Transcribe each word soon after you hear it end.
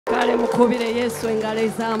Kale mukubire Yesu engalo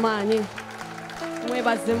ez'amaanyi.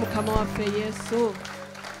 Mwebaze Mukama waffe Yesu.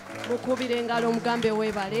 Mukubire engalo mugambe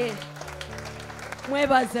weebale.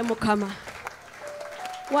 Mwebaze Mukama.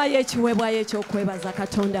 Waayo ekiweebwayo eky'okwebaza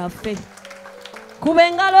Katonda waffe. Kuba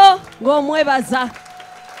engalo ng'omwebaza.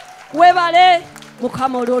 Weebale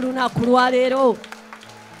Mukama olw'olunaku lwaleero.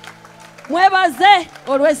 Mwebaze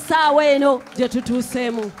olw'essaawa eno gye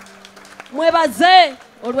tutuuseemu. Mwebaze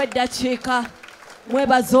olw'eddakiika.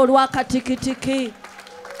 Mwebaze olw'akatikitiki.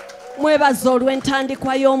 Mwebaze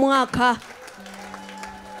olw'entandikwa y'omwaka.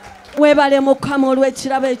 Weebale Mukama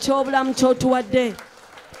olw'ekirabo eky'obulamu ky'otuwadde.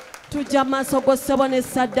 Tujja maaso go ssebo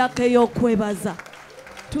n'essaddaaka ey'okwebaza.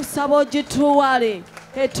 Tusaba ogituwale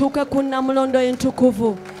etuuke ku Nnamulondo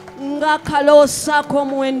entukuvu ng'akaloosa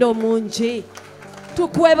k'omuwendo mungi.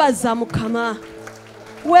 Tukwebaza Mukama.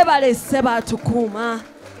 Weebale ssebo atukuuma.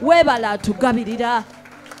 Weebale atugabirira.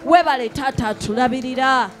 Weebale Taata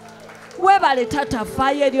atulabirira. Weebale Taata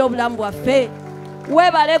afaayo eri obulamu bwaffe.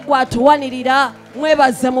 Weebale gwe atuwanirira.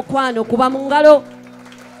 Mwebaze mukwano kuba mu ngalo.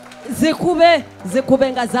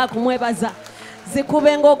 Zikube nga zaakumwebaza.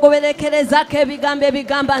 Zikube ng'ogoberekerezako ebigambo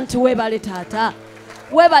ebigamba nti weebale Taata.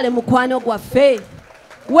 Weebale mukwano gwaffe.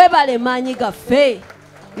 Weebale maanyi gaffe.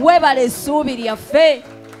 Weebale essuubi lyaffe.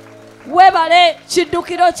 Weebale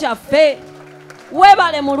kiddukiro kyaffe.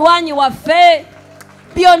 Weebale mulwanyi waffe.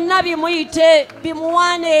 Byonna bimuyite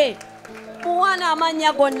bimuwane. Muwane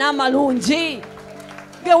amannya gonna amalungi.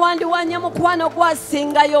 Ge wandiwanya mukwano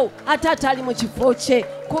gwasingayo ate atali mu kifo kye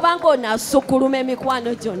kubanga ono asukkuluma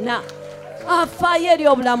emikwano gyonna. Afaayo eri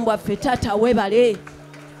obulamu bwaffe Taata weebale.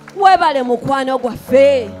 Weebale mukwano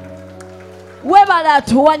gwaffe. Weebale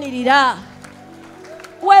atuwanirira.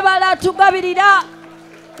 Weebale atugabirira.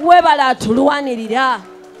 Weebale atulwanirira.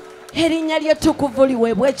 Erinnya ly'ettukuvu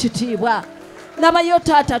liweebwe ekitiibwa. Nabayo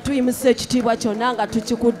Taata tuyimusa ekitiibwa kyonna nga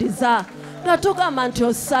tukikuddiza. Nga tugamba nti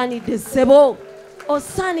osaanidde ssebo.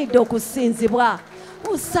 Osaanidde okusinzibwa.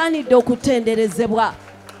 Osaanidde okutenderezebwa.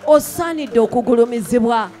 Osaanidde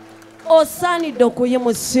okugulumizibwa. Osaanidde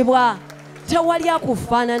okuyimusibwa. Tewali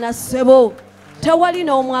akufaanana ssebo. Tewali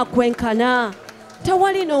n'omu akwenkana.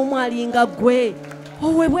 Tewali n'omu alinga ggwe.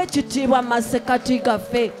 Oweebwe ekitiibwa mu masekati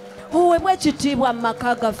gaffe. Oweebwe ekitiibwa mu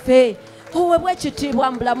maka gaffe. Oweebwe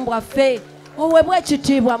ekitiibwa mu bulamu bwaffe. Oweebwe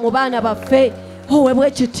ekitiibwa mu baana baffe. Oweebwe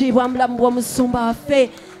ekitiibwa mu bulamu bw'omusumba waffe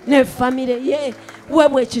ne famire ye.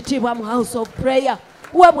 Weebwe ekitiibwa mu house of prayer.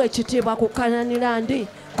 Weebwe ekitiibwa ku CANNAN Land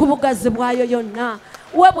ku bugazi bwayo yonna.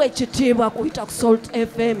 Weebwe ekitiibwa kuyita ku Salt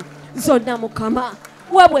FM zonna Mukama.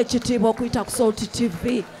 Weebwe ekitiibwa okuyita ku Salt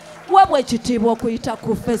TV. Weebwe ekitiibwa okuyita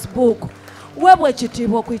ku Facebook. Weebwe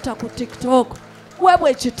ekitiibwa okuyita ku TikTok.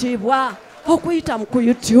 Weebwe ekitiibwa okuyita ku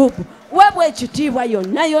YouTube. Weebwe ekitiibwa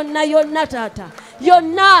yonna Taata.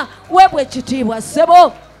 Yonna weebwe ekitiibwa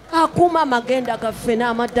ssebo. Akuuma amagenda gaffe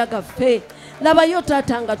n'amadda gaffe. Labayo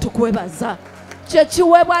Taata nga tukwebaza. Kye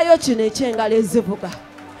kiweebwayo kino eky'engalo ezivuga.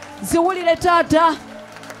 Ziwulire Taata.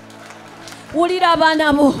 Wulira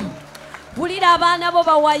abaana bo. Wulira abaana bo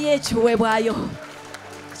bawaayo ekiweebwayo.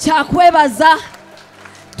 Kyakwebaza.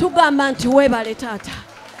 Tugamba nti weebale Taata.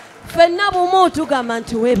 Ffenna bumu tugamba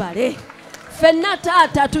nti weebale. Ffenna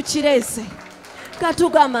Taata tukireese.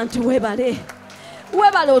 Katugamba nti weebale.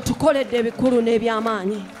 Weebale otukoledde ebikulu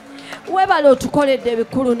n'ebyamaanyi. Weebale otukoledde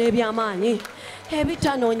ebikulu n'ebyamaanyi.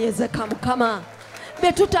 Ebitanoonyezeka Mukama.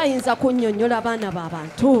 Bye tutayinza kunnyonnyola abaana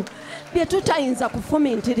b'abantu. Bye tutayinza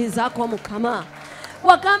kufumintirizaako Mukama.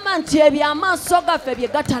 Wagamba nti ebyamaaso gaffe bye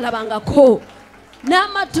gatalabangako.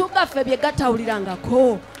 N'amatu gaffe bye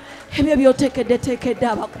gatawulirangako. Ebyo by'oteekeddeteekedde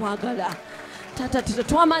abakwagala. Taata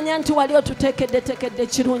twamanya nti wali otuteekeddeteekedde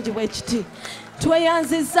kirungi bwe kiti.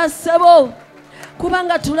 Tweyanzizza ssebo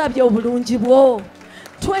kubanga tulabye obulungi bwo.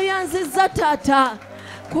 Tweyanzizza Taata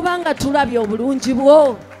kubanga tulabye obulungi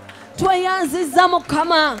bwo. Tweyanzizza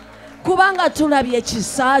Mukama kubanga tulabye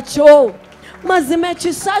ekisa kyo. Mazima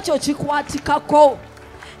ekisa kyo kikwatikako.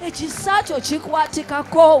 Ekisa kyo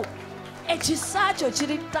kikwatikako. Ekisa kyo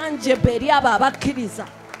kiri tangible eri abo abakkiriza.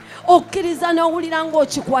 Okkiriza n'owulira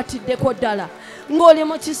ng'okikwatiddeko ddala ng'oli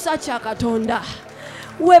mu kisa kya Katonda.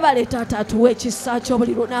 Weebale Taata atuwe ekisa kyo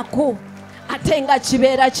buli lunaku ate nga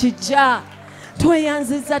kibeera kijja.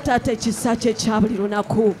 Tweyanzizza Taata ekisa kye ekya buli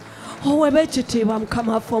lunaku. Oweebwe ekitiibwa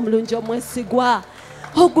Mukama waffe omulungi omwesigwa.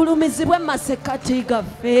 Ogulumizibwe mu masekati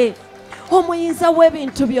gaffe. Omuyinza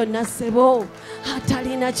w'ebintu byonna ssebo.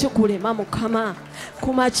 Atalina kikulema Mukama.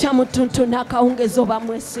 Ku makya mutuntu n'akawungeezi oba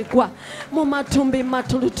mwesigwa. Mu matumbi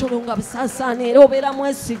matulutulu nga busaasaana era obeera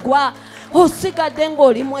mwesigwa. osigadde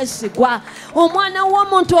ng'oli mwesigwa. Omwana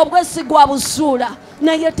w'omuntu obwesigwa busuula,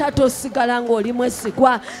 naye taata osigala ng'oli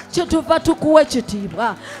mwesigwa. Kyetuva tukuwa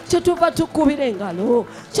ekitiibwa, kyetuva tukubira engalo,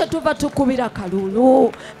 kyetuva tukubira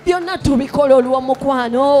kalulu. Byonna tubikola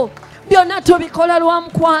olw'omukwano, byonna tubikola lwa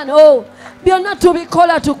mukwano, byonna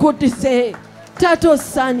tubikola tukuddize. Taata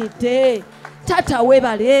osaanidde, taata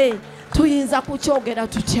weebale. Tuyinza kukyogera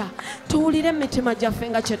tutya? Tuwulire emitima gyaffe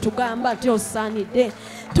nga kye tugamba nti osaanidde.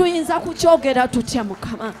 Tuyinza kukyogera tutya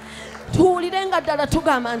Mukama? Tuwulire nga ddala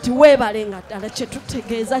tugamba nti weebale nga ddala kye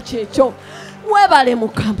tutegeeza kyekyo. Weebale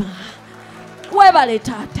Mukama, weebale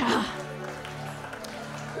taata,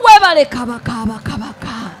 weebale kabaka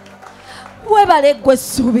abakabaka, weebale ggwe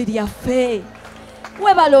essuubi lyaffe,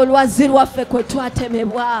 weebale olwazi lwaffe kwe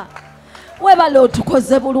twatemebwa, weebale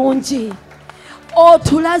otukoze bulungi,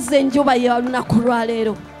 otulaze enjuba y'olunaku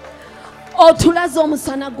lwaleero, otulaze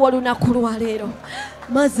omusana gw'olunaku lwaleero.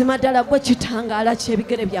 Mazima ddala gwe kitangaala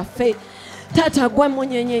ky'ebigere byaffe, taata gwe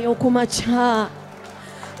munyenye y'okumakya,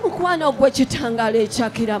 mukwano gwe kitangaala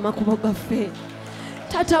ekyakira amakubo gaffe,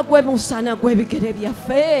 taata gwe musana gw'ebigere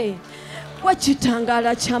byaffe, gwe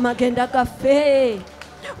kitangaala ky'amagenda gaffe.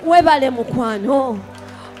 Weebale mukwano,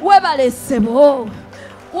 weebale ssebo,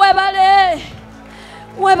 weebale,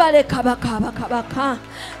 weebale kabaka abakabaka,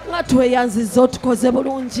 nga tweyanziza otukoze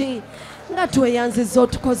bulungi, nga tweyanziza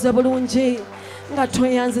otukoze bulungi, nga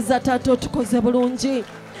tweyanziza taata otukoze bulungi,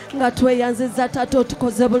 nga tweyanziza taata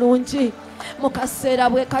otukoze bulungi. Mu kaseera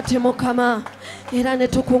bwe kati Mukama, era ne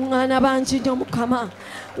tukuŋŋaana bangi nnyo Mukama,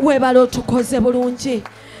 weebale otukoze bulungi.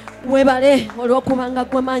 Weebale olw'okubanga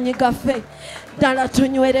gwe maanyi gaffe, ddala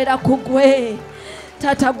tunywerera ku gwe.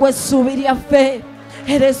 Taata gwe essuubi lyaffe,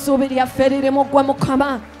 era essuubi lyaffe liri mu ggwe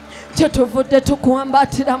Mukama. Kyetuvudde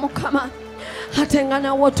tukuwambatira Mukama, ate nga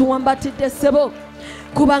nawe otuwambatidde ssebo,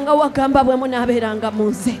 kubanga wagamba bwe munaabeeranga mu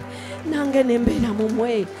nze, nange ne mbeera mu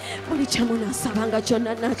mmwe. Buli kye munaasabanga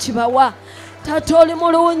kyonna nakibawa. Taata oli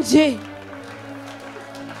mulungi,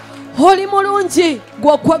 oli mulungi.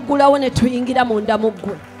 Gwe okweggulawo ne tuyingira munda mu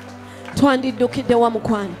ggwe, twandiddukidde wa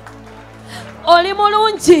mukwano. Oli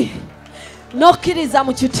mulungi n'okkiriza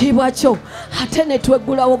mu kitiibwa kyo, ate ne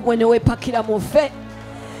tweggulawo gwe ne weepakira mu ffe.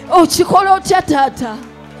 Okikola otya taata?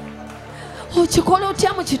 Okikola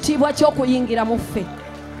otya mu kitiibwa ky'okuyingira mu ffe?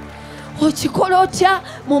 Okikola otya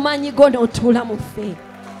mu maanyi go n'otuula mu ffe?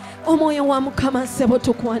 Omwoyo wa Mukama ssebo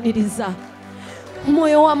tukwaniriza.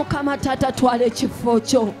 Omwoyo wa Mukama taata twala ekifo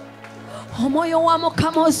kyo. Omwoyo wa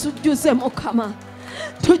Mukama osujjuze Mukama.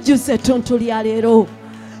 Tujjuze ettuntu lya leero,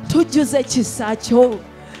 tujjuze ekisa kyo,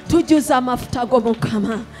 tujjuze amafuta go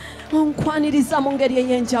Mukama. Onkwaniriza mu ngeri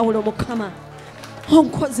ey'enjawulo Mukama,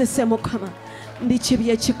 onkozese Mukama. Ndi kibi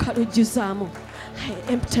ekikalujjuzaamu.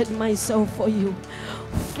 I emptied myself for you.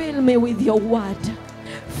 Fill me with your word,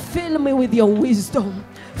 fill me with your wisdom,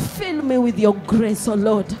 fill me with your grace, O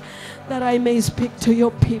Lord, that I may speak to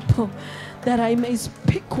your people, that I may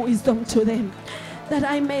speak wisdom to them, that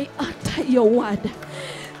I may utter your word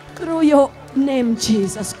through your name,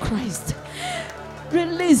 Jesus Christ.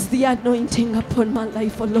 Release the anointing upon my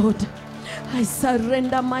life, O Lord. I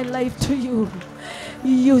surrender my life to you.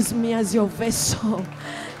 Use me as your vessel,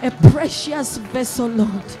 a precious vessel,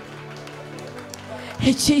 Lord.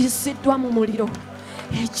 Ekiyisiddwa mu muliro,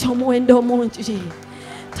 eky'omuwendo omungi.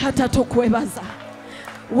 Taata tukwebaza,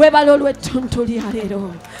 weebale olw'ettuntu lya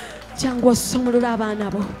leero. Jangu osumulula abaana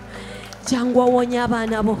bo, jangu owonye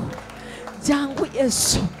abaana bo, jangu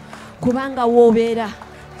Yesu, kubanga w'obeera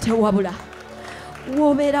tewabula.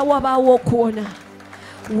 W'obeera wabaawo okuwona,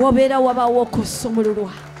 w'obeera wabaawo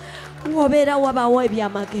okusumululwa, w'obeera wabaawo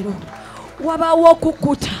ebyamagero, wabaawo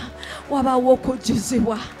okukuta, wabaawo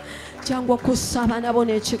okujjuzibwa. Jangu okussa abaana bo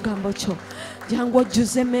n'ekigambo kyo, jangu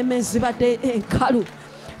ojjuze emmeme ezibadde enkalu,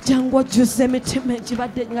 jangu ojjuze emitima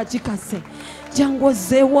egibadde nga gikase, jangu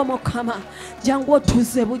ozzeewo Mukama, jangu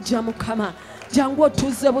otuze bujja Mukama, jangu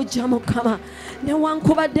otuze bujja Mukama.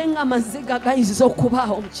 Newankubadde nga amaziga gayinza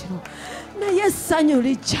okubaawo mu kiro, naye essanyu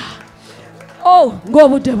lijja.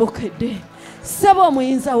 Ng'obudde bukedde, ssebo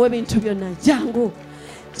omuyinza w'ebintu byonna, jangu,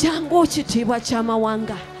 jangu ekitiibwa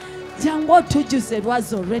ky'amawanga, jangu otujjuze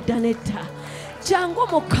lwazi olw'edda n'edda, jangu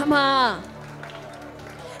Mukama.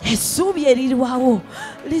 Essuubi erirwawo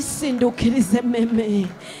lisindukiriza emmeme,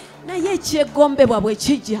 naye ekyegombebwa bwe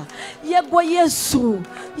kijja, ye gwe Yesu,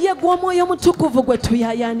 ye gwe Omwoyo Mutukuvu gwe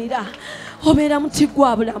tuyaayaanira, obeera muti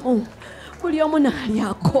gwa bulamu, buli omu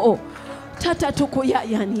n'alyako. Taata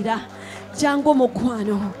tukuyaayaanira, jangu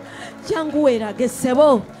mukwano, jangu weerage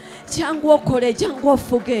ssebo, jangu okole, jangu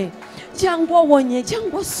ofuge, jangu owonye,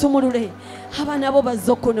 jangu osumulule. Abaana bo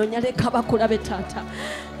bazze okunoonya, leka bakulabe taata,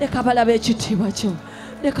 leka balabe ekitiibwa kyo.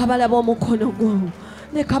 leka balaba omukono gwo,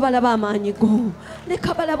 leka balaba amaanyi go,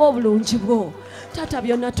 leka balaba obulungi bwo. Taata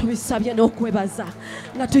byonna tubisabye n'okwebaza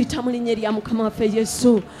nga tuyita mu linnya lya Mukama waffe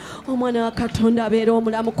Yesu. Omwana wa Katonda abeera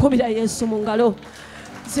omulamu. Kubira Yesu mu ngalo,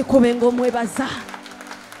 zikube ng'omwebaza.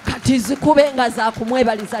 Kati zikube nga za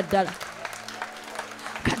kumwebaliza ddala.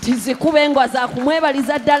 Kati zikube nga za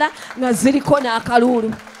kumwebaliza ddala nga ziriko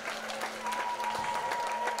n'akaluulu.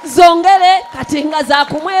 Zongere kati nga za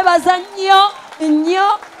kumwebaza nnyo nnyo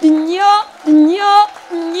nnyo nnyo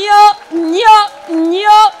nnyo nnyo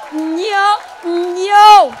nnyo nnyo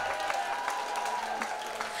nnyo.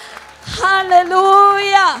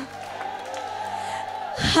 Hallelujah.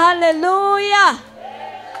 Hallelujah.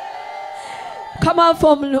 Kama fo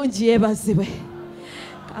omulungi yeebazibwe.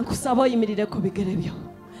 Kankusaba oyimirire ku bigere byo.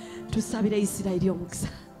 Tusabire Isirayiri omukisa.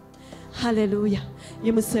 Hallelujah.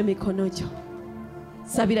 Yimusa emikono gyo.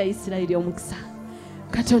 Sabira Isirayiri omukisa.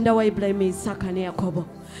 Katonda wa Ibrahim, Isaka ne Yakobo.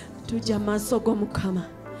 Tujja maaso g'Omukama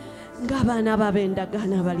ng'abaana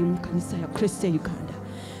b'abendagaano abali mu kanisa ya Kristo Uganda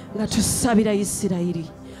nga tusabira Isirayiri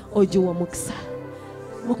ogiwa omukisa.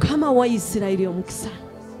 Mukama wa Isirayiri omukisa.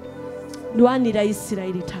 Lwanira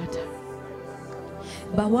Isirayiri taata.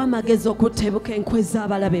 Bawa amagezi okutebuka enkwe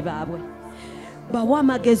z'abalabe baabwe. Bawa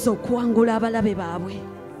amagezi okuwangula abalabe baabwe.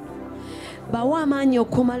 Bawa amaanyi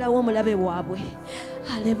okumalawo omulabe waabwe.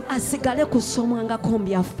 Asigale kusomwangako mu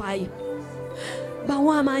byafaayo.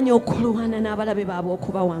 Bawa amaanyi okulwana n'abalabe baabwe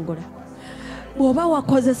okubawangula. Bw'oba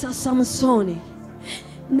wakozesa Samusoni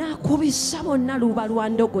n'akubisa bonna luba lwa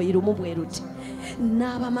ndogoyi lumu bwe luti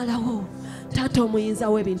n'abamalawo. Taata omuyinza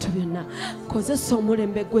w'ebintu byonna, kozesa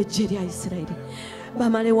omulembe gw'eggye lya Isirayiri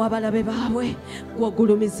bamalewo abalabe baabwe,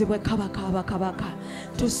 gw'ogulumizibwe kabaka abakabaka.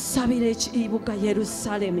 Tusabire ekibuga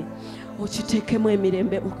Yerusaalemi okiteekemu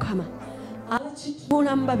emirembe Mukama.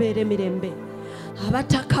 Abakituulamu babeere mirembe,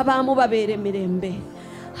 abataka baamu babeere mirembe,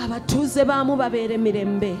 abatuuze baamu babeere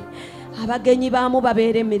mirembe, abagenyi baamu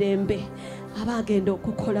babeere mirembe, abagenda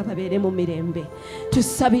okukola babeere mu mirembe.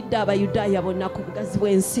 Tusabidde Abayudaaya bonna ku bugazi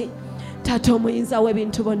bw'ensi. Taata omuyinza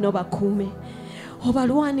w'ebintu bonna obakuume,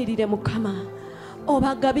 obalwanirire Mukama,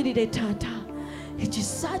 obagabirire taata.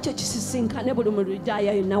 Ekisa kyo kisisinkane buli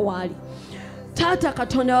Muyudaaya yonna waali. Taata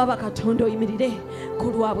Katonda w'abakatonda oyimirire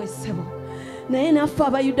ku lwabwe ssebo. Naye naffe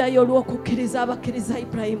Abayudaaya olw'okukkiriza abakkiriza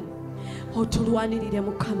Ibulayimu otulwanirire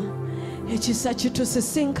Mukama. Ekisa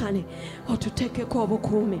kitusisinkane otuteekeko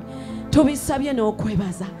obukuume. Tubisabye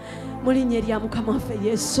n'okwebaza mu linnya lya Mukama waffe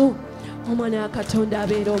Yesu, omwana wa Katonda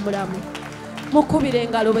abeera omulamu. Mukubire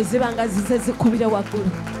engalo bwe ziba nga zize zikubire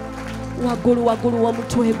waggulu, waggulu waggulu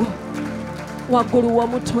w'omutwe gwo, waggulu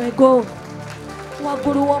w'omutwe gwo,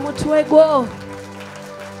 waggulu w'omutwe gwo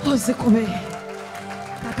ozikube.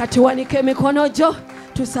 Kakati wanika emikono gyo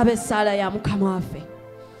tusabe essaala ya Mukama waffe.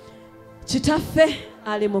 Kitaffe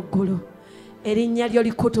ali mu ggulu, erinnya lyo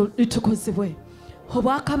litukuzibwe,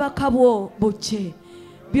 obwakabaka bwo bujje,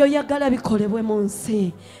 by'oyagala bikolebwe mu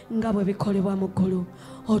nsi nga bwe bikolebwa mu ggulu.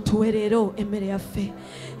 Otuwe leero emmere yaffe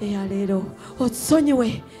eya leero,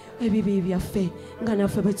 otusonyiwe ebibi byaffe nga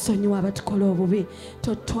naffe bwe tusonyiwa abatukola obubi.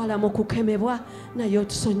 Totwala mu kukemebwa naye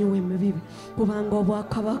otusonyiwe ebibi, kubanga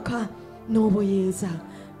obwakabaka n'obuyinza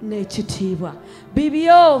n'ekitiibwa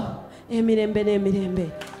bibyo emirembe n'emirembe.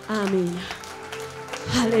 Amiina.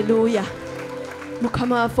 Haleluya.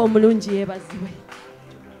 Mukama waffe omulungi yeebazibwe.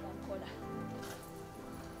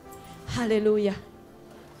 Haleluya.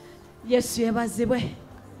 Yesu yeebazibwe.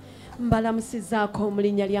 Mbalamusizaako mu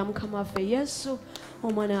linnya lya Mukama waffe Yesu,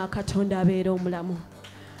 omwana wa Katonda abeera omulamu.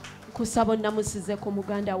 Nkusaba onnamusize ku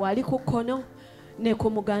muganda waali ku kkono ne ku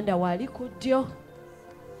muganda waali ku ddyo,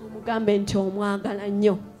 omugambe nti omwagala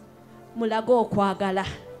nnyo. Mulage okwagala.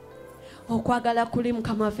 Okwagala kuli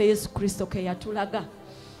Mukama waffe Yesu Kristo ke yatulaga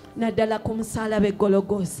naddala ku musaalaba e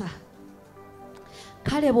Gologoosa.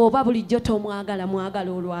 Kale bw'oba bulijjo tomwagala,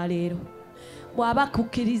 mwagala olwaleero. Bw'aba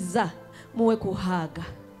akukkiriza muwe kuhaaga,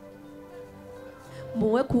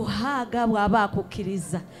 muwe kuhaaga. Bw'aba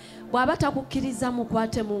akukkiriza, bw'aba takukkiriza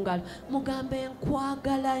mukwate mu ngalo, mugambe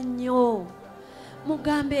nkwagala nnyo,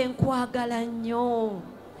 mugambe nkwagala nnyo,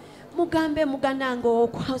 mugambe mugananga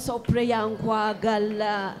okwaso prayer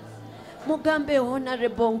nkwagala, mugambe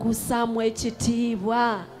honorable nkusaamu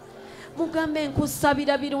ekitiibwa, mugambe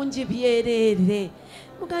nkusabira birungi byereere,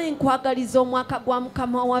 mugambe nkwagaliza omwaka gwa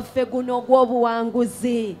Mukama waffe guno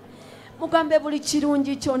ogw'obuwanguzi, mugambe buli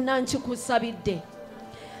kirungi kyonna nkikusabidde.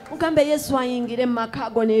 Mugambe Yesu ayingire mu maka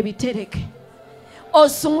ago n'ebitereke,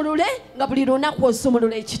 osumulule nga buli lunaku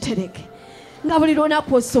osumulula ekitereke, nga buli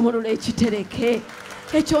lunaku osumulula ekitereke.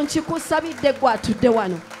 Ekyo nkikusabidde gwe atudde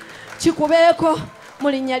wano, kikubeeko mu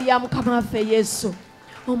linnya lya Mukama waffe Yesu,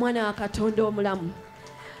 omwana wa Katonda omulamu.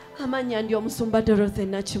 Amanya ndi omusumba Dorothy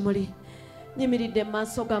Nakimuli. Nyimiridde mu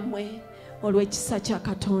maaso gammwe olw'ekisa kya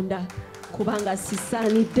Katonda kubanga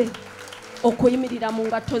sisaanidde okuyimirira mu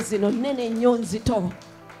ngatto zino nnene nnyo nzito.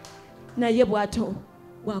 Naye bw'ato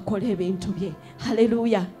bw'akola ebintu bye.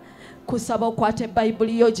 Haleluya. Kusaba okwata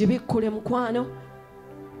Bayibuli yo gibikkule mukwano.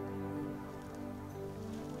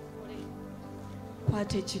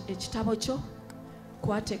 Kwata ekitabo kyo,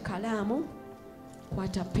 kwata ekalaamu,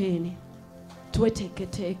 kwata peeni.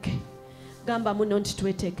 Tweteeketeeke. Gamba muno nti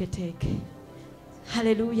tweteeketeeke.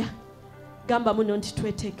 Haleluya. Gamba muno nti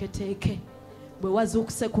tweteeketeeke. Bwe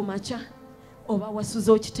wazuukuse ku makya oba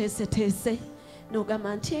wasuze okiteeseteese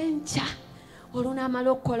n'ogamba nti enkya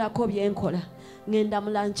olunaamala okukolako byenkola ngenda mu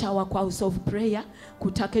lunch hour kwa House of Prayer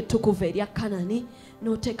ku ttaka ettukuvu erya CANNAN,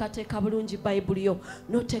 n'oteekateeka bulungi Bayibuli yo,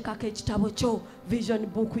 n'oteekako ekitabo kyo, vision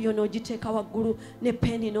book yo n'ogiteeka waggulu, ne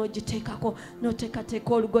peeni n'ogiteekako,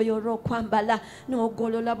 n'oteekateeka olugoye olw'okwambala,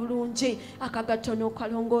 n'ogolola bulungi, akagato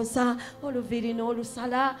n'okalongoosa, oluviiri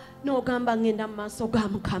n'olusala, n'ogamba ngenda mu maaso ga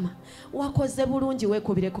Mukama. Wakoze bulungi,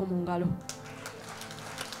 weekubireko mu ngalo.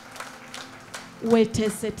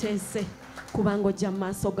 Weeteeseteese kubanga ojja mu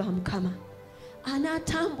maaso ga Mukama.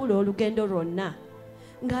 Anaatambula olugendo lwonna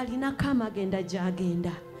ng'alinako amagenda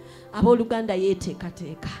gy'agenda. Abooluganda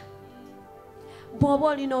yeeteekateeka. Bw'oba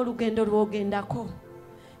olina olugendo lw'ogendako,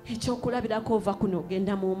 ekyokulabirako ova kuno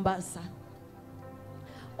ogenda mu Mbaasa,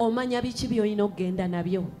 omanya biki by'olina okugenda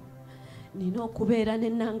nabyo. Nina okubeera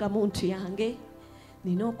n'ennangamuntu yange,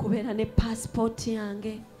 nina okubeera ne paasipooti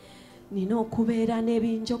yange, nina okubeera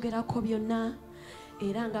n'ebinjogerako byonna.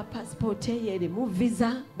 Era nga paasipooti eyo erimu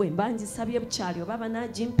visa bwe mba ngisabye bukyali oba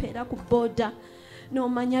banaagimpeera ku booda,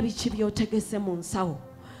 n'omanya biki by'otegese mu nsawo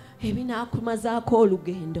ebinaakumazaako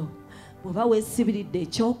olugendo. Bw'oba weesibiridde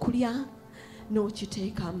ekyokulya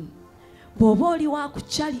n'okiteekamu. Bw'oba oli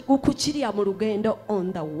wakukirya mu lugendo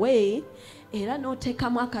on the way, era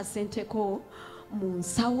n'oteekamu akasente ko mu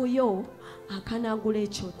nsawo yo akanaagula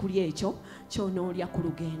ekyokulya ekyo ky'onoolya ku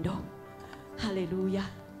lugendo. Haleluya.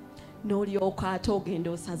 N'olyoka ate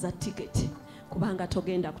ogenda osaza tiketi kubanga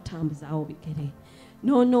togenda kutambuzaawo bigere.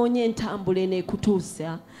 N'onoonya entambula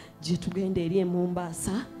eneekutuusa gye tugenda eri e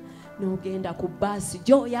Mumbaasa, n'ogenda ku bbaasi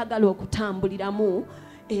gy'oyagala okutambuliramu,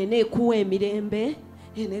 eneekuwa emirembe,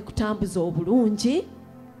 eneekutambuza obulungi.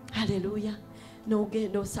 Haleluya.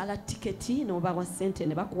 N'ogenda osala tiketi, n'obawa ssente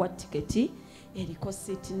ne bakuwa tiketi, eriko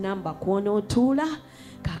siiti namba kw'onootuula.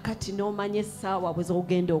 Kaakati n'omanya essaawa bwe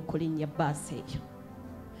z'ogenda okulinnya bbaasi eyo.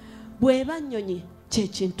 Bw'eba nnyonyi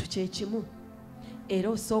ky'ekintu kyekimu. Era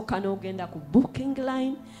osooka n'ogenda ku booking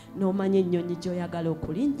line n'omanya ennyonyi gy'oyagala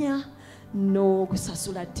okulinnya,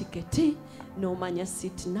 n'okusasula tiketi, n'omanya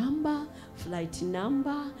seat number, flight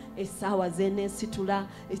number, essaawa z'eneesitula,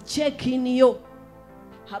 check-in yo.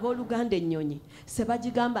 Abooluganda ennyonyi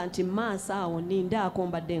sebagigamba nti maaso awo nindaako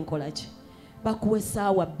mbadde nkola ki. Bakuwa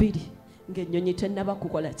essaawa 2 ng'ennyonyi tennaba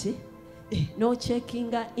kukola ki. No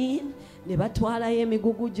checkinga in, ne batwalayo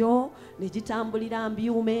emigugu gyo, ne gitambulira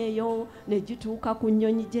mbyuma eyo, ne gituuka ku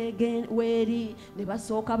nnyonyi weeri, ne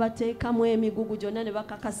basooka bateekamu emigugu gyonna ne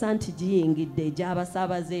bakakasa nti giyingidde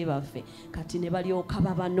egy'abasaabaze baffe. Kati ne balyoka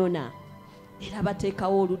babanona. Era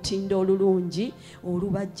bateekawo olutindo olulungi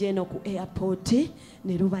olubajja eno ku airport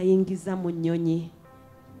ne lubayingiza mu nnyonyi.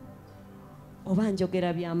 Oba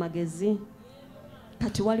njogera by'amagezi?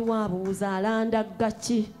 Kati waliwo abuuza alanda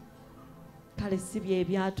gaki? Kale si bye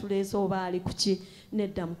byatuleese oba ali kuki?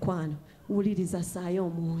 Nedda mukwano, wuliriza, saayo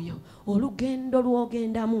omwoyo. Olugendo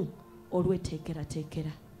lw'ogendamu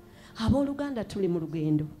olweteekerateekera. Abooluganda tuli mu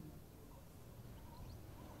lugendo.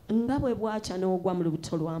 Nga bwe bwakya n'ogwa mu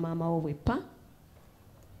lubuto lwa maama wo bweppa,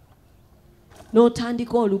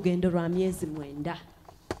 n'otandika olugendo lwa myezi 9.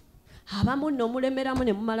 Abamu nno mulemeramu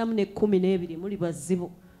ne mumalamu ne 12, muli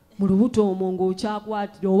bazibu. Mu lubuto omwo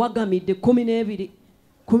ng'okyakwatira owagamidde 12,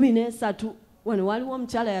 13. Wano waliwo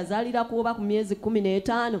omukyala yazaalira kuba ku myezi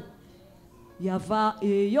 15. Yava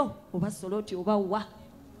eyo oba Soloti oba wa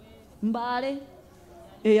Mbaale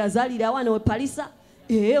eyazaalira wano Palisa.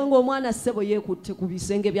 Ng'omwana ssebo yeekutte ku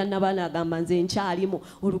bisenge bya Nabaana agamba nze nkyalimu,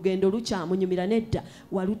 olugendo lukyamunyumira. Nedda,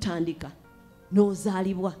 walutandika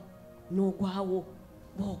n'ozaalibwa n'ogwawo.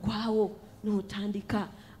 Bw'ogwawo n'otandika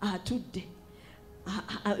atudde,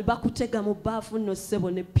 bakutega mu bbaafu nno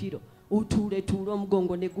ssebo ne piro, otuuletuula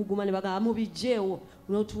omugongo ne guguma ne bagamba mubijjeewo,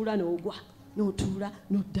 n'otuula n'ogwa, n'otuula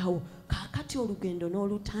n'oddawo. Kaakati olugendo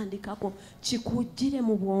n'olutandikako, kikujjire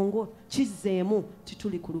mu bwongo, kizzeemu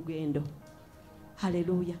tituli ku lugendo.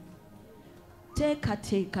 Haleluya.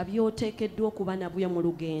 Teekateeka by'oteekeddwa okuba nabyo mu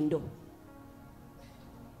lugendo,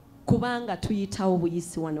 kubanga tuyitawo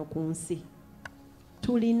buyisi wano ku nsi.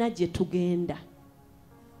 Tulina gye tugenda.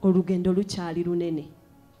 olugendo lukyali lunene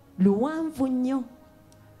luwanvu nnyo.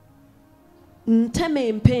 Nteme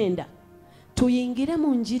empenda tuyingire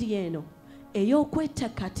mu njiri eno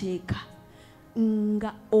ey'okweteekateeka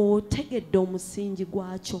nga otegedde omusingi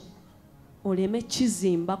gwakyo, oleme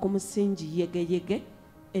kizimba ku musingi yegeyege,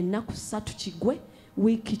 ennaku 3 kigwe,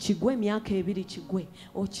 wiiki kigwe, emyaka 2 kigwe,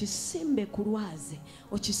 okisimbe ku lwazi,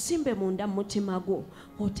 okisimbe munda mu mutima gwo,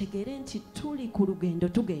 otegere nti tuli ku lugendo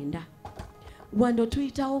tugenda. Wano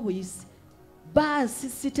tuyitawo buyisi, baasi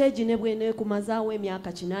siteegi ne bwene kumazaawo emyaka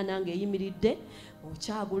 8 ng'eyimiridde,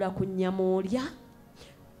 okyagula ku nnyama olya,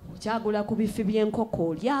 okyagula ku bifi by'enkoko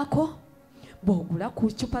olyako, bw'ogula ku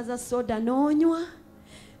cupa za soda n'onywa,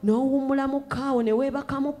 n'owummulamu kaawo ne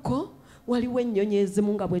weebakamukko. Waliwo ennyonyi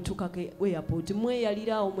ezimu nga bwetuuka ku airport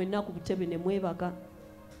mweyaliraawo mwenna ku butebe ne mwebaka,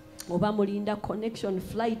 oba mulinda connection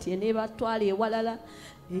flight eneebatwala ewalala,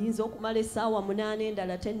 eyinza okumala essaawa 8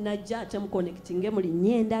 endala tennajja ate muconnectinge muli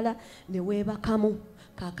nnyo endala ne weebakamu.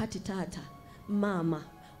 Kaakati taata maama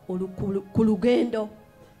ku lugendo,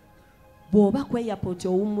 bw'oba ku airport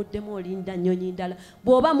owummuddemu olinda nnyonyi ndala,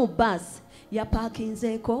 bw'oba mu baasi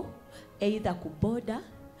yapaakinzeeko either ku border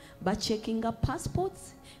bacheckinga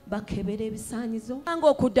passports, bakebera ebisaanyizo nga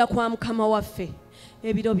okudda kwa Mukama waffe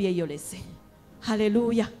ebiro byeyolese.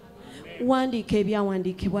 Haleluya. Wandiika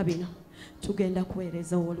ebyawandiikibwa bino, tugenda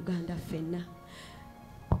kuweereza owooluganda ffenna.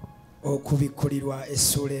 Okubikkulirwa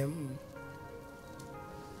essula emu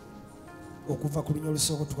okuva ku lunya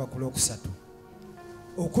olusooka tuka ku lwokusatu.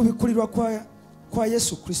 Okubikkulirwa kwa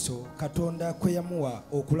Yesu Kristo Katonda kwe yamuwa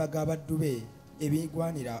okulaga abaddu be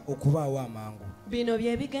ebigwanira okubaawo amangu. Bino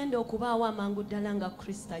bye bigenda okubaawo amangu ddala nga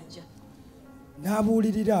Kristo ajja.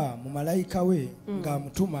 N'abuulirira mu malayika we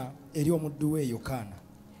ng'amutuma eri omuddu we Yokaana.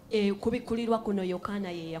 Kubikkulirwa kuno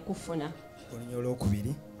Yokaana ye yakufuna. Olunya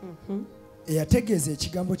olwokubiri. Eyategeeza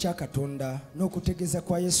ekigambo kya Katonda n'okutegeeza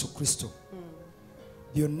kwa Yesu Kristo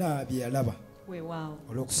byonna bye yalaba. Weewaawo.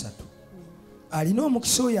 Olwokusatu. Alina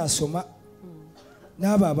omukisa oyo asoma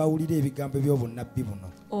n'abo abawulira ebigambo by'obunnabbi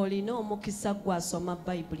buno. Olina omukisa gw'asoma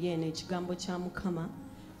Bayibuli eno ekigambo kya Mukama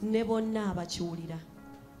ne bonna abakiwulira.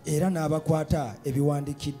 Era n'abakwata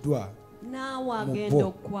ebiwandiikiddwa. Naawe agenda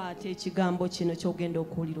okukwata ekigambo kino ky'ogenda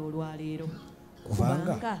okuwulira olwaleero.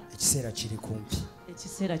 Kubanga ekiseera kiri kumpi.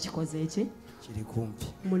 Ekiseera kikoze eki? Kiri kumpi.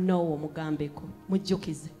 Munoowo mugambeko,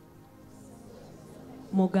 mujjukize.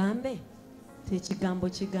 Mugambe tekigambo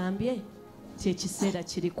kigambye kyekiseera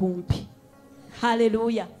kiri kumpi.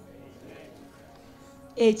 Haleluya.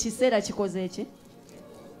 Ekiseera kikoze eki?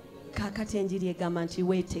 Kaakati enjiri egamba nti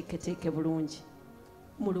weeteeketeeke bulungi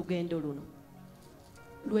mu lugendo luno.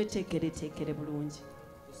 Lweteekereteekere bulungi.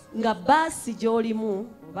 Nga baasi gy'olimu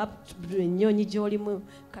oba ennyonyi gy'olimu,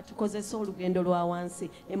 katukozesa olugendo lwa wansi,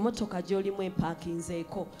 emmotoka gy'olimu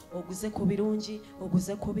empaakinzeeko, oguze ku birungi,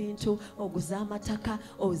 oguze ku bintu, oguze amataka,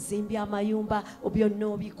 ozimbye amayumba, byonna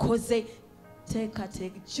obikoze.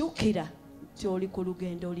 Jjukira nti oli ku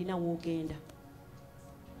lugendo, olina w'ogenda.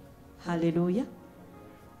 Haleluya.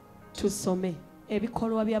 Tusome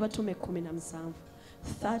ebikolwa by'abatume 17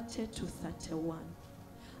 30 to 31.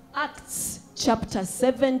 Acts chapter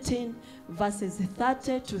 17 verses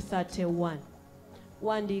 30 to 31.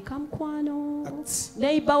 Wandiika mukwano.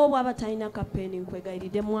 Neighbor bw'aba talina kapeeni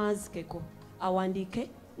nkwegayiridde mwazikeko awandiike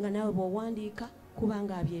nga nawe bw'owandiika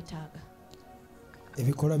kubanga abyetaaga.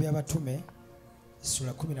 Ebikolwa by'abatume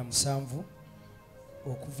essula 17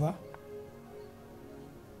 okuva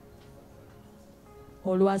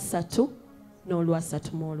olwa 3 n'olwa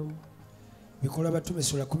 31. Bikolwa by'abatume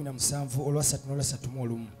essula 17 olwa 3 n'olwa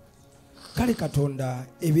 31. Kale Katonda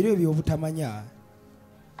ebiro ebyobutamanya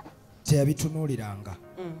teyabitunuuliranga.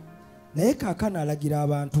 Naye kaakano alagira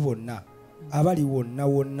abantu bonna abali wonna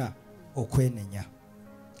wonna okwenenya.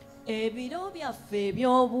 Ebiro byaffe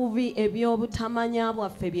eby'obubi ebyobutamanya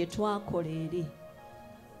bwaffe bye twakola eri,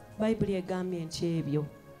 Bayibuli egambye nti ebyo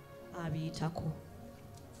abiyitako.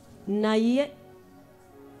 Naye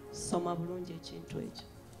soma bulungi ekintu ekyo.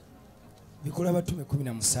 Bikolwa by'abatume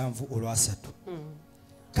 17 olwa 3.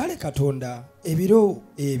 Kale Katonda ebiro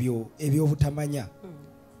ebyo ebyobutamanya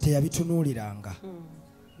teyabitunuuliranga.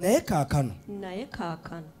 Naye kaakano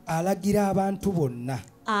alagira abantu bonna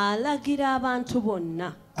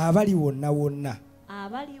abali wonna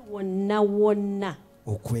wonna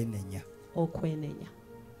okwenenya.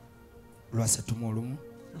 Lwa 31.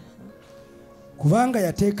 Kubanga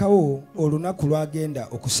yateekawo olunaku lwagenda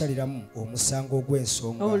okusaliramu omusango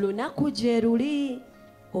ogw'ensonga. Olunaku gye luli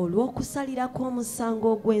olw'okusalirako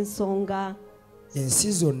omusango ogw'ensonga.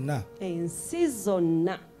 Ensi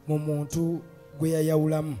zonna mu muntu gwe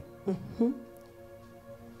yayawulamu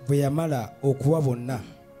bwe yamala okuwa bonna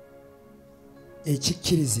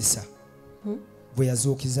ekikkirizisa bwe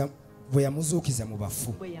yamuzuukiza mu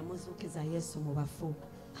bafu. Bwe yamuzuukiza Yesu mu bafu.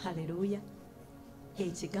 Haleluya.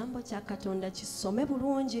 Ekigambo kya Katonda kisome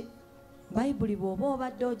bulungi. Bayibuli bw'oba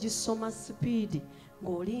obadde ogisoma sipiidi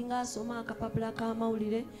ng'olinga asoma akapapula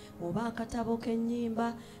k'amawulire oba akatabo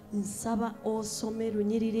k'ennyimba, nsaba osome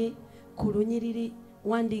lunyiriri ku lunyiriri,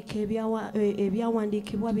 wandiika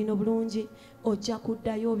ebyawandiikibwa bino bulungi, ojja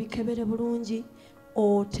kuddayo obikebere bulungi,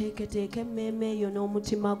 oteeketeeke emmeeme eyo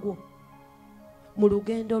n'omutima gwo mu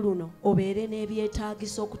lugendo luno, obeere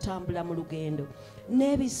n'ebyetaagisa okutambula mu lugendo,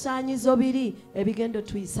 n'ebisaanyizo biri ebigendo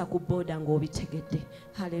tuyisa ku booda ng'obitegedde.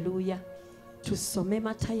 Haleluya. Tusome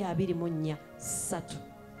Matayo 24:3.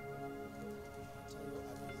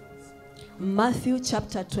 Matthew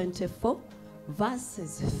chapter 24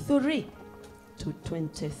 verses 3 to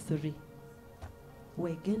 23.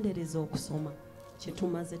 Wegendereza okusoma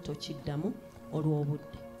kyetumaze tokiddamu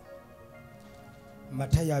olw'obudde.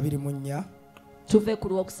 Matayo 24 tuve ku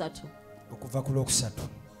lwokusatu. Okuva ku lwokusatu.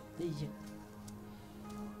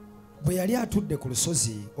 Bwe yali atudde ku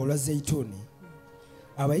lusozi olwa Zeyituuni,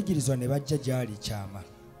 abayigirizwa ne bajja gy'ali kyama,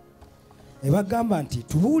 ne bagamba nti,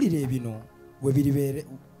 tubuulire bino we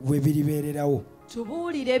biribeererawo.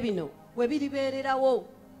 Tubuulire bino we biribeererawo.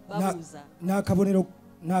 Babuuza.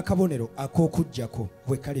 N'akabonero ak'okujjako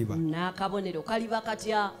bwe kaliba. N'akabonero kaliba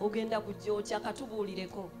katya? Ogenda kujja otya?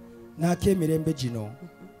 Katubuulireko. N'ak'emirembe gino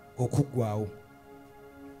okuggwaawo.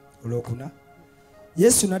 Olwokuna,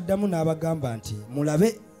 Yesu n'addamu n'abagamba nti,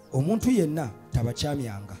 mulabe, omuntu yenna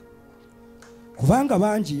tabakyamyanga. Kubanga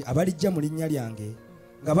bangi abalijja mu linnya lyange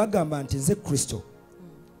nga bagamba nti nze Kristo,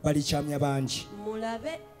 balikyamya bangi.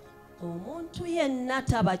 Mulabe, omuntu yenna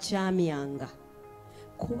tabakyamyanga.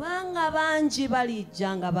 Kubanga bangi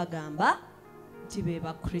balijja nga bagamba nti be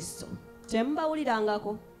ba Kristo.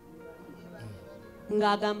 Temubawulirangako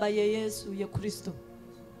ng'agamba ye Yesu ye Kristo,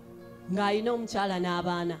 ng'alina omukyala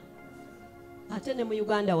n'abaana. Ate ne mu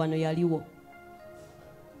Uganda wano yaliwo.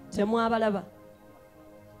 Temwabalaba.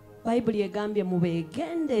 Bayibuli egambye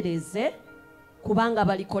mubeegendereze kubanga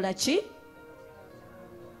balikola ki?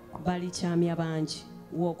 Balikyamya bangi.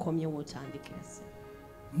 Wookomye wootandikirize.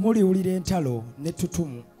 Muliwulira entalo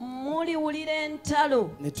n'ettutumu. Muliwulira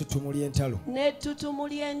entalo n'ettutumu ly'entalo. N'ettutumu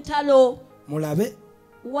ly'entalo. Mulabe.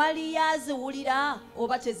 Waliyo aziwulira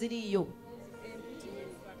oba teziriiyo?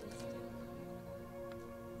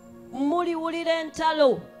 Muliwulira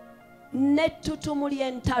entalo n'ettutumu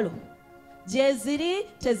ly'entalo. Gye ziri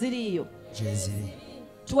teziriiyo? Gye ziri.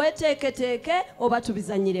 Tweteeketeeke oba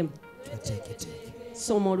tubizanyiremu? Tweteeketeeke.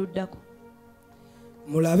 Soma oluddako.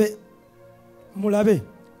 Mulabe,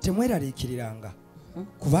 temweraliikiriranga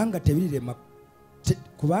kubanga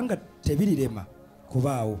tebirirema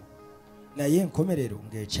kubaawo, naye enkomerero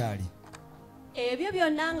ng'ekyali. Ebyo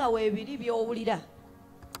byonna nga weebiri by'owulira,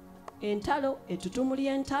 entalo, ettutumu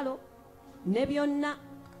ly'entalo, ne byonna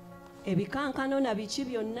ebikankano na biki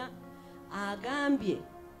byonna, agambye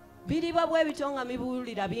biriba bwe bityo nga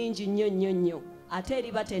mibuulira bingi nnyo ate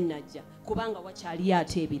eriba tennajja, kubanga wakyaliyo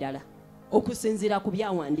ate ebirala okusinziira ku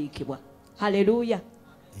byawandiikibwa. Haleluya.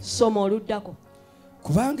 Soma oluddako.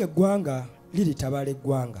 Kubanga eggwanga liritabaala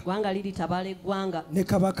eggwanga. Eggwanga liritabaala eggwanga. Ne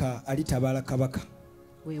kabaka alitabaala kabaka.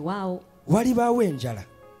 Weewaawo. Walibaawo enjala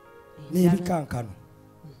n'ebikankano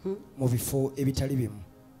mu bifo ebitali bimu.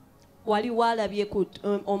 Waliwo alabye ku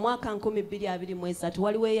omwaka 2023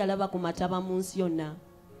 waliwo eyalaba ku mataba mu nsi yonna.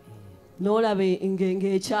 N'olabe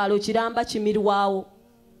ng'ekyalo kiramba kimirwawo.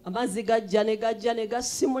 Amazzi gajja ne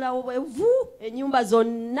gasimulawo bwevu, ennyumba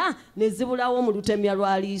zonna ne zibulawo mu lutemya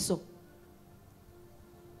lwa liiso.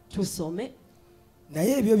 Tusome.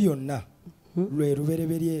 Naye ebyo byonna lwe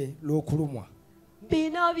lubereberye lw'okulumwa.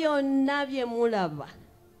 Bino byonna bye mulaba,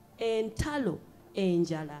 entalo,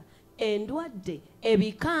 enjala, endwadde,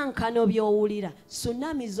 ebikankano by'owulira,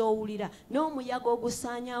 tsunami z'owulira, n'omuyaga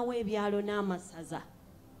ogusaanyaawo ebyalo n'amasaza.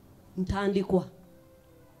 Ntandikwa.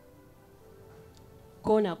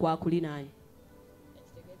 Koona kwa kulinaani.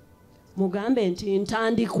 Mugambe nti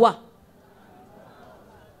ntandikwa.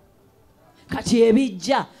 Kati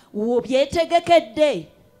ebijja wobyetegekedde.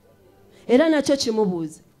 Era nakyo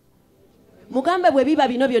kimubuuze. Mugambe bwe biba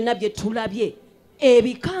bino byonna bye tulabye,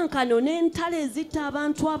 ebikankano n'entalo ezitta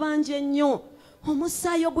abantu abangi ennyo,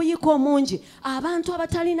 omusaayi oguyika omungi, abantu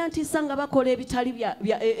abatalina ntiisa nga bakola ebitali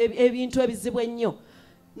ebintu ebizibu ennyo.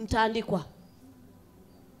 Ntandikwa.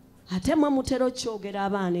 Ate mwe mutera okyogera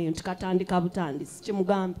abaana eyo nti katandika butandisi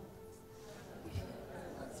kimugambe.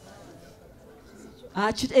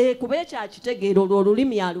 Kuba ekyo akitegeera olwo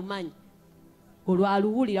olulimi alumanyi. Olwo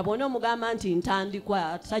aluwulira bw'ona omugamba nti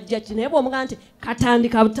ntandikwa tajja naye bw'omugamba nti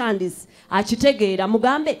katandika butandisi akitegeera.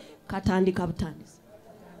 Mugambe katandika butandisi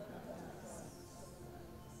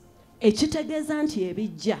ekitegeeza nti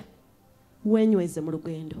ebijja wenyweze mu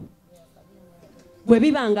lugendo bwe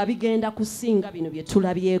bibanga bigenda kusinga bino bye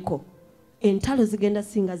tulabyeko entalo zigenda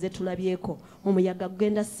singa ze tulabyeko omuyaga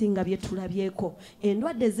gugenda singa bye tulabyeko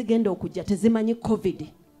endwadde zigenda okujja tezimanyi covid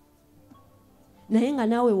naye nga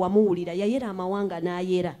naawe wamuwulira yayera amawanga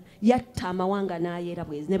n'ayera yatta amawanga n'ayera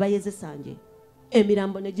bwezi ne bayezesa nje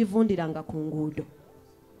emirambo ne givundiranga ku nguudo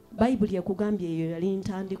bayibuli ekugambye eyo yali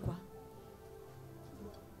ntandikwa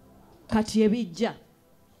kati ebijja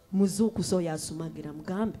muzuukusa oyo asumagira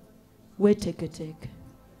mugambe weteeketeeke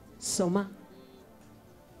soma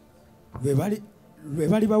lwe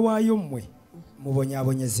bali bawaayo mmwe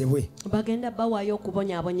mubonyaabonyezebwe bagenda bawaayo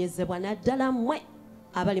okubonyaabonyezebwa naddala mmwe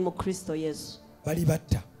abali mu kristo yesu bali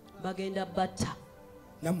batta bagenda batta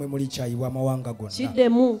nammwe mulikyayibwa amawanga gonna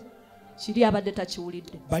kiddemu kiri abadde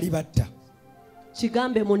takiwulidde bali batta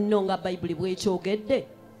kigambe munno nga bayibuli bwekyogedde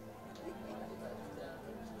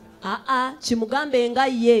kimugambe nga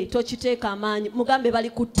ye tokiteeka amaanyi mugambe bali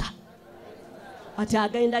kutta ati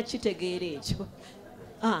agenda kitegeera ekyo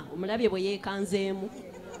omulabye bwe yeekanzeemu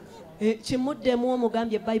kimuddemu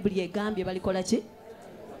omugambye bayibuli egambye balikola ki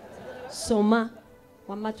soma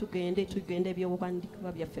wamma tugende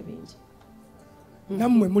ebyobuwandiikibwa byaffe bingi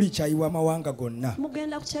nammwe mulikyayibwa amawanga gonna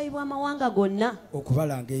mugenda kukyayibwa amawanga gonna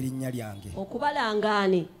okubalanga erinnya lyange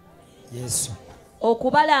okubalangaani yesu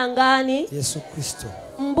okubalangaani yesu kristo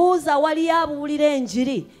mbuuza wali abuulira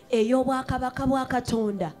enjiri ey'obwakabaka bwa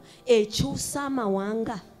katonda ekyusa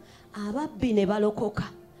amawanga ababbi ne balokoka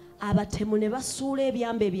abatemu ne basuula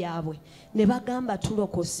ebyambe byabwe ne bagamba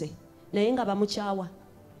tulokose naye nga bamukyawa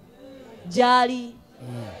gyali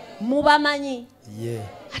mubamanyi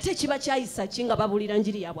ate kiba kyayisa ki nga babuulira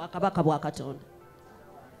njiri ya bwakabaka bwa katonda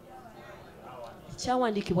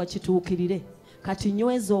ekyawandiikibwa kituukirire kati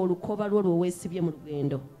nyweza olukoba lwo lweweesibye mu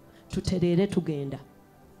lugendo tutereere tugenda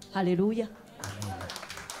haleluya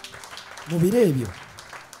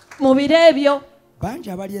mu biro ebyo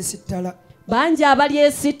bangi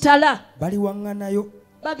abalyesittala baliwaŋŋanayo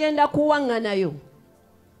bagenda kuwaŋŋanayo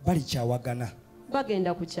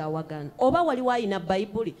bagenda kukyawagana oba wali waayina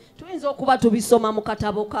bayibuli tuyinza okuba tubisoma mu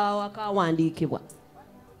katabo kawandiikibwa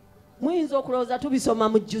muyinza okulowooza tubisoma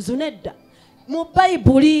mu jjuzu nedda mu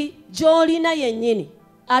bayibuli gy'olina yennyini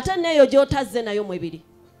ate neeyo gy'otazze nayo mwebiri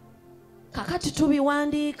kakati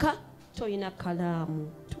tubiwandiika toyina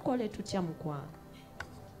kalaamu tukole tutya mukwano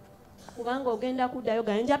kubanga ogenda kuddayo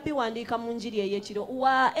gaye nja biwandiika mu njiri ey'ekiro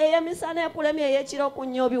ey'emisana ekulemye ey'ekiro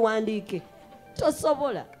kunnyo obiwandiike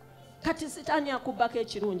tosobola kati sitaani akubbako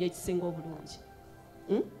ekirungi ekisinga obulungi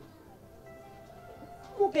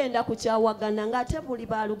mugenda kukyawagana ng'ate buli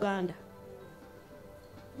baaluganda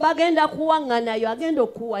bagenda kuwaŋŋanayo agenda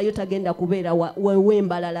okuwaayo tagenda kubeera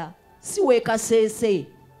wembalala si weekaseese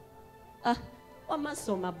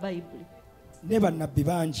wamasoma bayibuli ne bannabbi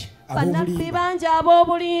bangi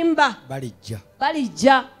ab'obulimba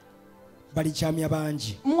balijja balikyamya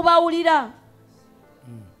bangi mubawulira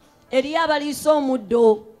eriyo abaliisa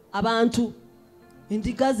omuddo abantu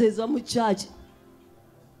endiga ze ezo mu kyaki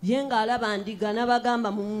ye ng'alaba ndiga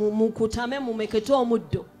n'abagamba mukutame mumekete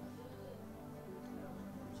omuddo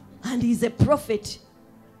and he is a prophet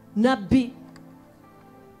nabbi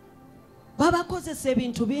babakozesa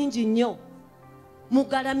ebintu bingi nnyo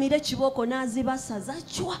mugalamire kibooko n'azibasaza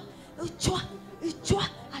cwa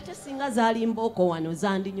ate singa zaali mbooko wano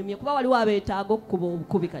zandinyumye kuba waliwo abeetaaga okukuba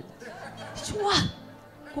obukubi kati cwa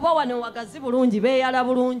kuba wano wagazi bulungi beeyala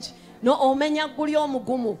bulungi no omenya guli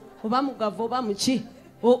omugumu oba mugavu oba muki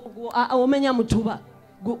omenya mutuba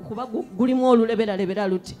kuba gulimu oluleberalebera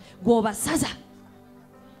luti gwobasaza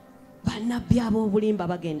bannabbi ab'obulimba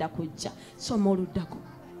bagenda kujja soma oluddako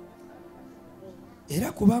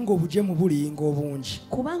era kubanga obujeemu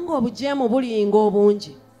bulinga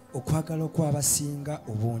obungi okwagala kw'abasinga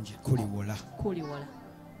obungi kuliwola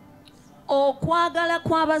okwagala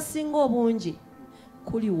kw'abasinga obungi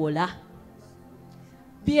kuliwola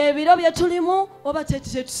byebiro bye tulimu oba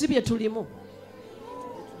si bye tulimu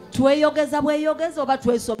tweyogeza bweyogeza oba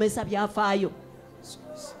twesomesa byafaayo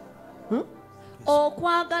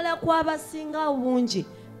okwagala kw'abasinga obungi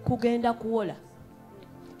kugenda kuwola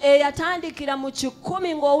eyatandikira mu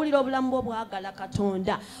 10 ng'owulira obulamu bwo bwagala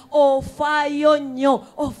katonda ofaayo nnyo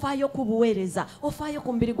ofaayo ku buweereza ofaayo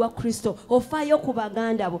ku mubiri gwa kristo ofaayo ku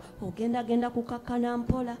baganda bo ogendagenda kukakkana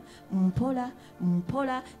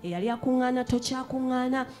mpola eyali akuŋŋaana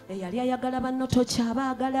tokyakuŋŋaana eyali ayagala banno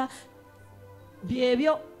tokyabaagala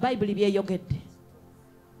byebyo bayibuli byeyogedde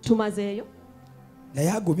tumazeeyo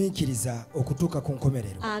naye agumiikiriza okutuuka ku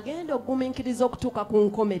nkomerero agenda okugumiikiriza okutuuka ku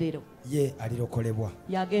nkomerero ye alirokolebwa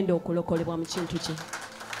yagenda okulokolebwa mu kintu kye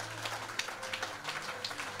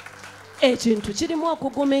ekintu kirimu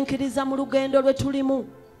okugumiikiriza mu lugendo lwe tulimu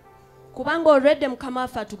kubanga olwedde mukama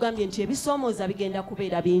waffe atugambye nti ebisoomooza bigenda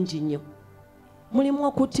kubeera bingi nnyo mulimu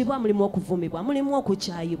okuttibwa mulimu okuvumibwa mulimu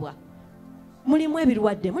okukyayibwa mulimu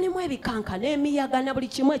ebirwadde mulimu ebikanka n'emiyaga na buli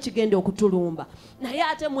kimu ekigenda okutulumba naye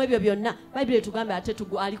ate mu ebyo byonna bayibuli etugambye ate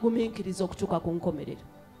aligumiikiriza okutuuka ku nkomerero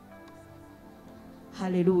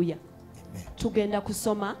haleluya tugenda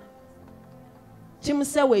kusoma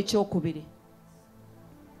Timoseewo ekyokubiri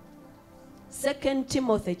 2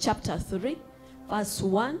 Timothy chapter 3 verse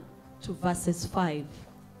 1 to verses 5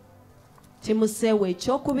 Timoseewo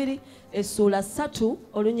ekyokubiri essuula 3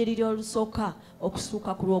 olunyiriri olusooka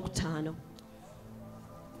okusuuka ku lwokutaano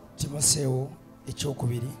Timoseewo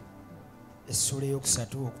ekyokubiri essuula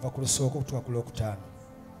eyokusatu okuva ku lusooka okutuuka ku lwokutaano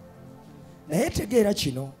naye tegeera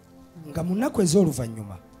kino nga mu nnaku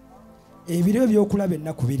ez'oluvannyuma ebiro ebyokulaba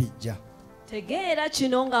ennaku birijja tegeera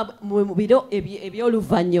kino nga mu biro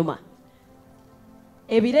eby'oluvannyuma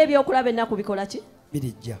ebiro ebyokulaba ennaku bikola ki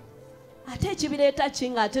birijja ate ekibireeta ki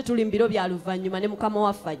nga ate tuli mu biro bya luvannyuma ne mukama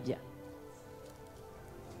waffe ajja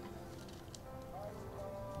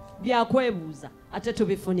byakwebuuza ate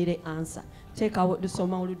tubifunire ansa teekawo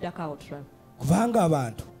tusoma oluddakawo tulaba kubanga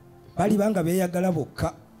abantu baliba nga beeyagala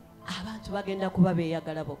bokka abantu bagenda kuba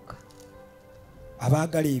beeyagala bokka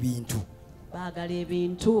abaagala ebintu baagala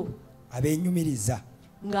ebintu abeenyumiriza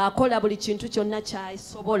ng'akola buli kintu kyonna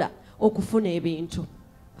kyasobola okufuna ebintu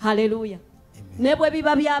haleluya ne bwe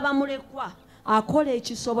biba byabamulekwa akola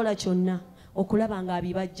ekisobola kyonna okulaba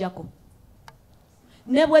ng'abibajjako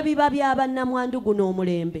ne bwe biba byabannamwandu guno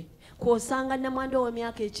omulembe kw'osanga nnamwandu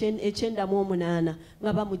ow'emyaka 98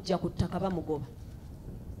 nga bamujja ku ttaka bamugoba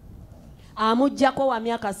amujjako wa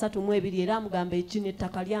myaka 32 era amugamba ekino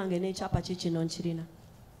ettaka lyange n'ekyapa kye kino nkirina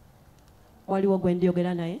waliwo gwe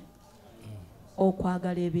ndyogera naye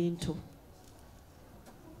okwagala ebintu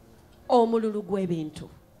omululu gw'ebintu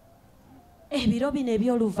ebiro bino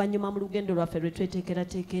eby'oluvannyuma mu lugendo lwaffe lwe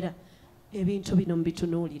tweteekerateekera ebintu bino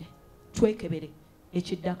mubitunuulire twekebere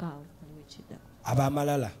ekiddako awo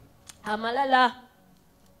ab'amalala amalala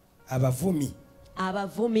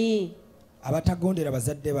abavumi abatagondera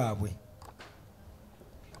bazadde baabwe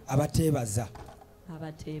abateebaza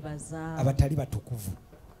abatali batukuvu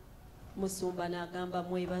musumba n'agamba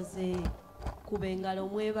mwebaze kuba engalo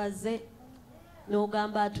mwebaze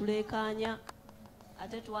n'ogamba atuleekaanya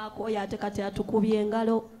ate twakooya ate kati atukubye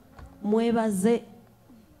engalo mwebaze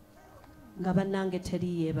nga bannange teri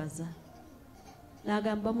yeebaza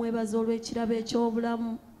n'agamba mwebaze olw'ekirabo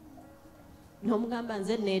eky'obulamu n'omugamba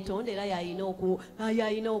nze neetondera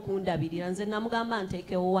yayina okundabirira nze namugamba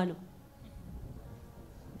nteekewo wano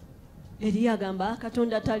eri agamba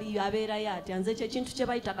katonda tali abeerayo atya nze ekyekintu kye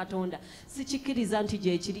bayita katonda sikikkiriza nti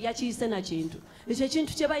gyekiri yakiyise na kintu ekyo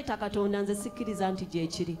ekintu kye bayita katonda nze sikkiriza nti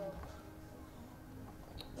gyekiri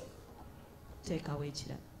teekawo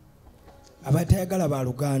ekirala abatayagala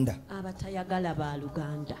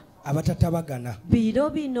baaluganda abatatabagana biro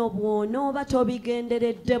bino bw'onooba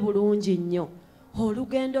tobigenderedde bulungi nnyo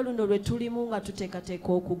olugendo luno lwe tulimu nga tuteekateeka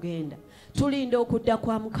okugenda tulinda okudda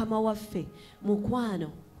kwa mukama waffe mukwano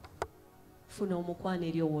funa omukwano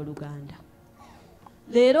eri owooluganda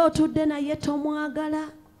leero otudde naye tomwagala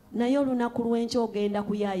naye olunaku lw'enkya ogenda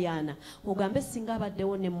kuyaayaana ogambe singa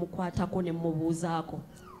abaddewo ne mukwatako ne mubuuzaako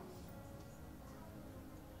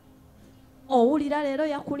owulira leero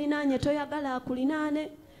yakulinaanye toyagala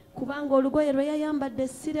akulinaane kubanga olugoye lwe yayambadde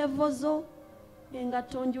sirevozo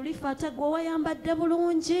engatto njulifu ate gwe wayambadde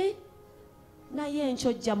bulungi naye enkya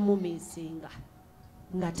ojja mumiisinga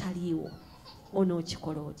nga taliiwo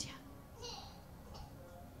onookikola otya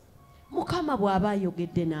mukama bw'aba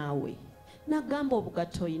ayogedde naawe nagamba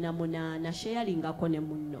obugatto oyina 8 sheyalingako ne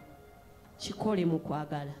munno kikole mu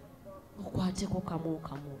kwagala okwateko kamu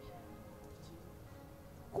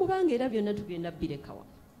kubanga era byonna tugenda birekawa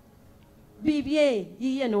bibye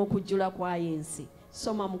yiye n'okujjula kwa yensi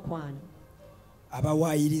soma mukwano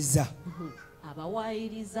abawaayiriza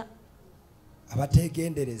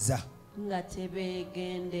abateegendereza nga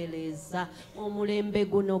tebeegendereza omulembe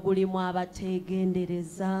guno gulimu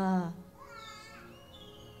abateegendereza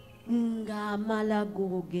ng'amala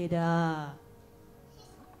googera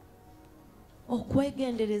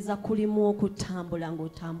okwegendereza kulimu okutambula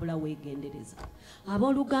ng'otambula weegendereza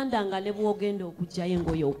abooluganda nga ne bw'ogenda okugyayo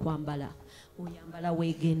engoye okwambala oyambala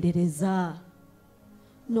weegendereza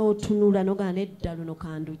n'otunula n'ogana nedda luno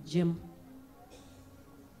kanduggyemu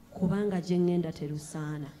kubanga gye ŋŋenda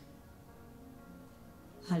terusaana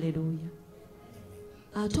haleluya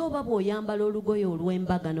ate oba bw'oyambala olugoye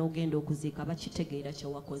olw'embaga n'ogenda okuziika bakitegeera kye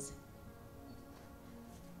wakoze.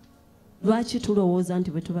 Lwaki tulowooza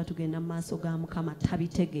nti bwe tuba tugenda mu maaso ga Mukama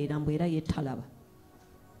tabitegeera mbu era ye talaba?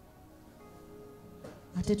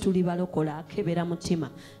 Ate tuli balokola akebera mutima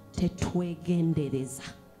tetwegendereza.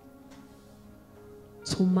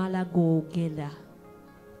 Tumala googera,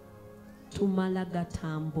 tumala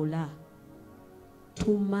gatambula,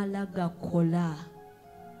 tumala gakola.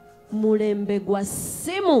 Mulembe gwa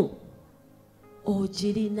ssimu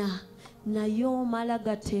ogirina naye omala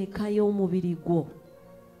gateekayo omubiri gwo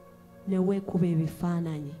ne weekuba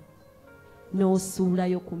ebifaananyi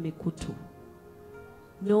n'osuulayo ku mikutu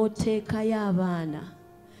n'oteekayo abaana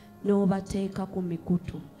n'obateeka ku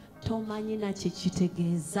mikutu. Tomanyi na kye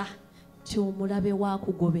kitegeeza ti omulabe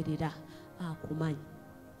waakugoberera akumanyi.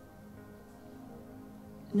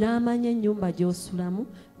 N'amanya ennyumba gy'osulamu,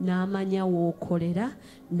 n'amanya w'okolera,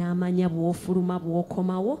 n'amanya bw'ofuluma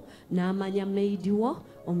bw'okomawo, n'amanya maidi wo,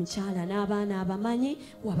 omukyala n'abaana abamanyi,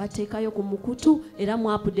 wabateekayo ku mukutu era mu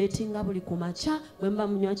updatinga buli ku makya. Bwe mba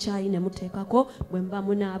munywa caayi ne muteekako, bwe mba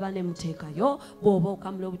munaaba ne muteekayo, bw'oba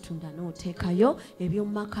okamula obutunda n'oteekayo,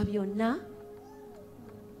 eby'omu maka byonna.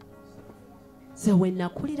 Ze we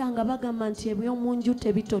nakulira nga bagamba nti eby'omu nju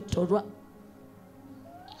tebitottolwa.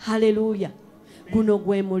 Haleluya. Guno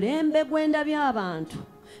gwe mulembe gw'endabye abantu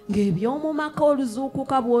ng'eby'omu maka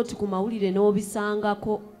oluzuukuka bw'oti ku mawulire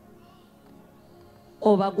n'obisangako.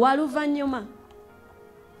 Oba gwa luvannyuma?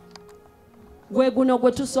 Gwe guno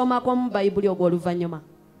gwe tusomako mu Bayibuli ogw'oluvannyuma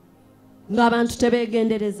ng'abantu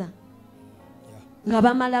tebeegendereza, nga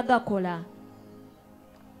bamala gakola,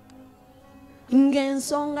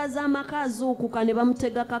 ng'ensonga z'amaka azuukuka ne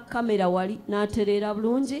bamutegaka kamera wali n'atereera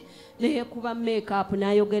bulungi ne yeekuba make-up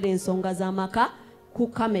n'ayogera ensonga z'amaka ku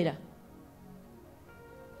kamera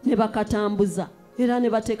ne bakatambuza era ne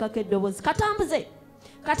bateekako eddoboozi, katambuze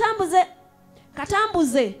katambuze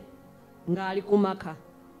katambuze, ng'ali ku maka.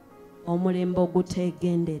 Omulembe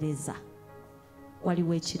oguteegendereza.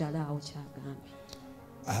 Waliwo ekirala awo kyagambye.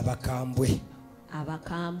 Abakambwe.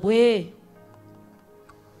 Abakambwe.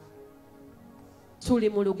 Tuli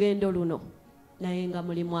mu lugendo luno naye nga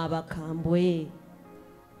mulimu abakambwe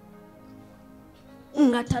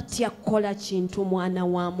nga tatya kukola kintu mwana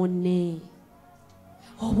wa munne.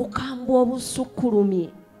 Obukambwe obusukkulumye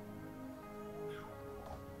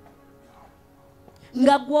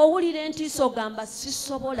nga gw'owulira entiisa ogamba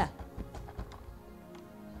sisobola.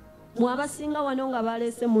 Mwabasinga wano nga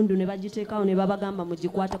baleese mundu ne bagiteekawo ne babagamba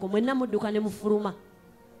mugikwatako, mwenna mudduka ne mufuluma,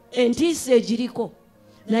 entiisa egiriko,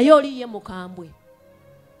 naye oliye mukambwe.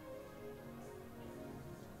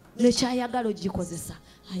 Nekyayagala ogikozesa,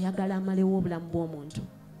 ayagala amalewo obulamu bw'omuntu,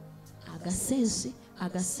 agassa ensi,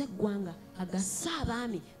 agassa eggwanga, agassa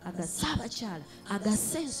abaami, agassa abakyala,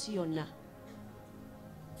 agassa ensi yonna.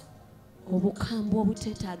 Obukambwe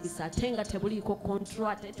obuteetaagisa ate nga tebuliiko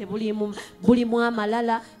contract, bulimu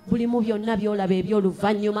amalala, bulimu byonna byolaba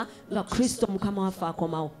eby'oluvannyuma nga Kristo Mukama waffe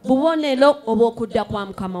akomawo. Bubonero obw'okudda kwa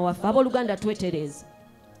Mukama waffe. Abooluganda twetereeze.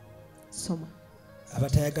 Soma.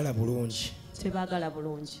 Abatayagala bulungi tebaagala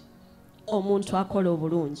bulungi. Omuntu akola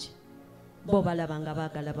obulungi bo balaba nga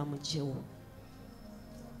baagala bamugyewo.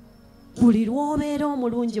 Buli lw'obeera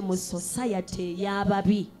omulungi mu society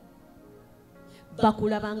ey'ababi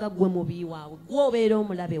bakulabanga gwe mubi waabwe, gw'obeera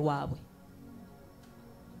omulabe waabwe.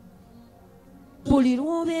 Buli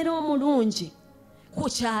lw'obeera omulungi ku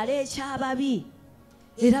kyalo eky'ababi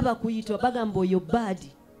era bakuyita bagamba oyo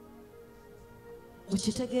baadi.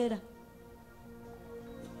 Okitegeera?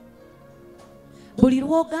 Buli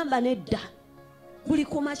lw'ogamba nedda, buli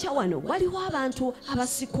ku makya wano waliwo abantu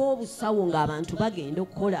abasika obusawo ng'abantu bagenda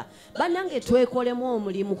okukola. Bannange twekolemu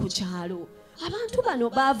omulimu ku kyalo. Abantu bano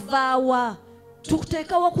bavaawa?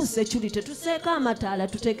 Tuteekawo ku security, tuseeka amataala,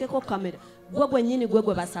 tuteekeko kamera. Gwe gwennyini gwe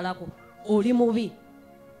basalako oli mubi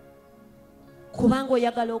kubanga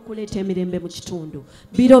oyagala okuleeta emirembe mu kitundu.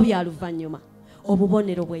 Biro bya luvannyuma,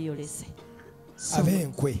 obubonero bweyolese.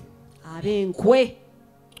 Ab'enkwe. Ab'enkwe.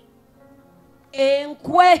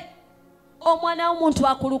 Enkwe. Omwana w'omuntu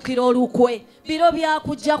akulukira olukwe. Biro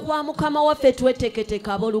byakujja kwa Mukama waffe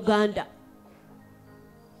tweteeketeka abooluganda.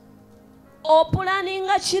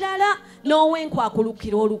 Opulaninga kirala n'ow'enkwe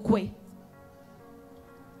akulukira olukwe.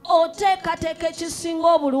 Oteekateeka ekisinga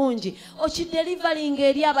obulungi okidelivalinga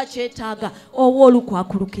eri abakyetaaga, owa olukwe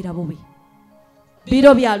akulukira bubi.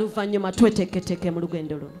 Biro bya luvannyuma tweteeketeke mu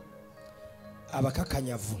lugendo luno.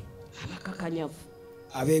 Abakakanyavu. Abakakanyavu.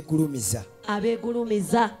 Abeegulumiza.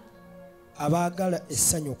 Abeegulumiza. Abaagala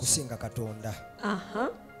essanyu okusinga Katonda.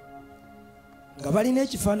 nga balina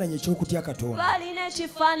ekifaananyi eky'okutya Katonda. Balina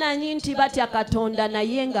ekifaananyi nti batya Katonda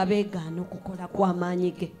naye nga beegaana okukola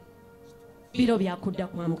kw'amaanyi ge. Biro byakudda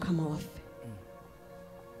kwa Mukama waffe.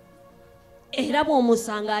 Era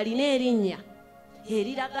bw'omusanga alina erinnya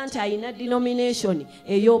eriraga nti alina denomination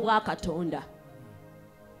ey'obwakatonda.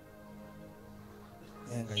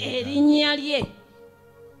 Erinnya lye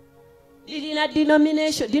lirina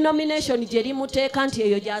denomination gye limuteeka nti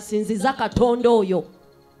eyo gy'asinziza Katonda oyo.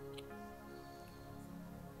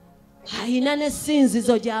 Alina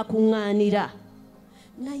n'essinzizo gy'akuŋŋaanira.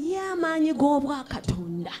 Naye amaanyi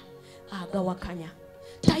g'obwakatonda agawakanya.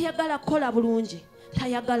 Tayagala kukola bulungi,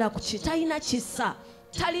 tayagala kuki, talina kisa,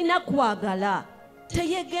 talina kwagala,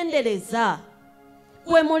 teyegendereza.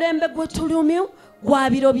 Gwe mulembe gwe tulumyu gwa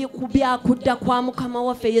biro byakudda kwa Mukama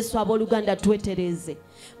waffe Yesu abooluganda twetereze.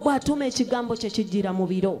 Bw'atuma ekigambo kye kijjira mu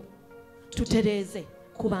biro tutereze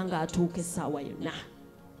kubanga atuuka essaawa yonna.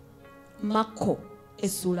 Makko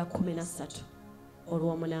essula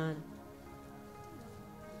 13:8.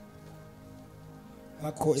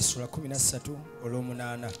 Makko essula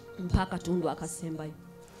 13:8 mpaka akatundu akasembayo.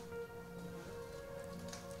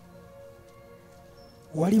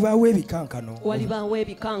 Walibaawo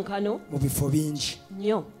ebikankano mu bifo bingi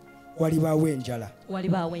nnyo. walibaawo enjala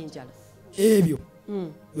ebyo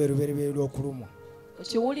lwe lubereberye lw'okulumwa.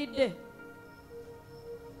 Okiwulidde?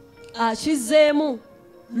 Akizeemu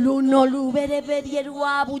luno lubereberye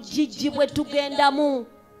lwa bujjijji bwe tugendamu.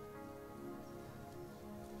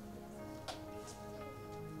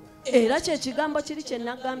 Era kyekigambo kiri kye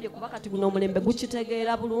nagambye kuba kati guno omulembe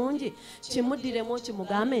gukitegeera bulungi. Kimuddiremu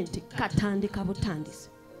kimugambe nti katandika butandisi.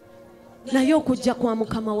 Naye okujja kwa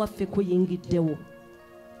Mukama waffe kuyingiddewo.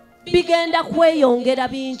 Bigenda kweyongera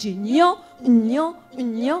bingi nnyo nnyo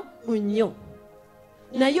nnyo nnyo.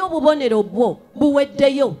 Naye obubonero bwo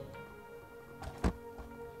buweddeyo.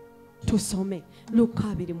 Tusome Luka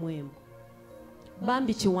 2:1.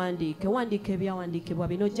 Bambi kiwandiike, wandiika ebyawandiikibwa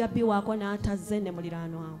bino ojja biwaako n'atazze ne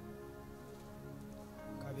muliraanwa awo.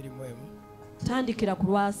 Tandikira ku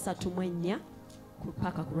lwa 3:4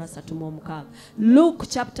 paka ku lwa 3:6. Luke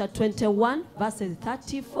chapter 21 verses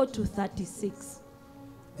 34 to 36.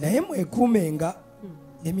 Naye mwekuumenga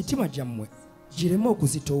emitima gyammwe gireme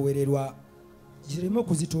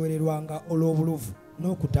okuzitoowererwanga olw'obuluvu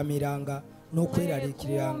n'okutamiranga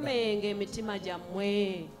n'okweraliikiriranga. Mwekuumenga emitima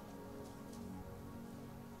gyammwe.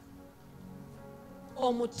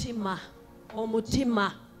 Omutima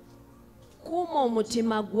kuuma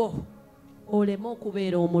omutima gwo oleme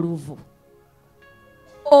okubeera omuluvu.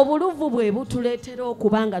 Obuluvu bwe butuleetera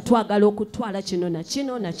okuba nga twagala okutwala kino na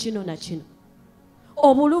kino na kino na kino.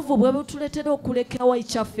 Obuluvu bwe butuleetera okulekawo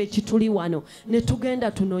ekyaffe ekituli wano ne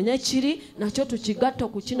tugenda tunoonya kiri nakyo tukigatta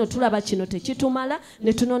ku kino, tulaba kino tekitumala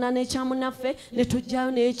ne tunoona n'ekyamunaffe ne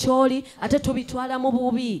tujjayo n'ekyoli ate tubitwala mu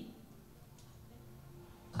bubi.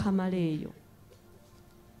 Kamala eyo.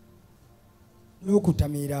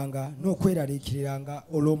 N'okutamiranga n'okweraliikiriranga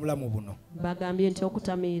olw'omulamu buno. Bagambye nti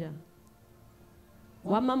okutamiira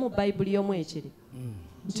wamma mu Bayibuli y'omu ekiri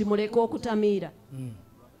nti muleke okutamiira.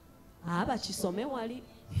 Bakisome wali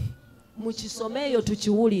mu kisome eyo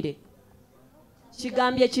tukiwulire.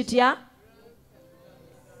 Kigambye kitya?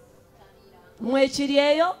 Mwekiri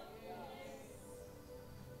eyo?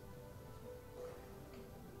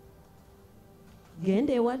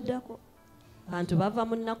 Genda ewaddako. Bantu bava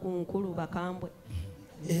mu nnaku nkulu bakambwe.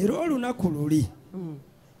 Era olunaku luli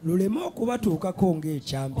luleme okubatuukako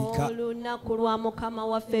ng'ekyambika. Olunaku lwa Mukama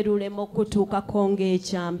waffe luleme okutuukako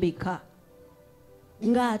ng'ekyambika.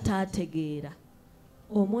 Ng'ataategeera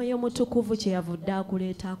Omwoyo Mutukuvu kye yavudde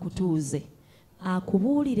akuleeta akutuuze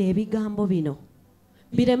akubuulira ebigambo bino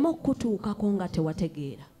bireme okutuukako nga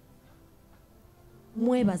tewategeera.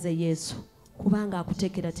 Mwebaze Yesu kubanga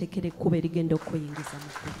akuteekerateekera ekkubo erigenda okuyingiza mu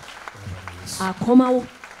ggulu. Akomawo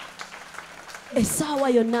essaawa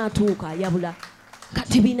yonna atuuka ayabula.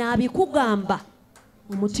 Kati bino abikugamba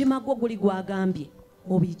omutima gwo guli gwagambye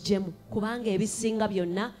obijjemu kubanga ebisinga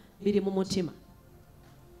byonna biri mu mutima.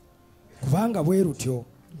 Kubanga bwe lutyo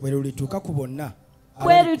bwe lulituuka ku bonna.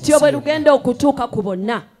 Bwe lutyo bwe lugenda okutuuka ku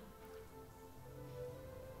bonna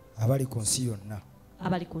abali ku nsi yonna.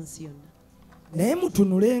 Naye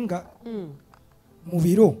mutunulenga mu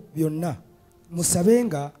biro byonna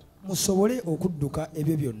musabenga musobole okudduka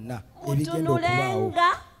ebyo byonna ebigenda okubaawo.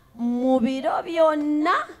 Mu biro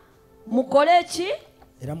byonna mukole ki?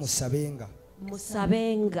 Era musabenga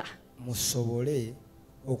musobole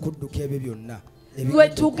okudduka ebyo byonna lwe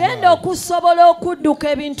tugenda okusobola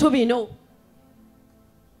okudduka ebintu bino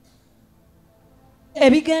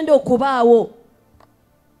ebigenda okubaawo.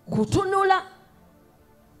 Kutunula,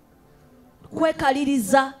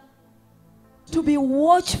 kwekaliriza, To be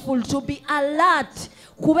watchful, to be alert.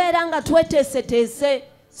 Kubeera nga tweteeseteese,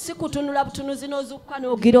 si kutunula butunuzi n'ozukka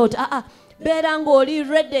n'ogira oti beera ng'oli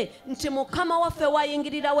ready nti Mukama waffe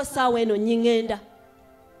wayingirirawo essaawa eno nnyingenda.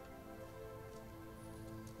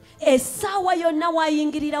 Essaawa yonna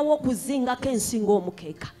wayingirirawo okuzingako ensinga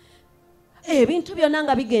omukeeka. Ebintu byonna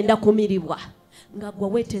nga bigenda kumiribwa nga gwe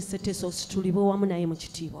weeteeseteese ositulibwe wamu naye mu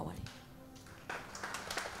kitiibwa wali.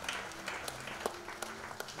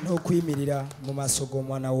 N'okuyimirira mu maaso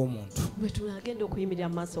g'omwana w'omuntu. Bwe tunagenda okuyimirira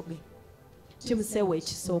mu maaso ge. Kimuseewo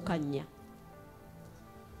ekisooka nnya.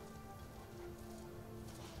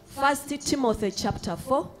 1 Timothy chapter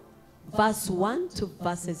 4 verse 1 to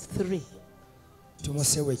verses 3.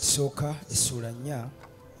 Timoseewo ekisooka essula 4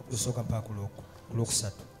 okusooka mpaka ku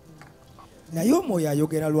lwokusatu. Naye Omwoyo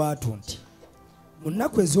ayogera lwatu nti mu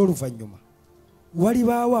nnaku ez'oluvannyuma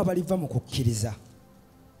walibaawo abaliva mu kukkiriza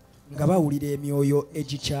nga bawulira emyoyo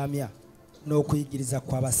egikyamya n'okuyigiriza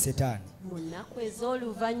kw'abasetaani. Mu nnaku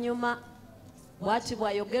ez'oluvannyuma bw'ati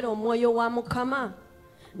bw'ayogera Omwoyo wa Mukama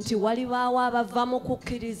nti walibaawo abava mu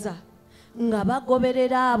kukkiriza nga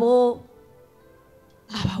bagoberera abo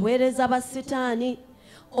abaweereza ba Setaani.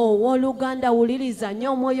 Owooluganda wuliriza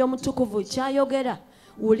nnyo Omwoyo Omutukuvu ky'ayogera.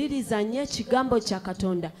 Wuliriza nnyo ekigambo kya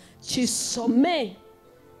Katonda, kisome,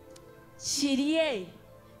 kirye,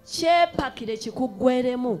 kyepakire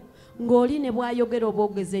kikuggweremu. Ng'oli ne bw'ayogera oba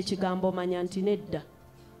ogeza ekigambo omanya nti nedda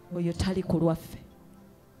oyo tali ku lwaffe.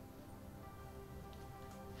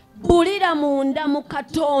 Bulira munda mu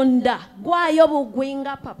Katonda, gwayo bugwi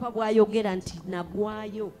nga papa bw'ayogera nti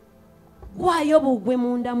nagwayo. Gwayo bugwi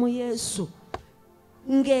munda mu Yesu.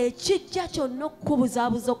 Ng'ekijja kyonna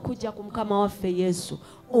okukubuzaabuza okujja ku Mukama waffe Yesu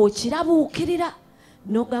okirabuukirira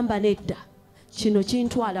n'ogamba nedda kino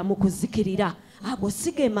kintwala mu kuzikirira. Ago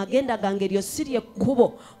sige magenda gange lyo siri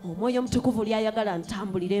ekkubo Omwoyo Omutukuvu lyayagala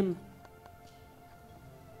ntambuliremu.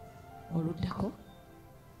 Oluddako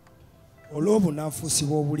olw'obunanfuusi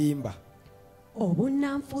bw'obulimba.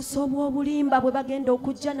 Obunnanfuusi obw'obulimba bwe bagenda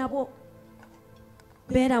okujja nabwo.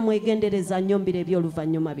 Beera mwegendereza nnyo mbira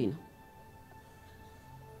eby'oluvannyuma bino.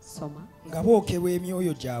 Soma. Nga bookebwa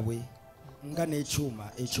emyoyo gyabwe nga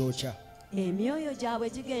n'ekyuma ekyokya. Emyoyo gyabwe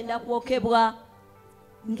gigenda kwokebwa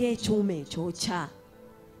ng'ekyuma ekyokya.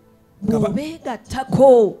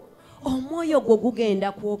 Bw'obeegattako omwoyo gwo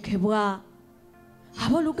gugenda kwokebwa.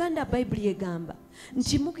 Abooluganda Bayibuli egamba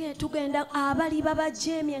nti tugenda abaliba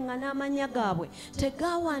bajeemye nga n'amannya gaabwe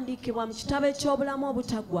tegaawandiikibwa mu kitabo eky'obulamu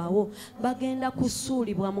obutaggwaawo bagenda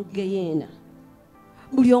kusuulibwa mu Geyeena.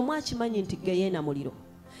 Buli omu akimanyi nti Geyeena muliro.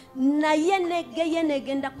 Naye ne Geyeena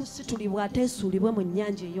egenda kusitulibwa ate esuulibwe mu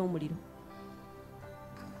nnyanja ey'omuliro.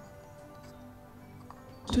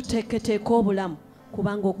 Tuteeketeeka obulamu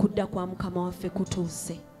kubanga okudda kwa Mukama waffe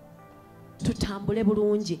kutuuse. Tutambule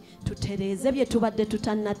bulungi, tutereeze bye tubadde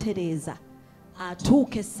tutannatereeza.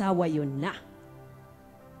 Atuuka essaawa yonna.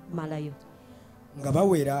 Malayo. Nga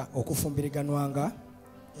bawera okufumbiriganwanga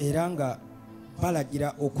era nga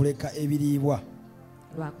balagira okuleka ebiriibwa.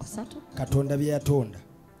 Lwakusatu. Katonda bye yatonda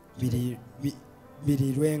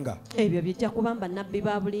birirwenga. Ebyo bijja kuba bannabbi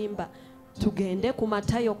ba bulimba. Tugende ku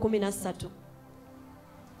Matayo 13.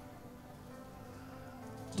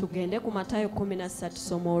 Tugende ku Matayo 13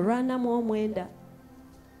 soma olwana mu 9.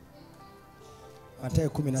 Matayo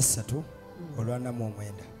 13 olwana mu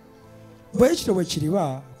 9. Bwe kityo bwe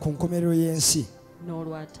kiriba ku nkomerero y'ensi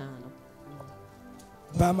n'olwataano.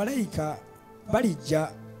 Bamalayika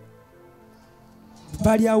balijja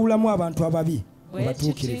balyawulamu abantu ababi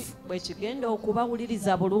batuukirivu. Bwe kigenda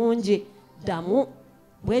okubawuliriza bulungi ddamu.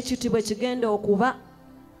 Bwe kiti bwe kigenda okuba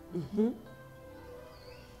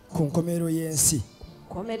ku nkomerero y'ensi.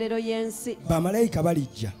 Nkomerero y'ensi. Bamalayika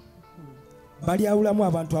balijja balyawulamu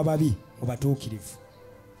abantu ababi mu batuukirivu.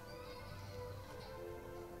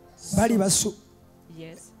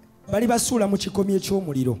 Bali basuula mu kikomi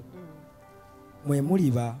eky'omuliro. Mwe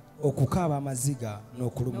muliba okukaaba amaziga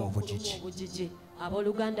n'okuluma obujiji.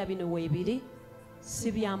 Abooluganda bino weebiri,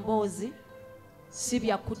 si bya mboozi, si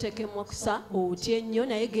bya kutekemusa otya ennyo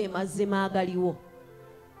naye ge mazima agaliwo.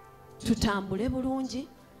 Tutambule bulungi,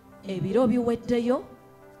 ebiro biweddeyo,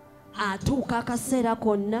 atuuka akaseera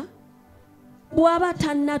konna. Bw'aba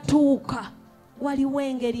tannatuuka waliwo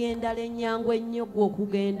engeri endala ennyangu ennyo gwe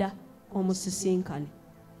okugenda omusisinkane.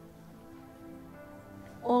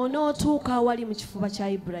 Onootuuka awali mu kifuba kya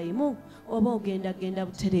Ibulayimu oba ogendagenda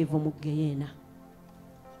butereevu mu Geyeena.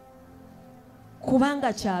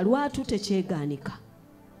 Kubanga kyalwatu tekyegaanika.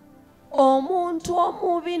 Omuntu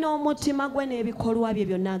omubi n'omutima gwe n'ebikolwa bye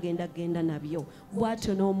byonna agendagenda nabyo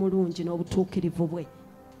bw'atyo n'omulungi n'obutuukirivu bwe.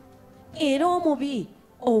 Era omubi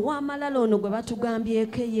Owamalala ono gwe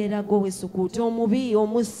batugambyeko yeeraga ow'essukuuti omubi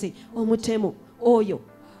omussi omutemu oyo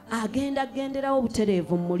agenda genderawo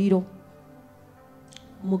obutereevu mu muliro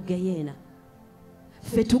mu geyeena.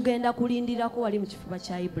 Ffe tugenda kulindirako wali mu kifuba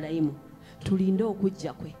kya Ibulayimu tulinde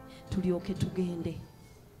okujja kwe tulyoke tugende.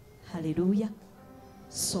 Haleluya.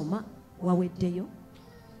 Soma waweddeyo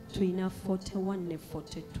tulina 41 ne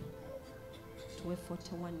 42. Tuwe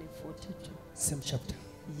 41 ne 42. Same chapter.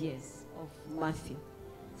 Yes, of Matthew.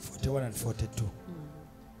 41 and 42.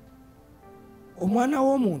 Omwana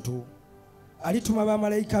w'omuntu alituma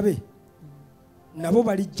bamalayika be nabo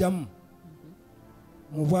balijjamu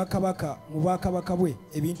mu bwakabaka bwe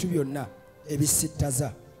ebintu byonna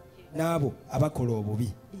ebisittaza n'abo abakola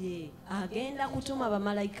obubi. Agenda kutuma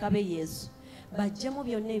bamalayika be Yesu bajjemu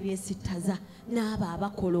byonna ebyesittaza n'abo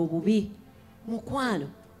abakola obubi. Mukwano,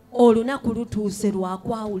 olunaku lutuuse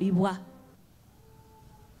lwakwawulibwa.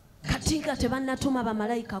 Kati nga tebannatuma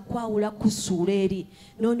bamalayika kwawula kusuula eri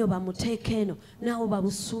noono bamuteeka eno naawe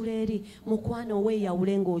babusuula eri. Mukwano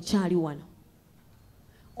weeyawule ng'okyali wano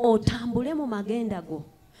otambule mu magenda go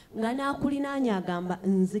nga n'akulinaanya agamba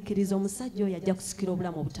nzikiriza omusajja oyo ajja kusikira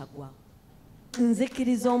obulamu obutaggwaawo,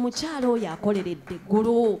 nzikiriza omukyala oyo akoleredde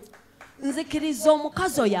eggulu, nzikiriza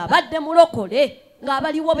omukazi oyo abadde mulokole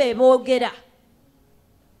ng'abaliwo be boogera.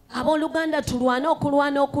 Abooluganda tulwane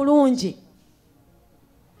okulwana okulungi.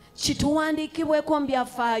 Kituwandiikibweko mu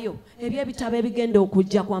byafaayo eby'ebitabo ebigenda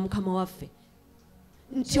okujja kwa Mukama waffe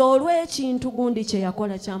nti olw'ekintu gundi kye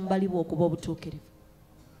yakola kyambalibwa okuba obutuukirivu.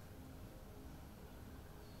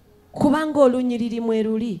 Kubanga olunyiriri mwe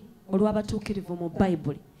luli olw'abatuukirivu mu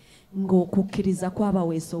Bayibuli ng'okukkiriza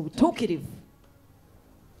kwabaweesa obutuukirivu.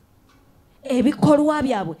 Ebikolwa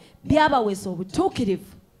byabwe byabaweesa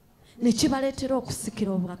obutuukirivu ne kibaleetera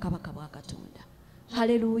okusikira obwakabaka bwa Katonda.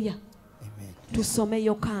 Haleluya. Tusome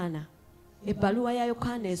Yokaana, ebbaluwa ya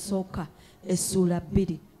Yokaana esooka essuula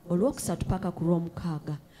 2 olwokusatu paka ku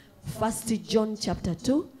lw'omukaaga. 1 John chapter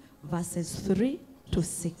 2 verses 3 to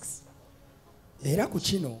 6. Era ku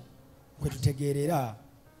kino kwe tutegeerera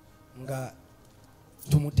nga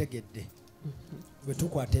tumutegedde bwe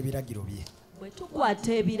tukwata ebiragiro bye. Bwe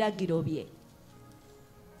tukwata ebiragiro bye.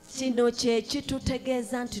 Kino kye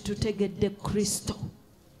kitutegeeza nti tutegedde Kristo.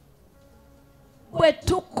 Bwe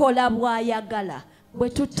tukola bw'ayagala, bwe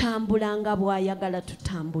tutambulanga bw'ayagala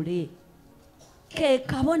tutambule. Ke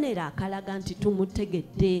kabonero akalaga nti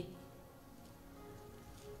tumutegedde.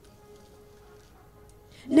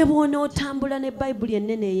 Ne bw'onootambula ne Bayibuli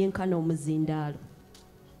ennene eyenkana omuzindaalo,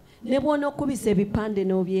 ne bw'onookubisa ebipande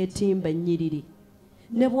n'obyetimba ennyiriri,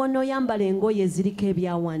 ne bw'onooyambala engoye eziriko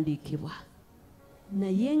ebyawandiikibwa,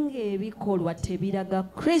 naye ng'ebikolwa tebiraga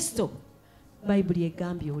Kristo, Bayibuli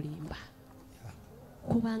egambye olimba.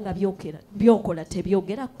 Kubanga byokola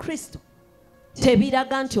tebyogera Kristo,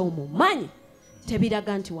 tebiraga nti omumanyi,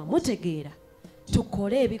 tebiraga nti wamutegeera.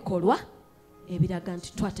 Tukole ebikolwa ebiraga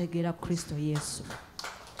nti twategeera Kristo Yesu.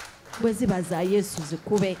 Bwe ziba za Yesu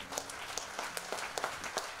zikube.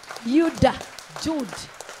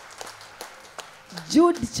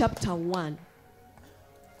 Jude chapter 1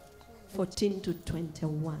 14 to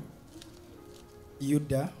 21.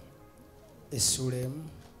 Yuda essuula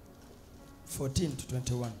 14 to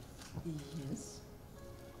 21. Yes.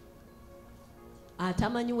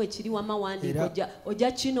 Atamanyi we kiri wamawandiiko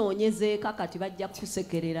ojja kinoonyezeeka kati bajja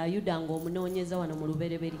kusekerera Yuda ng'omunoonyeza wano mu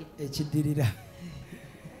lubereberye. Ekidirira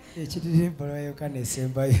ebbaluwa ya Yokaana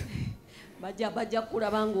esembayo. Bajja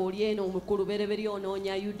kulaba ng'oli eno mu lubereberye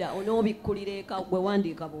onoonya Yuda onoobikkulira eka gwe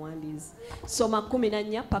wandiika buwandiisi. Soma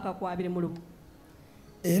 14 paka ku 21.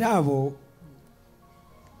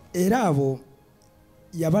 Era abo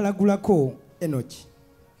yabalagulako Enoki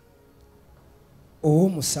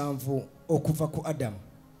ow'omusanvu okuva ku Adamu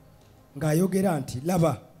ng'ayogera nti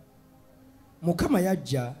laba Mukama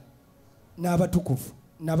yajja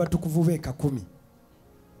n'abatukuvu be 15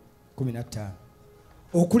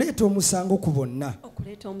 okuleeta omusango ku bonna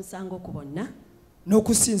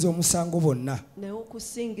n'okusinza omusango bonna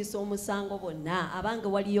n'okusingisa omusango bonna. Abange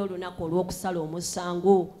waliyo olunaku olw'okusala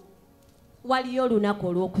omusango, waliyo olunaku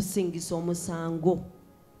olw'okusingisa omusango.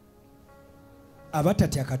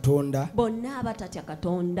 Abatatya Katonda, bonna abatatya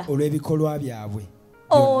Katonda olw'ebikolwa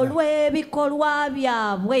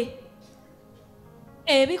byabwe.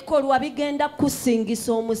 Ebikolwa bigenda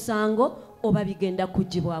kusingisa omusango oba bigenda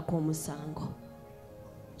kugibwako omusango.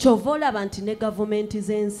 Kyova olaba nti ne gavumenti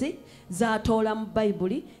z'ensi zaatoola mu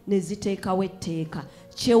Bayibuli ne ziteekawo etteeka.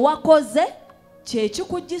 Kye wakoze kye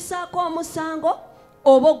kikugisaako omusango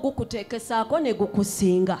oba ogukuteekesaako ne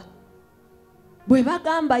gukusinga. Bwe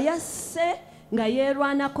bagamba yasse nga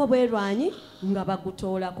yeerwanako bwerwanyi nga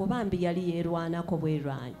bagutoolako bambi yali yeerwanako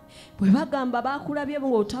bwerwanyi bwe bagamba bakulabye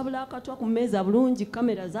ng'otabula akatwa ku mmeeza bulungi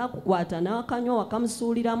kamera zakukwata n'akanywa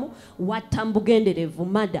wakamusuuliramu watta mu bugenderevu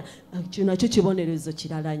mada kino nakyo kibonerezo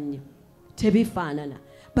kirala nnyo tebifaanana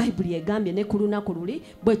bayibuli egambye ne ku lunaku luli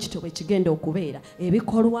bwe kito bwe kigenda okubeera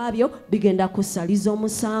ebikolwa byo bigenda kusaliza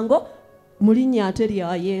omusango mu linnya ate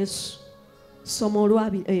lya Yesu somo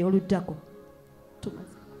oluddako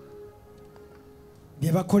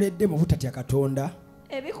bye bakoledde mu butatya Katonda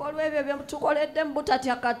ebikolwa ebyo bye tukoledde mu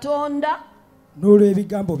butatya Katonda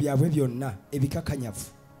n'olw'ebigambo byabwe byonna ebikakanyavu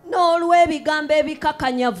n'olw'ebigambo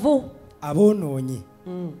ebikakanyavu aboonoonyi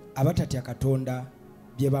abatatya Katonda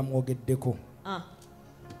bye bamwogeddeko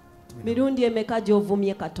mirundi emeka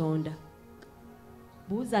gy'ovumye Katonda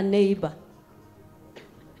buuza neighbor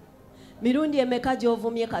mirundi emeka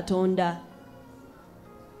gy'ovumye Katonda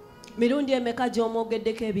mirundi emeka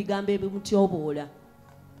gy'omwogeddeko ebigambo ebimutyoboola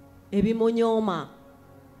ebimunyooma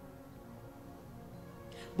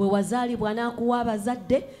bwe wazaalibwa n'akuwa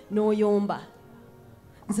abazadde n'oyomba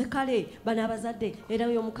nze kale bano abazadde era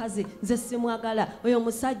oyo omukazi nze simwagala oyo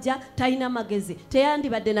omusajja talina magezi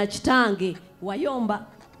teyandibadde na kitange wayomba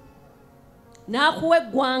n'akuwa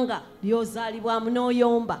eggwanga ly'ozaalibwamu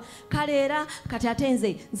n'oyomba kale era kati ate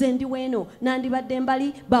nze ndi weeno nandibadde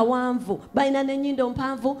mbali bawanvu balina n'ennyindo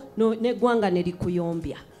mpanvu n'eggwanga ne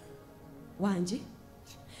likuyombya wangi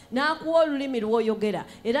n'akuwa olulimi lw'oyogera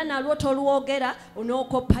era nalwo tolwogera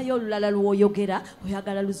n'okoppayo olulala lw'oyogera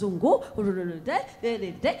oyagala luzungu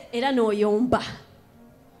era n'oyomba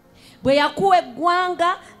bwe yakuwa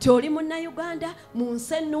eggwanga tyoli munnayuganda mu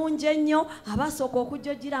nsi ennungi ennyo abasooka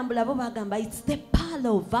okujja ogirambula bo bagamba it's the pearl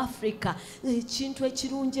of Africa ekintu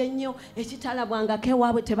ekirungi ennyo ekitalabwangako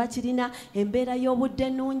ewaabwe tebakirina embeera y'obudde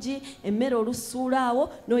ennungi emmere olusuulaawo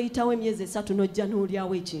n'oyitawo emyezi 3 n'ojja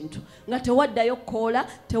n'olyawo ekintu nga tewaddayo koola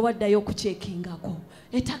tewaddayo kukyekingako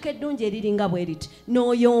ettaka eddungi eriringa bwe riti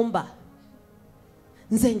n'oyomba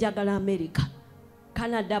nze njagala America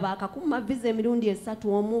Canada bakakuma visa emirundi 3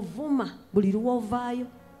 omuvuma buli luwovaayo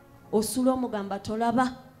osula omugamba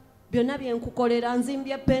tolaba byonna byenkukolera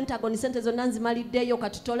nzimbye Pentagon sente zonna nzimaliddeyo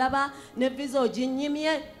kati tolaba ne visa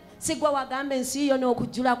oginyimye sigwa wagambe ensi yo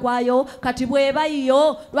n'okujjula kwayo kati bweba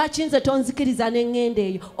yo lwaki nze tonzikiriza n'engende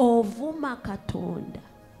eyo ovuma Katonda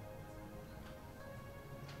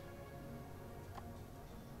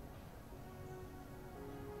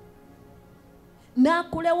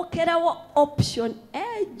nakulewukerawo option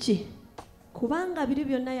edge kubanga biri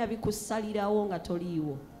byonna yabikusalirawo nga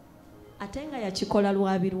toliiwo ate nga yakikola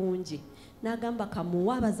lwa birungi n'agamba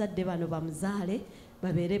kamuwa abazadde bano bamuzaale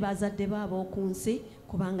babeere bazadde baabo ku nsi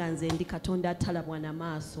kubanga nze ndi Katonda atalabwa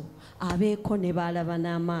n'amaaso abeeko ne baalaba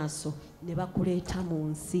n'amaaso ne bakuleeta mu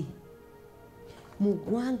nsi mu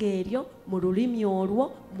ggwanga eryo mu lulimi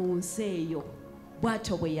olwo mu nsi eyo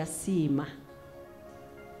bw'atyo bwe yasiima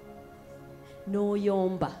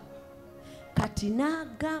n'oyomba kati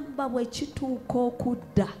n'agamba bwe kituuka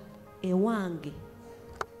okudda ewange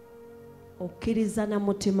okkiriza na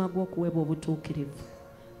mutima gw'okuweebwa obutuukirivu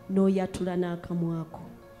n'oyatula n'akamwako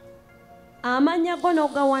amanya go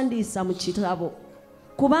n'ogawandiisa mu kitabo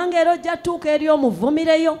kubanga era ojja tuuka eri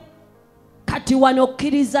omuvumireyo kati wano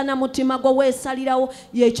okkiriza na mutima gwo weesalirawo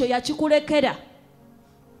yekyo yakikulekera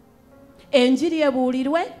enjiri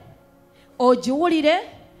ebuulirwe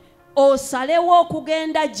ogiwulire osalewo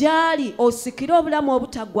okugenda gyali osikire obulamu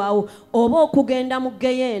obutaggwaawo oba okugenda mu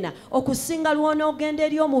geyeena okusinga lw'onoogenda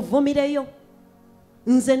eri omuvumireyo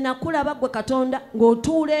nze nakulaba gwe Katonda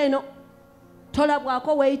ng'otuula eno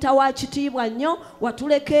tolabwako weeyita wa kitiibwa nnyo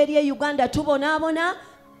watuleka eri e Uganda tubonaabona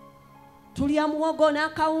tulya muwogo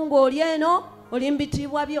n'akawunga oli eno oli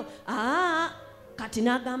mbitiibwa byo kati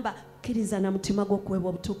n'agamba kkiriza na mutima gw'okuweebwa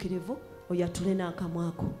obutuukirivu oyatule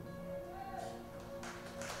n'akamwako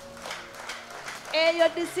eyo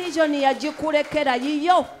decision yagikulekera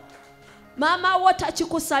yiyo maama wo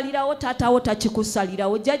takikusalirawo taata wo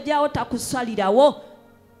takikusalirawo jjajja wo takusalirawo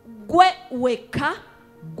gwe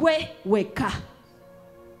weka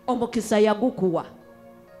omukisa yagukuwa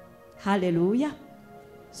haleluya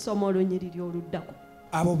somo olunyiriri oluddako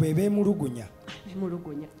abo beemulugunya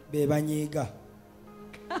bebanyiiga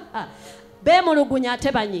beemulugunya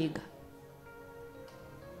ate banyiiga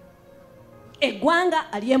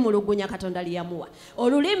eggwanga alyemulugunya Katonda lyamuwa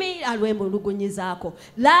olulimi alwemulugunyizaako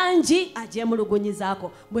langi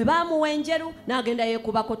agyemulugunyizaako bwe baamuwa enjeru n'agenda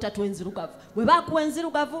yeekubako ttatu enzirugavu bwe baakuwa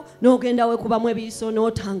enzirugavu n'ogenda weekubamu ebiyiso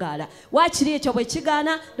n'otangaala waakiri ekyo bwe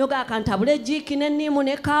kigaana n'ogaaka ntabule jiiki n'enniimu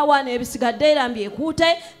ne kaawa n'ebisigadde era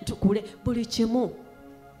mbyekuute ntukule buli kimu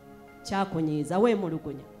kyakunyiiza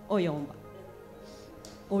weemulugunya oyomba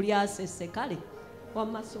oli asese kale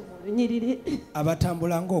wamasomo nyiriri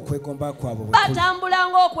abatambula ng'okwegomba kwabwe bwe kuli batambula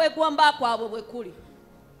ng'okwegomba kwabwe bwe kuli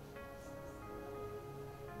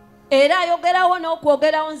era ayogerawo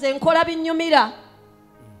n'okwogerawo nze nkola binnyumira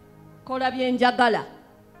kola byenjagala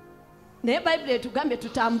naye bayibuli etugambye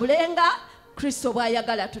tutambulenga kristo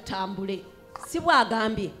bw'ayagala tutambule si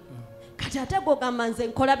bw'agambye kati ate gw'ogamba nze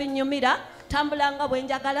nkola binnyumira tambulanga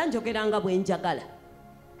bwenjagala njogeranga bwenjagala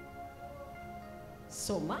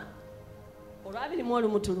soma olwabirimu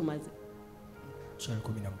olumutulumaze kyali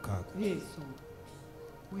 16 yesoma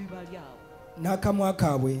webali awo n'akamwa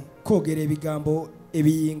kaabwe koogera ebigambo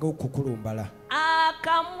ebiyinga okukulumbala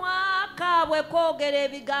akamwa kaabwe koogera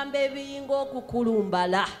ebigambo ebiyinga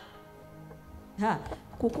okukulumbala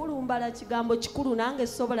kukulumbala kigambo kikulu nange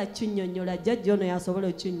sobola kinnyonnyola jjajja ono yasobola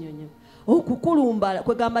okinnyonnyola okukulumbala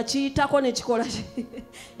kwegamba kiyitako ne kikola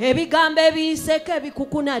ebigambo ebiyiseko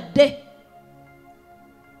ebikukunadde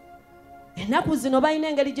ennaku zino balina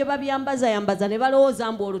engeri gye babyambazayambaza ne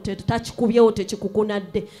balowooza mbu olwo takikubyewo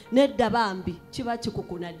tekikukunadde nedda bambi kiba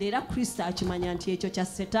kikukunadde era kristo akimanya nti ekyo kya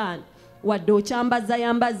setaani wadde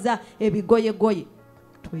okyambazayambaza ebigoyegoye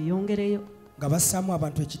tweyongereyo nga bassaamu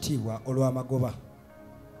abantu ekitiibwa olw'amagoba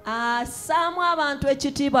assaamu abantu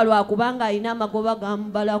ekitiibwa lwakubanga alina amagoba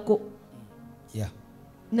gamubalako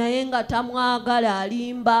naye nga tamwagala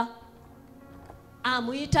alimba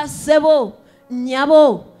amuyita ssebo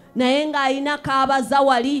nnyabo naye ng'alina kaabaza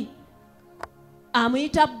wali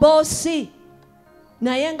amuyita boosi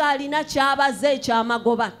naye ng'alina kyabaza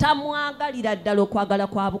ekyamagoba tamwagalira ddala okwagala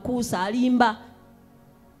kwa bukuusa alimba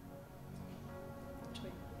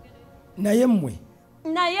naye mmwe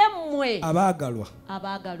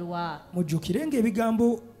abaagalwa mujjukirenga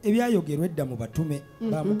ebigambo ebyayogerwa edda mu batume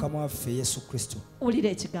ba mukama waffe yesu kristo wulira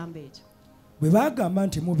ekigambo ekyo bwe baagamba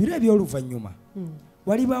nti mu biro eby'oluvannyuma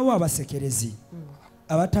walibaawo abasekerezi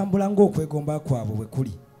abatambula ng'okwegomba kwabwe bwe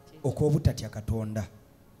kuli okw'obutatya katonda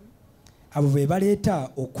abo be baleeta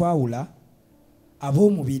okwawula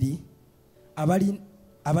ab'omubiri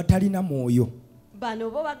abatalina mwoyo bano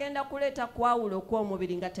bo bagenda kuleeta kwawula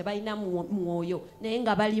okw'omubiri nga tebalina mwoyo naye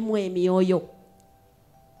nga balimu emyoyo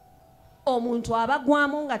omuntu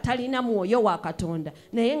abagwamu nga talina mwoyo wa katonda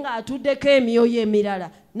naye ng'atuddeko emyoyo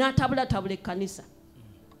emirala n'atabulatabula ekkanisa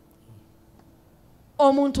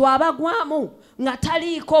omuntu abagwamu nga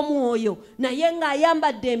taliiko mwoyo naye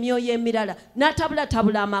ng'ayambadde emyoyo emirala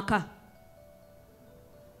n'atabulatabula amaka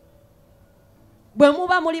bwe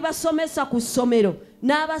muba muli basomesa ku ssomero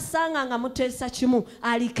n'abasanga nga muteesa kimu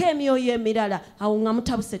aliko emyoyo emirala awo nga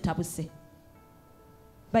mutabusetabuse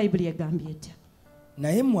bayibuli egambye etya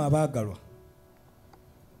naye mmwe abaagalwa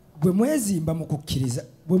bwe mwezimba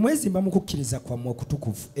mu kukkiriza kwammwe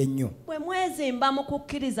okutukuvu ennyo bwe mwezimba mu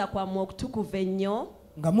kukkiriza kwammwe okutukuvu ennyo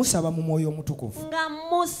nga musaba mu mwoyo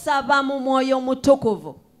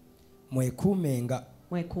omutukuvu mwekuumenga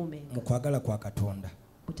mu kwagala kwa katonda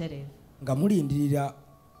nga mulindirira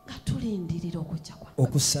okujja kwa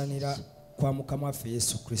okusaanira kwa mukama waffe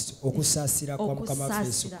yesu kristo okusaasira kwa mukama waffe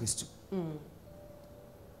yesu kristo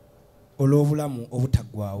olw'obulamu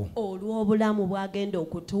obutaggwaawo olw'obulamu bwagenda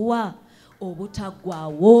okutuwa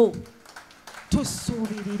obutaggwaawo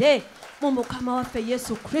tusuubirire mu mukama waffe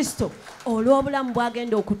yesu kristo olw'obulamu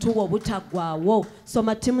bwagenda okutuwa obutaggwaawo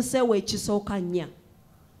soma timoseewo ekisooka 4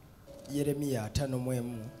 yeremiya 5:31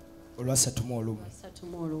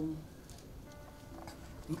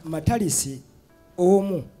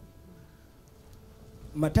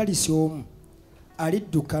 matalisi omu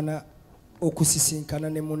aliddukana okusisinkana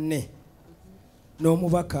ne munne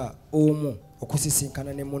n'omubaka omu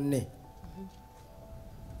okusisinkana ne munne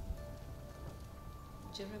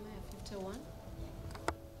Jeremiah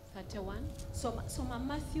 51 soma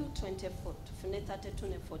Matthew 24 tufune 32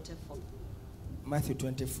 ne 44 Matthew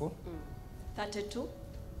 24 32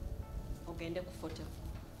 ogende ku 44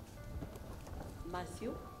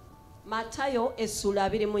 Matayo essula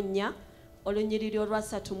 24 olunyiriri olwa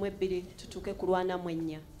 3:2 tutuuke ku lwa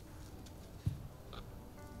 4.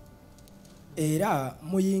 era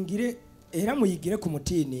muyigire ku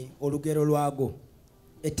mutiini olugero lwago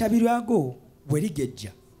ettabi lwago bwe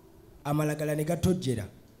ligejja amalagala ne gatojjera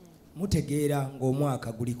mutegeera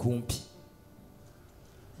ng'omwaka guli kumpi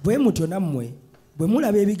bwe mutyo nammwe bwe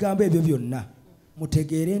mulaba ebigambo ebyo byonna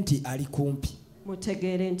mutegeere nti ali kumpi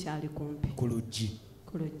ku luggi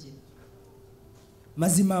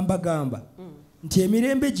mazima mbagamba nti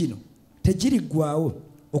emirembe gino tegiriggwaawo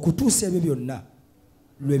okutuusa ebyo byonna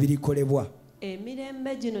lwe birikolebwa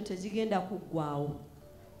emirembe gino tegigenda kuggwaawo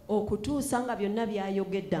okutuusa nga byonna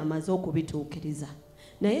byayogedde amaze okubituukiriza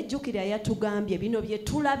naye jjukira yatugambye bino bye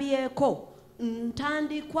tulabyeko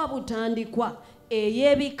ntandikwa butandikwa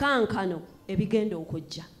ey'ebikankano ebigenda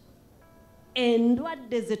okujja.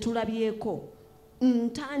 Endwadde ze tulabyeko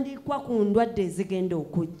ntandikwa ku ndwadde ezigenda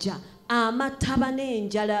okujja, amataba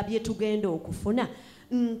n'enjala bye tugenda okufuna,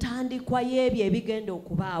 ntandikwa y'ebyo ebigenda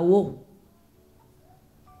okubaawo.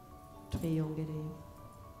 Tweyongereyo.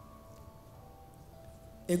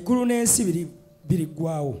 Eggulu n'ensi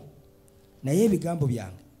biriggwawo, naye ebigambo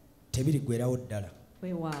byange tebiriggwerawo ddala.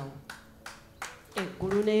 Weewaawo.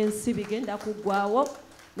 Eggulu n'ensi bigenda kuggwawo,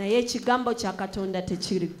 naye ekigambo kya Katonda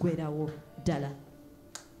tekiriggwerawo ddala.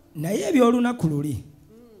 Naye eby'olunaku luli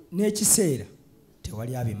n'ekiseera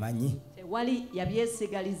tewali abimanyi. Tewali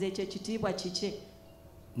yabyesigaliza ekyo ekitiibwa kike.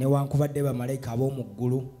 Newankubadde bamalayika ab'omu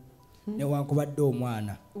ggulu, newankubadde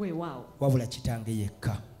omwana, weewaawo, wabula kitange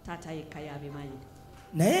yekka. Taata yekka yabimanyi.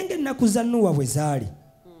 Naye ng'ennaku za Nuuwa bwe zaali,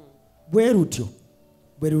 bwe lutyo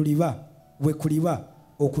bwe kuliba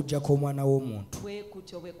okujja kw'Omwana w'Omuntu. Bwe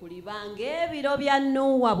kutyo bwe kuliba ng'ebiro bya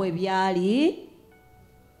Nuuwa bwe byali,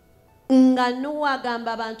 nga Nuuwa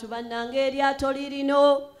agamba abantu bannange eryato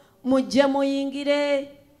lirino mujje muyingire,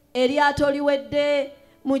 eryato liwedde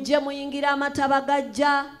mujje muyingire, amataba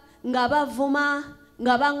gajja, nga bavuma,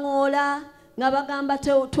 nga baŋŋoola, nga bagamba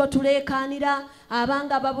twetuleekaanira,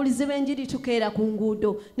 abanga ababulizi b'enjiri tukeera ku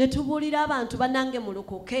nguudo ne tubuulira abantu bannange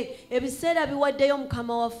mulokoke, ebiseera biwaddeyo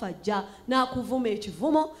Mukama waffe ajja n'akuvuma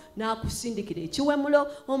ekivumo n'akusindikira ekiwemulo,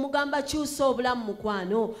 omugamba kyusa obulamu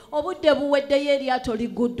mukwano, obudde buweddeyo, eryato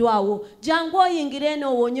ligguddwawo, jangu oyingire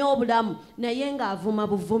eno owonye obulamu, naye ng'avuma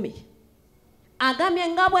buvume. Agambye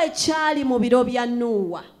nga bwekyali mu biro bya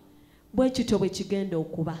Nuuwa bwe kityo bwe kigenda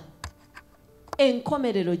okuba.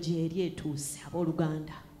 Enkomerero gy'eri etuuse,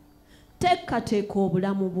 abooluganda. Teekateeka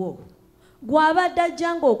obulamu bwo, gw'abadde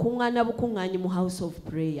ajja ng'okuŋŋaana bukuŋŋaanyi mu house of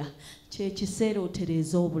prayer, kyekiseera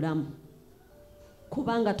otereeza obulamu,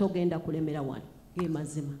 kubanga togenda kulemera wano. Ge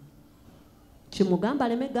mazima kimugamba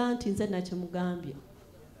alemega nti nze nakimugambye,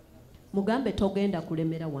 mugambe togenda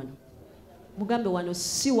kulemera wano, mugambe wano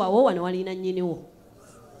si wawo, wano walina nnyiniwo,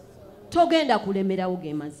 togenda kulemerawo.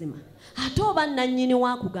 Ge mazima. Ate oba nannyini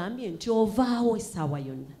wakugambye nti ovaawo essaawa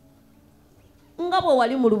yonna, nga bwe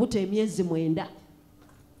wali mu lubuto emyezi 9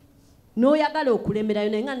 n'oyagala okulemerayo,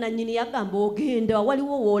 naye nga nannyini yagamba ogenda,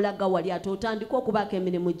 waliwo woolaga wali, ate otandika okubaako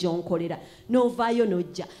emirimu gy'onkolera, n'ovaayo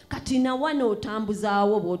n'ojja. Kati nawa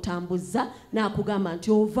n'otambuzaawo bw'otambuza n'akugamba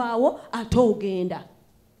nti ovaawo ate ogenda.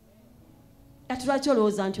 Kati lwaki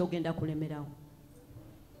olowooza nti ogenda kulemerawo?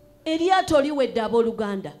 Eryato liwedde,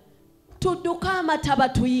 abooluganda. Tudduka amataba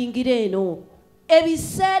tuyingire eno,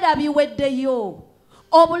 ebiseera biweddeyo,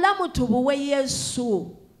 obulamu tubuwe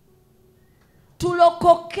Yesu,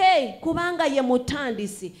 tulokoke, kubanga ye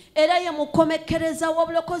mutandisi era ye mukomekereza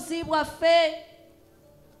w'obulokozi bwaffe.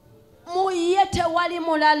 Mu ye tewali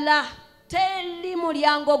mulala, teri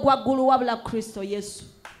mulyango gwa ggulu wabula Kristo Yesu.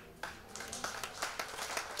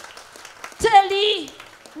 Teri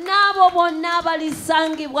n'abo bonna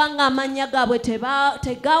abalisangibwa ng'amannya gaabwe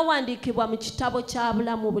tegawandiikibwa mu kitabo kya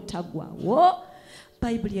bulamu butaggwaawo,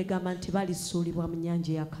 Bayibuli egamba nti balisuulibwa mu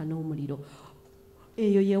nnyanja eyaka n'omuliro.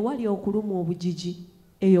 Eyo ye wali okuluma obujiji,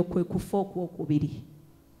 eyo kwe kufa okwokubiri.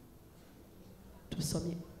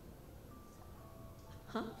 Tusomye.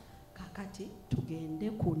 Kakati tugende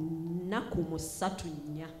ku nnaku mu 3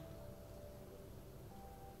 nnya.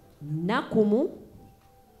 Nnaku mu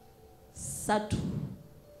 3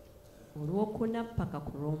 olwokuna paka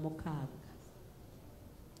ku lw'omukaaga.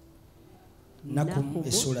 Nnaku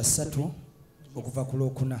essula 3 okuva ku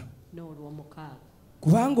lwokuna n'olw'omukaaga.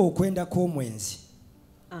 Kubanga okwenda kw'omwezi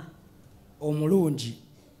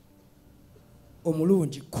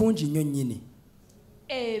omulungi kungi nnyo nnyini.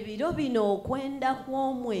 Ebiro bino okwenda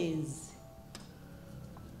kw'omwezi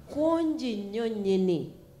kungi nnyo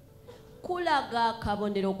nnyini, kulaga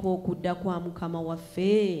akabonero k'okudda kwa Mukama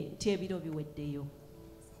waffe nti ebiro biweddeyo.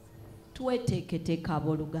 Tweteeketeeka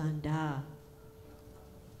abooluganda.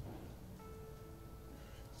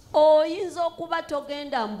 Oyinza okuba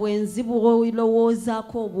togenda mbwenzi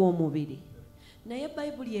bw'olowoozaako obw'omubiri, naye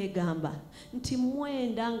Bayibuli egamba nti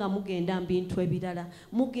mwenda nga mugenda mu bintu ebirala,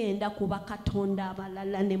 mugenda ku bakatonda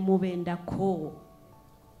abalala ne mubendako.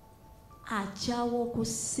 Akyawa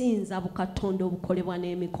okusinza bukatonda obukolebwa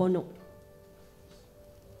n'emikono,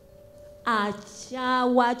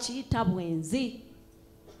 akyawa kiyita bwenzi.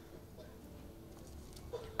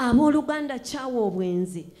 Abooluganda, kyawa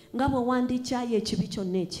obwenzi nga bwe wandikyayo ekibi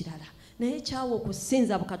kyonna ekirala, naye kyawa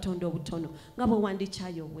okusinza bukatonda obutono nga bwe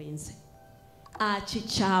wandikyayo obwenzi.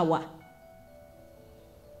 Akikyawa.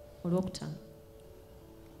 Olwokutaano,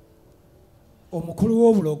 omukulu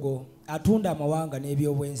w'obulogo atunda amawanga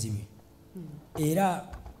n'ebyobwenzi bye, era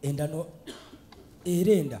enda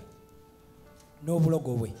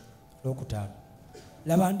n'obulogo bwe. Olwokutaano,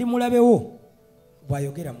 laba ndi mulabewo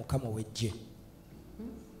bw'ayogera Mukama w'eggye,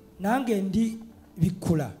 nange ndi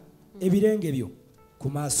bikkula ebirenge byo ku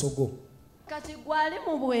maaso go. Kati gwali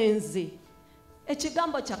mu bwenzi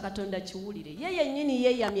ekigambo kya Katonda kiwulire. Ye yennyini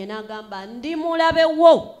yeeyamye n'agamba ndi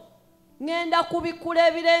mulabewo ngenda kubikkula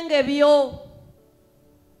ebirenge byo.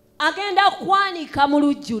 Agenda kwanika mu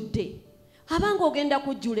lujjudde abanga ogenda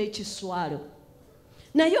kujjula ekiswalo,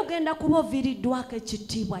 naye ogenda kuba oviiriddwako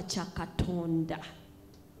ekitiibwa kya Katonda.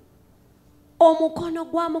 Omukono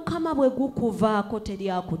gwa Mukama bwe gukuvaako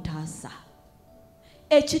teryakutaasa.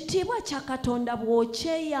 Ekitiibwa kya Katonda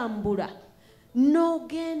bw'okyeyambula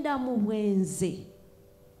n'ogenda mu bwenzi,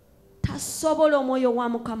 tasobola omwoyo wa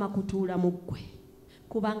Mukama kutuula mu ggwe,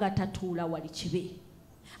 kubanga tatuula wali kibi.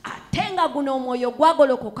 Ate nga guno omwoyo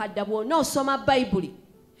gwagolokoka dda bw'onoosoma Bayibuli,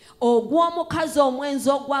 ogw'omukazi omwenzi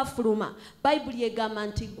ogwafuluma, Bayibuli egamba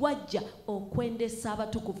nti gwajja okwendesa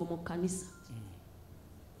abatukuvu mu kkanisa.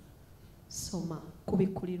 Soma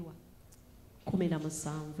kubikkulirwa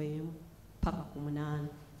 17 paka ku 8.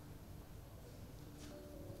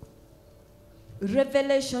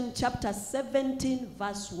 Revelation chapter 17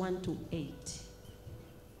 verse 1 to 8.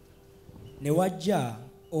 Ne wajja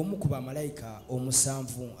omu ku bamalayika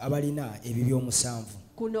omusanvu abalina ebibi omusanvu.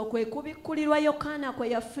 Kuno kwe kubikkulirwa Yokaana kwe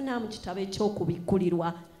yafuna mu kitabo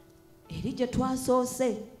eky'okubikkulirwa eri gye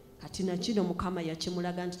twasoose. Kati na kino Mukama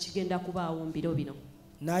yakimulaga nti kigenda kubaawo mbiro bino.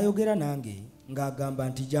 N'ayogera nange ng'agamba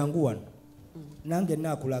nti jangu wano, nange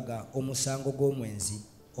naakulaga omusango gw'omwenzi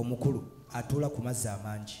omukulu atuula ku mazzi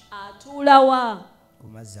amangi. Atuula wa? Ku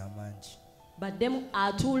mazzi amangi. Baddemu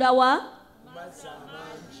atuula wa? Ku mazzi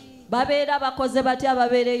amangi. Babeera bakoze batya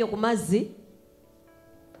ababeera eyo ku mazzi?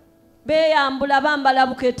 Beeyambula bambala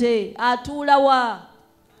bukete. Atuula wa?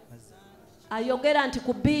 Ayogera nti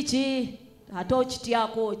ku biiki ate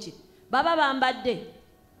okityako ki? Baba bambadde.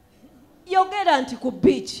 Yogera nti ku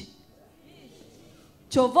biiki.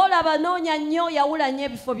 Kyova olaba noonya nnyo yawula nnyo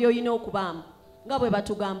ebifo by'olina okubaamu. Nga bwe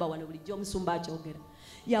batugamba wano bulijjo omusumba akyogera.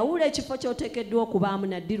 Yawula ekifo ky'oteekeddwa okubaamu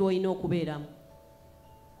naddi lw'olina okubeeramu.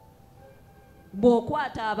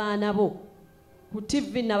 Bw'okwata abaana bo ku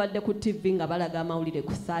TV, nabadde ku TV nga balaga amawulire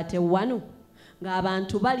ku 31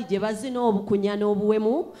 ng'abantu bali gye bazina obukunya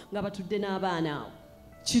n'obuwemu nga batudde n'abaana awo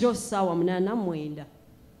kiro ssaawa 8:09.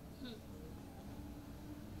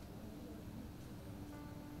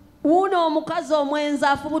 Wuno omukazi omwenzi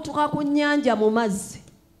afubutuka ku nnyanja mu mazzi,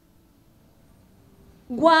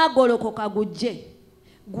 gwagolokoka gujje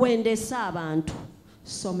gwendesa abantu.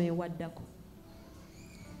 Soma ewaddako.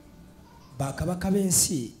 Bakabaka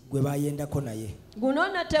b'ensi gwe bayendako naye. Guno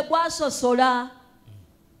nno tegwasosola,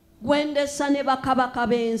 gwendesa ne bakabaka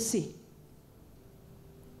b'ensi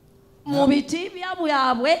mu bitiibya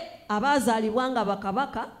byabwe abaazaalibwa nga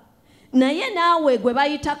bakabaka, naye naawe gwe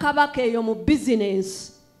bayita kabaka eyo mu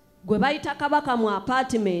bizinensi, gwe bayita kabaka mu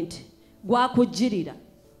apartment gwakujjirira,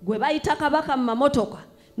 gwe bayita kabaka mu mamotoka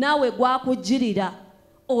naawe gwakujjirira.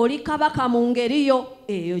 Oli kabaka mu ngeri yo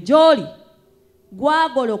eyo gy'oli,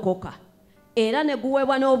 gwagolokoka era ne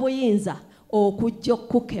guweebwa n'obuyinza okujja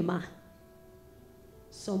okukema.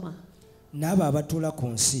 Soma. N'abo abatuula ku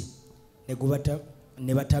nsi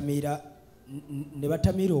ne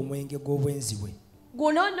batamiira omwenge gw'obwenzi bwe.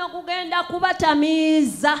 Guno nno gugenda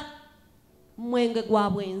kubatamiiza mwenge gwa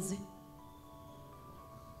bwenzi.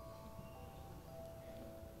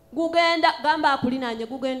 Gugenda gamba akulinaanye,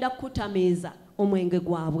 gugenda kutamiiza omwenge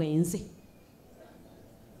gwa bwenzi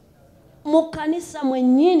mu kkanisa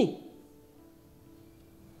mwennyini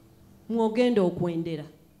mwogenda okwendera,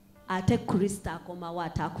 ate Kristo akomawo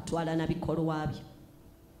atakutwala na bikolwa byo.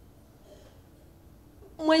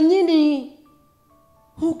 Mwennyini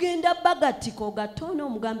ugenda bagatiko gatono,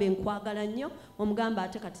 omugambe nkwagala nnyo, omugambe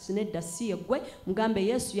ate kati sinedda si yeggwe, mugambe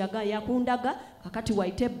Yesu yakundaga kakati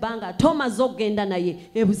waite ebbanga ate omaze okgenda naye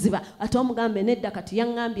ebuziba, ate omugambe nedda kati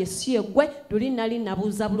yaŋŋambye si yeggwe, luli nali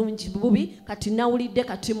nabuuza bulungi bubi, kati nawulidde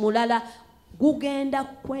kati mulala. Gugenda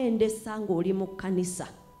kwendesa ng'oli mu kkanisa,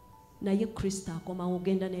 naye Kristo akomawo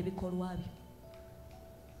ogenda n'ebikolwa byo.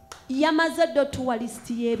 Yamaze ddo tuwa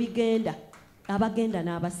lisiti y'ebigenda, abagenda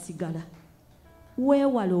n'abasigala.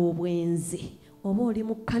 Weewala obwenzi, oba oli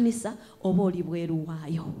mu kkanisa oba oli bweru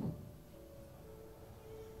waayo.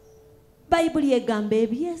 Bayibuli egamba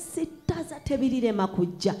ebyesittaza tebirirema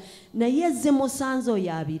kujja, naye zimusanze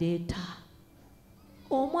oyo abireeta.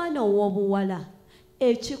 Omwana ow'obuwala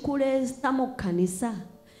ekikuleeta mu kkanisa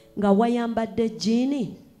nga wayambadde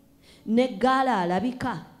jjiini n'eggaala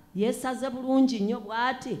alabika yeesaze bulungi nnyo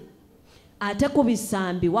bw'ati, ate ku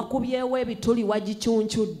bisambi wakubyewo ebituli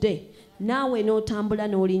wagicunchudde, naawe n'otambula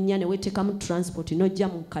n'olinnya ne weteekamu transport n'ojja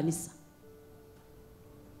mu kkanisa.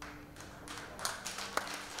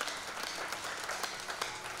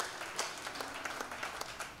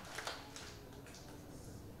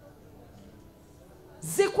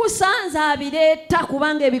 sikusanza abireeta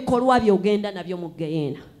kubanga ebikolwa byogenda nabyo mu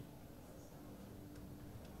Geyeena.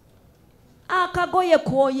 Akagoye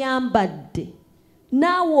k'oyambadde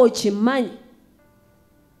naawe okimanyi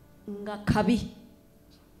nga kabi.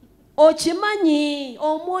 Okimanyi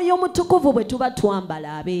Omwoyo Omutukuvu bwe tuba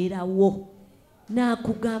twambala abeerawo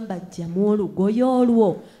n'akugamba jjamu olugoye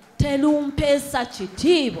olwo terumpeesa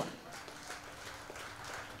kitiibwa.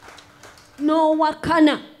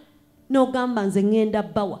 N'owakana n'ogamba nze ŋŋenda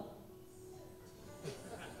bbawa.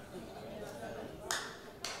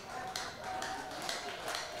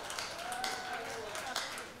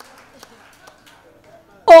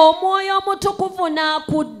 Omwoyo Omutukuvu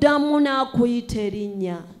n'akuddamu n'akuyita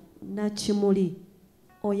erinnya Nakimuli.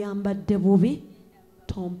 Oyambadde bubi,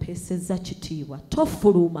 tompeesezza kitiibwa,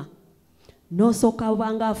 tofuluma. N'osooka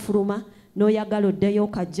obanga afuluma n'oyagala oddeyo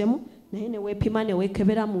okajjemu naye ne weepima ne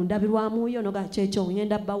weekebera mu ndabirwamu yo noga kyekyo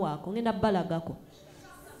ngenda bbawaako, ngenda balagako.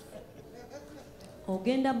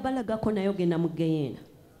 Ogenda balagako naye ogenda mu Geyeena.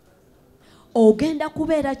 Ogenda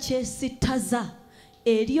kubeera kyesittaza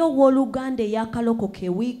eri owooluganda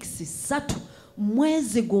eyakalokoka weeks 3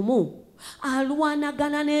 mwezi gumu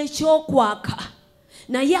alwanagana n'ekyokwaka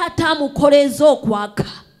naye ate amukoleza okwaka.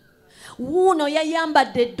 Wuuno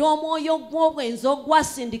yayambadde dda omwoyo gw'obwenzi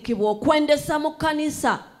ogwasindikibwa okwendesa mu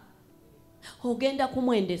kkanisa. Ogenda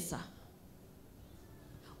kumwendesa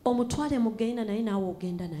omutwale mu Geyeena naye naawe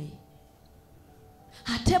ogenda naye.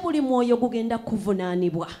 Ate buli mwoyo gugenda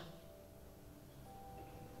kuvunaanibwa.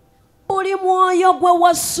 Buli mwoyo gwe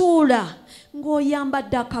wasuula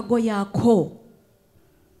ng'oyambadde akagoye ako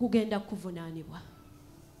gugenda kuvunaanibwa.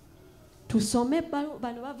 Tusome bano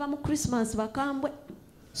bava mu Christmas bakambwe.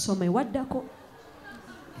 Some waddako.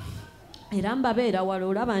 Era mbabeera wala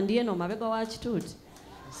olaba ndi eno mabega wa kituuti.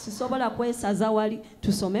 Sisobola kwesaza wali.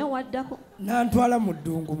 Tusome waddako. N'antwala mu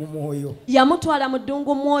ddungu mu mwoyo. Yamutwala mu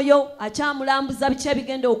ddungu mu mwoyo akyamulambuza biki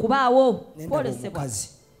ebigenda okubaawo. Kwolesebwa.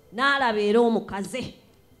 N'alaba era omukazi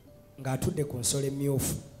ng'atudde ku nsolo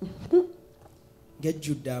emmyufu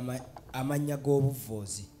ng'ejjudde amannya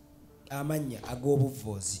g'obuvvoozi. Amannya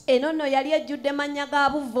ag'obuvvoozi. Eno nno yali ejjudde mannya ga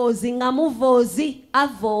buvvoozi nga muvvoozi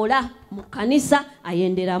avoola mu kkanisa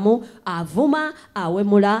ayenderamu, avuma,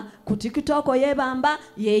 awemula, ku TikTok yeebamba,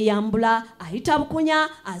 yeeyambula, ayita bukunya,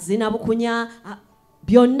 azina bukunya,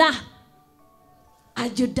 byonna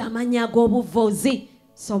ajjudde amannya ag'obuvvoozi.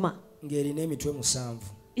 Soma. Ng'erina emitwe 7.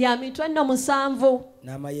 Ya mitwe nno 7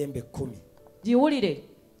 n'amayembe 10. Giwulire.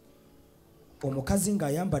 Omukazi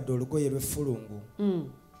ng'ayambadde olugoye lw'effulungu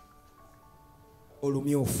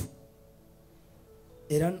olumyufu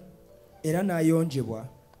era n'ayonjebwa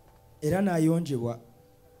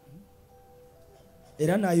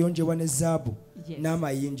ne zaabu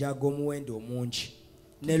n'amayinja ag'omuwendo omungi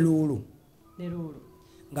ne luulu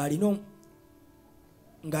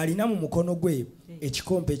ng'alina mu mukono gwe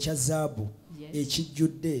ekikompe ekya zaabu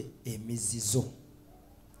ekijjudde emizizo.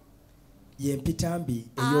 Y'empitambi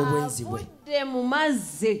ey'obwenzi bwe. Avudde mu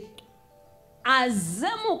mazzi azze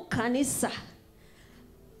mu kkanisa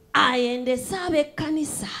ayendesa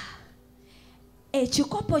ab'ekkanisa.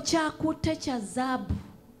 Ekikopo kyakutte kya zaabu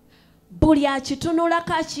buli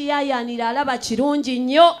akitunulako akiyaayaanira alaba kirungi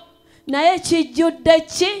nnyo naye kijjudde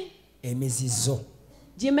ki? Emizizo.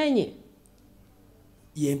 Gimenye.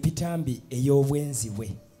 Y'empitambi ey'obwenzi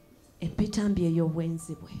bwe. Empitambi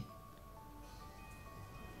ey'obwenzi bwe.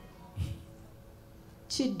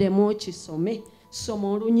 Kiddemu okisome.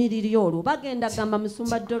 Soma olunyiriri olwo. Bagenda gamba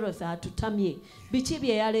Musumba Dorothy atutamye. Biki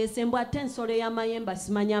bye yaleese mbw ate ensolo y'amayembe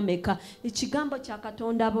simanyi ameka. Ekigambo kya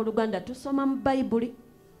Katonda abooluganda tusoma mu Bayibuli.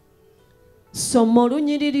 Soma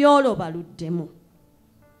olunyiriri olwo baluddemu.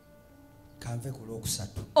 Kanve ku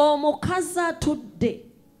lwokusatu. Omukazi atudde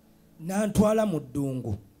n'antwala mu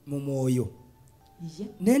ddungu mu mwoyo.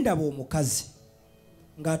 N'endaba omukazi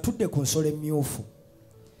ng'atudde ku nsolo emmyufu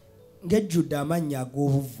ng'ejjudde amannya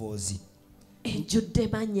ag'obuvvoozi. Ejjudde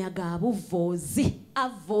mannya ga buvvoozi.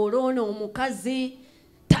 Avvoola ono omukazi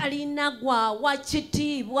talina gwawa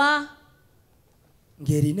kitiibwa.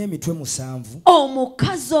 Ng'erina emitwe 7.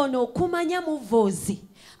 Omukazi ono okumanya muvvoozi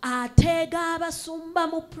ateega abasumba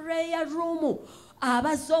mu prayer room,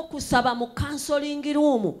 abazze okusaba mu counseling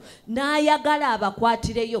room n'ayagala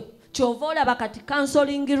abakwatireyo. Kyova olaba kati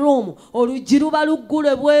counseling room oluggi luba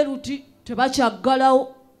luggule bwe luti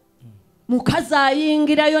tebakyaggalawo. Mukazi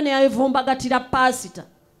ayingirayo ne ayevumbagatira pasita.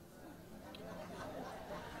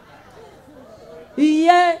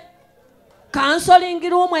 Ye counseling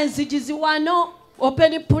room enzigizi wano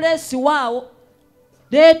open place waawo.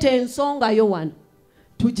 Leeta ensonga yo wano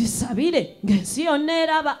tugisabire ng'ensi yonna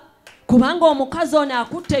eraba kubanga omukazi ono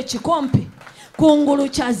akutte ekikompe kungulu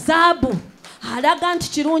kya zaabu alaga nti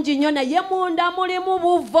kirungi nnyo naye munda mulimu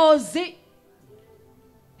buvoozi.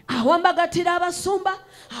 Awambagatira abasumba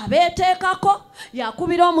abeeteekako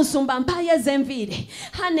yakubira omusumba mpayo ez'enviire.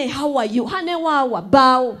 Hane how are you? Hane waawa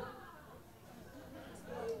baawo.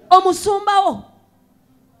 Omusumbawo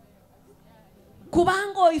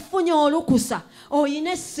kubanga oyifunye olukusa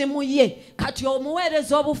oyina essimu ye kati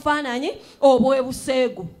omuweereza obufaananyi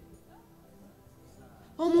obwebuseegu.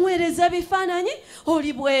 Omuweereza ebifaananyi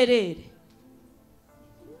oli bwereere.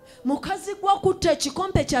 Mukazi gw'okutta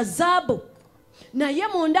ekikompe kya zaabu naye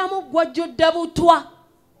mundamu gw'ojjudde butwa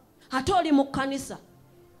ate oli mu kkanisa.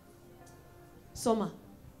 Soma.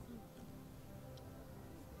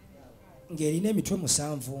 Ng'erina emitwe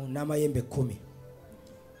 7 n'amayembe 10.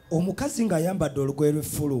 Omukazi ng'ayambadde olugoye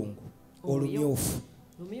lw'effulungu olumyufu.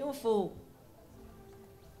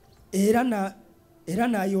 Era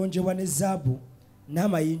n'ayonjebwa ne zaabu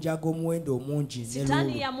n'amayinja ag'omuwendo omungi ne lulu.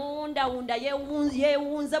 Sitaani yamuwundawunda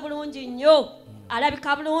yeewunze bulungi nnyo.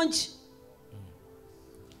 Alabika bulungi.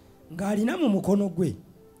 Ng'alina mu mukono gwe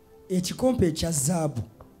ekikompe ekya zaabu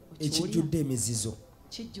ekijjudde emizizo.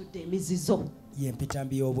 Kijjudde emizizo.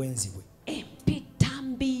 Y'empitambi y'obwenzi bwe.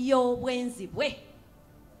 Empitambi y'obwenzi bwe.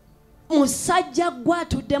 Musajja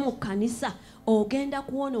gw'atudde mu kkanisa ogenda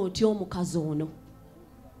kuwona otya omukazi ono?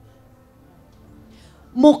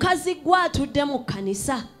 Mukazi gw'atudde mu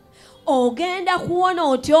kkanisa ogenda kuwona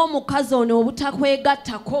otya omukazi ono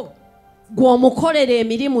obutakwegattako gw'omukolera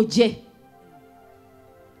emirimu gye?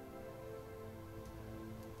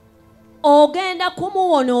 Ogenda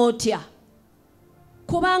kumuwona otya?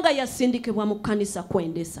 Kubanga yasindikibwa mu kkanisa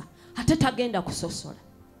kwendesa ate tagenda kusosola.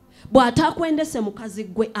 Bw'atakwendese mukazi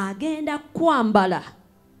gwe agenda kwambala.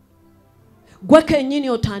 Gwe kennyini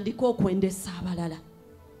otandika okwendesa abalala.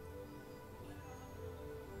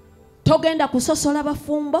 Togenda kusosola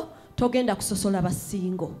bafumbo, togenda kusosola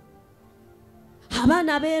basingo.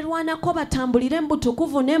 Abaana beerwanako batambulire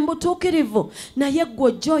embutukuvu n'embutuukirivu naye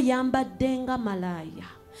gwe ojja oyambadde nga malaaya.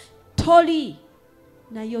 Toli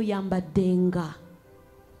naye oyambadde nga.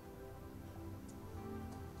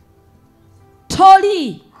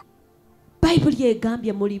 Toli. Bayibuli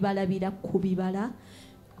egambye muli balabira ku bibala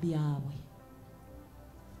byabwe.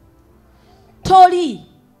 Toli.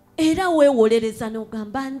 Era weewolereza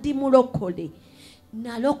n'ogamba ndi mulokole.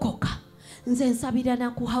 Nalokoka. Nze nsabira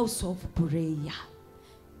na ku house of prayer.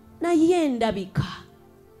 Naye ndabika.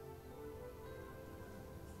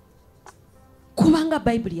 Kubanga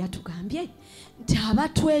Bayibuli yatugambye nti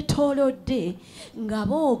abatwetoolodde nga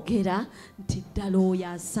boogera nti ddala oyo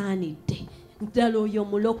asaanidde. Ddala oyo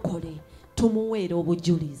mulokole. Tumuweera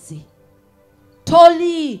obujulizi.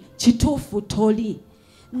 Toli kituufu toli.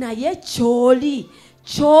 Naye kyoli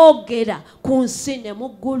kyogera ku nsi ne mu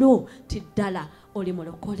ggulu ti ddala oli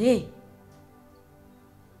mulokole.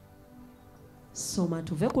 Soma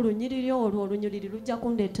tuve ku lunyiriri olwo. Olunyiriri lujja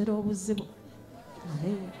kundeetera obuzibu.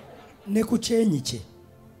 Ne ku kyenyi kye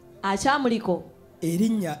akyamuliko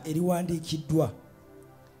erinnya eriwandiikiddwa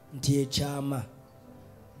nti ekyama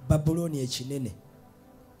Babuloni ekinene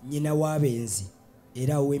nnyina w'abenzi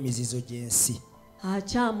era ow'emizizo gy'ensi.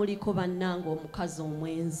 Akyamuliko bannanga omukazi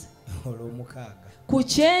omwenzi. Olw'omukaaga. Ku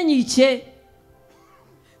kyenyi kye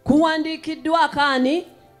kuwandiikiddwa akaani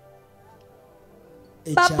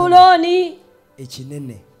Babuloni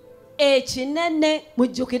ekinene. Ekinene.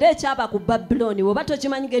 Mujjukire ekyaba ku Babuloni. Bw'oba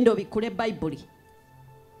tokimanyi genda obikkule Bayibuli.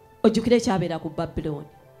 Ojjukire ekyabeera ku Babuloni.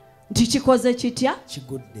 Nti kikoze kitya?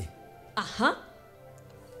 Kigudde. Aha.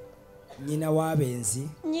 Nnyina w'abenzi.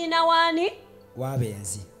 Nnyina waani?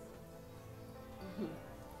 W'abenzi.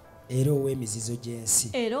 Era ow'emizizo gy'ensi.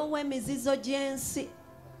 Era ow'emizizo gy'ensi.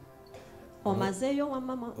 Omazeeyo wa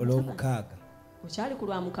mama? Olw'omukaaga. Okyali ku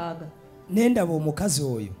lwa mukaaga. Nendaba omukazi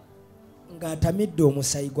oyo ng'atamidde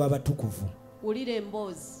omusaayi gw'abatukuvu. Wulira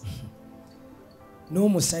emboozi.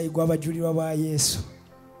 N'omusaayi gw'abajulirwa ba Yesu.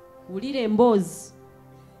 Wulira emboozi.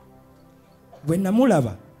 Bwe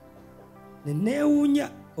namulaba ne neewuunya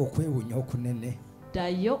okwewuunya okunene.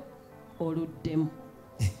 Ddayo oluddemu.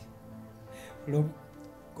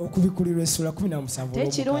 Okubikulirwa essula 17.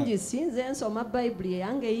 Tekirungi sinze nsoma Bayibuli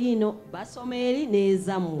yange yiino basoma eri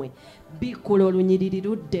n'ezammwe. Bikkula olunyiriri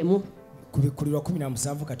luddemu. Kubikulirwa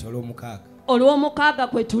 17 kati olw'omukaaga. Olw'omukaaga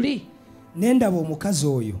kwe tuli. Nendaba omukazi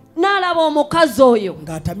oyo. N'alaba omukazi oyo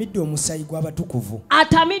ng'atamidde omusaayi gw'abatukuvu.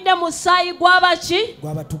 Atamidde musaayi gw'abaki?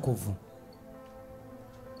 Gw'abatukuvu.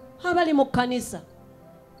 Abali mu kkanisa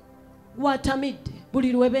gwatamidde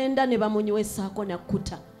buli lwe benda ne bamunywesaako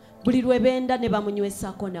nakkuta. Buli lwe benda ne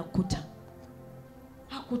bamunywesaako nakkuta.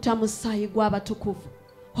 Akuta musaayi gw'abatukuvu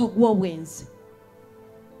ogw'obwenzi.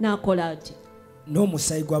 N'akola ati.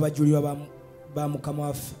 N'omusaayi gw'abajulirwa ba Mukama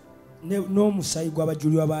waffe n'omusaayi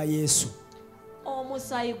gw'abajulirwa ba Yesu.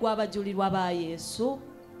 Omusaayi gw'abajulirwa ba Yesu.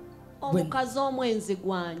 Omukazi omwenzi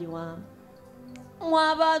gwanywa.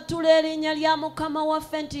 Mwabaatula erinnya lya Mukama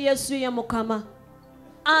waffe nti Yesu ye Mukama.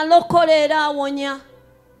 Alokola era awonya.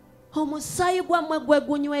 Omusaayi gwammwe gwe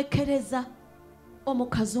gunywekereza.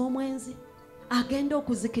 Omukazi omwenzi agenda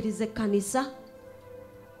okuzikiriza ekkanisa.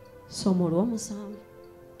 Somo lw'omusanvu.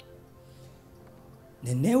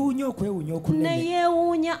 Neneewuunya okwewuunya okunene.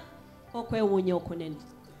 Neyeewuunya okwewuunya okunene.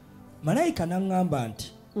 Malayika n'aŋŋamba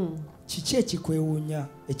nti kiki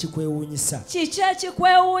ekikwewuunyisa? Kiki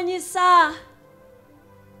ekikwewuunyisa?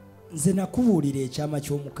 Nze nakubuulira ekyama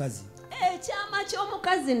ky'omukazi. Ekyama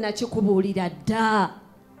ky'omukazi nakikubuulira dda.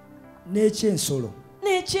 N'ekyensolo.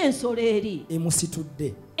 N'ekyensolo eri.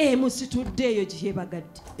 Emusitudde. Emusitudde eyo gye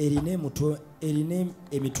yeebagadde. Erina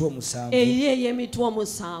emitwe omusanvu. Eyo emitwe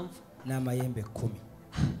omusanvu. N'amayembe 10.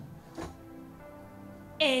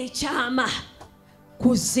 Ekyama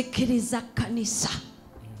kuzikiriza kkanisa.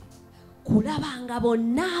 Kulaba nga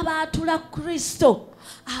bonna abaatula Kristo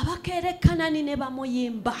abakeera Kanani ne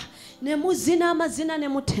bamuyimba ne muzina amazina ne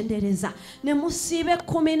mutendereza ne musiiba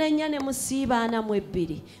 14 ne musiiba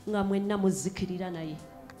 42 nga mwenna muzikirira naye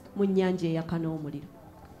mu nnyanja eyaka n'omuliro.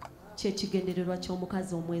 Kyekigendererwa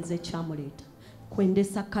ky'omukazi omwenzi ekyamuleeta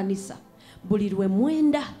kwendesa kkanisa. Buli lwe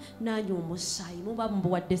mwenda nanywa omusaayi muba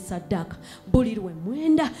mubuwadde saddaaka. Buli lwe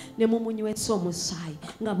mwenda ne mumunywesa omusaayi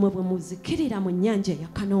nga mwe bwe muzikirira mu nnyanja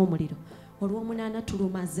eyaka n'omuliro. Olw'omunaana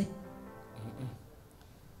tulumaze.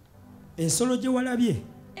 Ensolo gye walabye.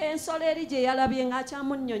 Ensolo eri gye yalabye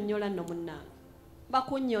ng'akyamunnyonnyola nno munnange.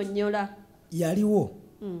 Bakunnyonnyola. Yaliwo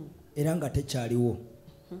era nga tekyaliwo.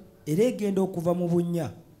 Era egenda okuva mu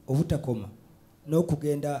bunnya obutakoma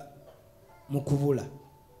n'okugenda mu kubula.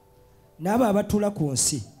 N'abo abatuula ku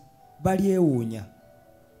nsi balyewuunya.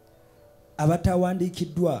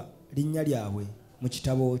 Abatawandiikiddwa linnya lyabwe mu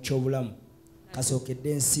kitabo ky'obulamu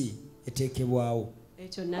kasookedde ensi eteekebwawo.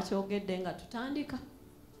 Ekyo nakyogedde nga tutandika.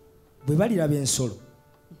 Bwe baliraba ensolo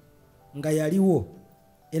nga yaliwo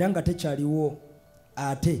era nga tekyaliwo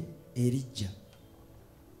ate erijja.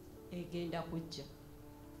 Egenda kujja.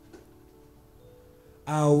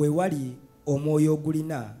 Awo we wali omwoyo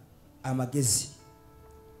ogulina amagezi.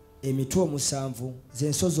 Emitwe omusanvu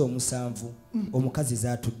z'ensozi omusanvu omukazi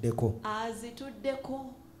zaatuddeko. Azituddeko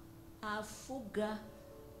afuga.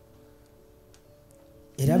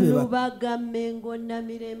 Era Lubaga mengo na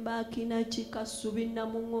mirembe akina kikasubi na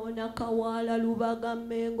mungona kawala lubaga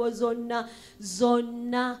mengo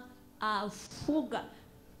zonna afuga.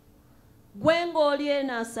 Gwengo olye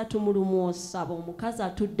na 3 mu lumu osaba omukazi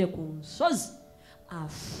atudde ku nsozi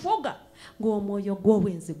afuga ng'omwoyo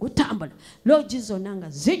gw'obwenzi gutambula. Lodge zonna nga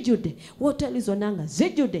zijjudde, woteri zonna nga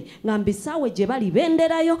zijjudde, nga mbisaawe gye bali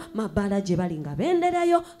benderayo, mabbala gye bali nga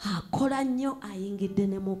benderayo. Akola nnyo ayingidde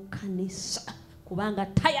ne mu kkanisa kubanga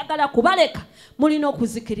tayagala kubaleka. Mulina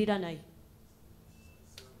okuzikirira naye.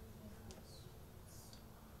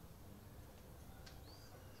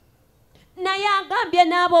 Naye agambye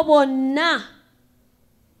n'abo bonna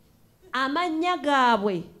amannya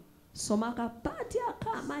gaabwe. Soma akapaati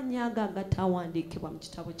ak'amannya ago agatawandiikibwa mu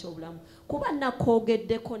kitabo ky'obulamu kuba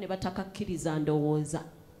nakoogeddeko ne batakakkiriza ndowooza.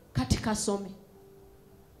 Kati kasome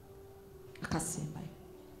akasembayo.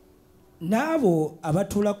 N'abo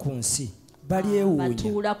abatuula ku nsi balyewuunya.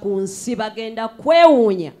 Abatuula ku nsi bagenda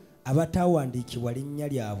kwewuunya. Abatawandiikibwa linnya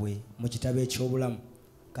lyabwe mu kitabo eky'obulamu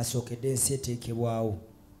kasookedde ensi eteekebwawo.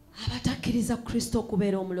 Abatakkiriza Kristo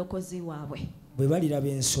okubeera omulokozi waabwe. Bwe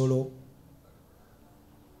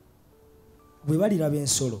baliraba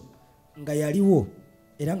ensolo nga yaliwo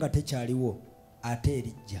era nga tekyaliwo ate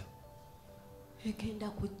erijja. Egenda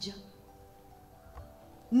kujja.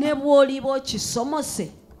 Ne bw'oliba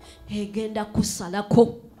okisomose egenda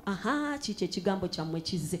kusalako. Aha, kiki ekigambo kyammwe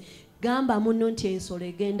kizze. Gamba muno nti ensolo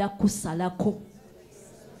egenda kusalako.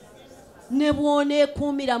 Ne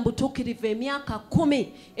bw'oneekuumira mu butuukirivu emyaka 10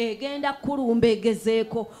 egenda kulumba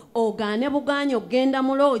egezeeko. Ogaane bugaanyi ogenda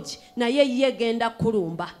mu loogi naye ye egenda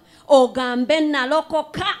kulumba. Ogambe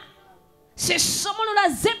nalokoka sisumulula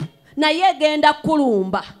zipu naye egenda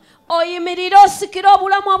kulumba. Oyimirire osikire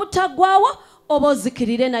obulamu obutaggwaawo oba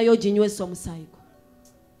ozikirire naye oginywesa omusaayi gwo.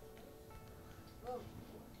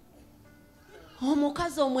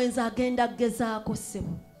 Omukazi omwenzi agenda gezaako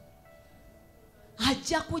ssebo.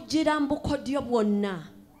 Ajja kugira mu bukodyo bwonna.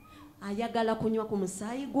 Ayagala kunywa ku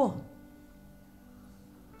musaayi gwo.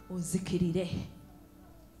 Ozikirire.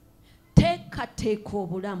 Teekateeka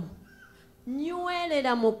obulamu.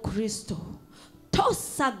 Nywerera mu Kristo.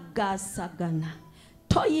 Tosagaasagana.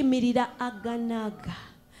 Toyimirira aganaaga.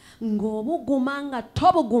 ng'obuguma nga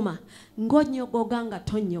tobuguma, ng'onnyogoga nga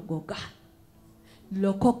tonnyogoga.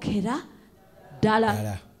 Lokokera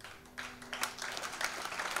ddala.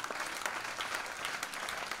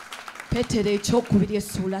 Petero ekyokubiri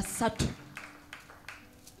essuula 3.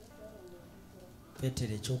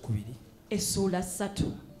 Petero ekyokubiri essuula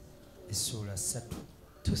 3. essuula 3.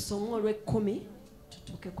 Tusome olw'ekkumi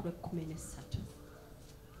tutuuke ku lw'ekkumin'essatu.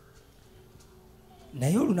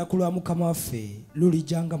 Naye olunaku lwa Mukama waffe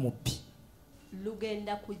lulijjanga mubbi.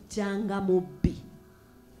 Lugenda kujjanga mubbi.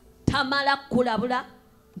 Tamala kulabula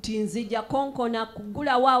nti nzija konkona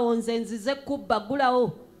kugulawo awo nze nzize kubba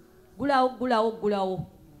gulawo.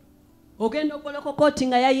 Ogenda ogolokoka oti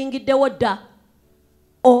nga yayingiddewo dda.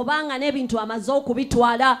 Obanga n'ebintu amaze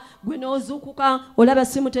okubitwala gwe n'ozuukuka olaba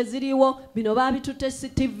simu teziriiwo bino baabitutte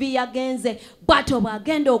TV yagenze bw'atyo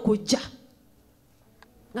bw'agenda okujja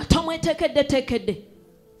nga tomwetekedde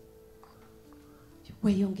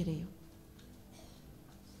weeyongereyo.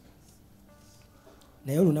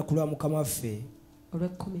 Naye olunaku lwa Mukama waffe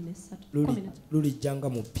lulijjanga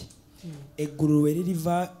mubbi. Eggulu lwe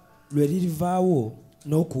lirivaawo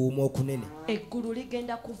n'okuwuuma okunene. Eggulu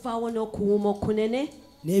ligenda kuvaawo n'okuwuuma okunene.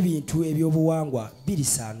 N'ebintu eby'obuwangwa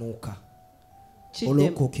birisaanuuka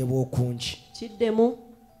olw'okwokebwa okungi. Kiddemu.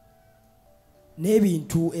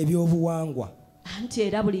 N'ebintu eby'obuwangwa. Anti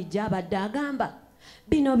era bulijjo abadde agamba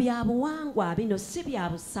bino bya buwangwa, bino si bya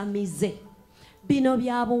busamize, bino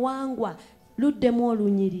bya buwangwa. Luddemu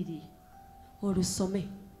olunyiriri olusome.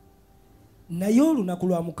 Naye olunaku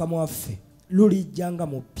lwa Mukama waffe lulijjanga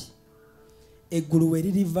mubbi. Eggulu lwe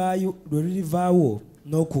lirivaawo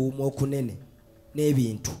n'okuwuuma okunene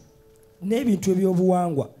n'ebintu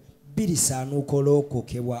eby'obuwangwa birisaanuuka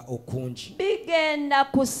olw'okwokebwa okungi. Bigenda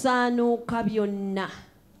kusaanuuka byonna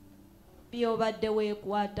by'obadde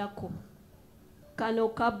weekwatako. Kano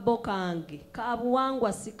kabbo kange ka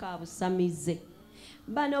buwangwa si ka busamize.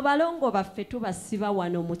 Bano balongo baffe tubasiba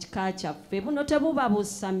wano mu kika kyaffe, buno tebuba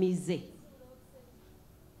busamize.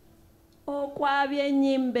 Okwabya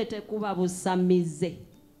ennyimbe tekuba busamize.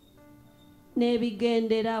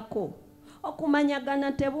 N'ebigenderako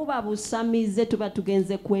okumanyagana tebuba busamize, tuba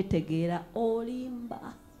tugenze kwetegeera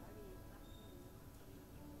olimba.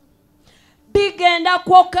 Bigenda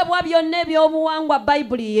kwokebwa byonna eby'obuwangwa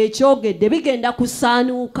Bayibuli yekyogedde bigenda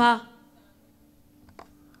kusaanuuka.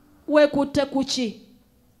 Weekutte kuki?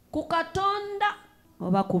 Ku Katonda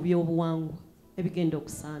oba ku by'obuwangwa ebigenda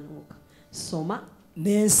okusaanuuka. Soma.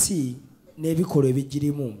 N'ensi n'ebikolwa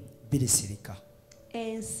ebigirimu birisirika.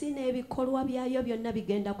 Ensi n'ebikolwa byayo byonna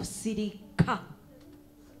bigenda kusirika.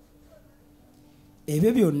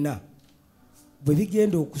 Ebyo byonna bwe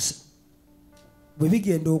bigenda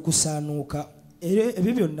okusaanuuka.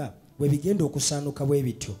 Ebyo byonna bwe bigenda okusaanuuka bwe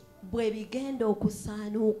bityo. Bwe bigenda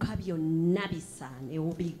okusaanuuka byonna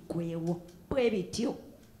bisaanewo biggweewo bwe bityo.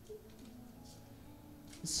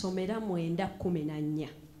 Nsomera 9:14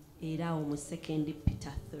 era awo mu 2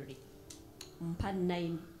 Peter 3. Mpa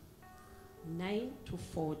 9 to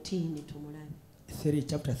 14 tumulabe. 3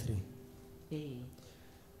 chapter 3.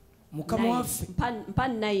 Mukama waffe mpa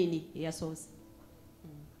 9 yasoose.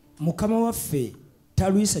 Mukama waffe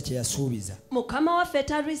talwisa kye yasuubiza. Mukama waffe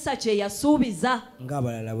talwisa kye yasuubiza.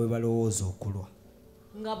 Ng'abalala bwe balowooza okulwa.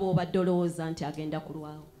 Nga bw'obadde olowooza nti agenda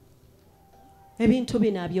kulwawo. Ebintu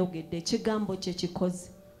bino abyogedde, ekigambo kye kikoze.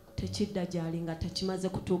 Tekidda gy'ali nga tekimaze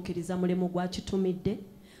kutuukiriza mulimu gwakitumidde.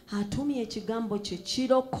 Atumye ekigambo kye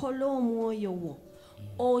kirokola omwoyo wo.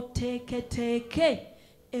 Oteeketeeke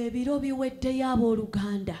ebiro biweddeyo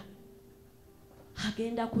abooluganda.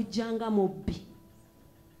 Agenda kujjanga mubbi.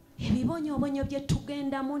 Ebibonyoobonyo bye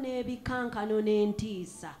tugendamu n'ebikankano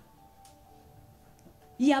n'entiisa.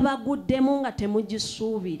 Yabaguddemu nga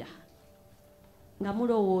temugisuubira. Nga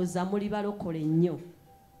mulowooza muli balokole nnyo.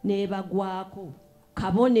 N'ebagwako.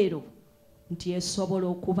 Kabonero nti esobola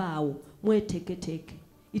okubaawo. Mweteeketeeke.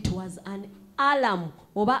 It was an alarm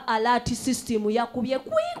oba alert system yakubye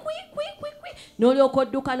kwi. N'olyoka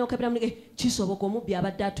odduka n'okebera munige kisoboka omubbi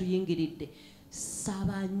abadde atuyingiridde.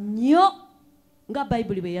 Saba nnyo nga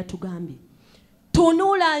Bayibuli bwe yatugambye.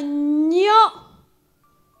 Tunula nnyo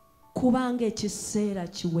kubanga ekiseera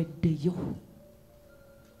kiweddeyo.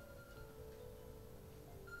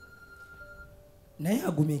 Naye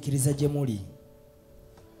agumiikiriza gye muli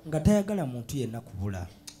nga tayagala muntu yenna kubula.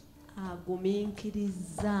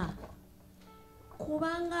 Agumiikiriza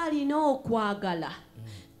kubanga alina okwagala.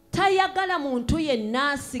 Tayagala muntu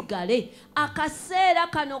yenna asigale. Akaseera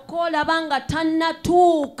kano koolaba nga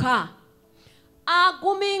tannatuuka.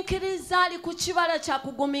 Agumiikiriza ali ku kibala kya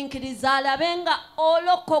kugumiikiriza alabe nga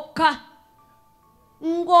olokoka.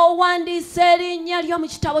 Ng'owandiisa erinnya lyo mu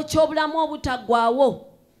kitabo ky'obulamu obutaggwaawo.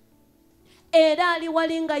 era ali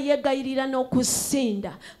walinga yegayirira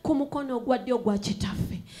n'okusinda ku mukono ogwa ddyo ogwa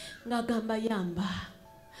kitaffe ng'agamba yamba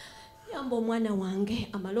omwana wange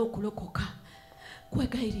amale okulokoka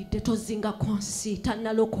kwegayiridde tozinga ku nsi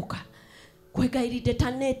tannalokoka kwegayiridde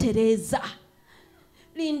tanneetereeza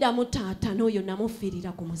lindamu taata n'oyo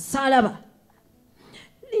namufiirira ku musaalaba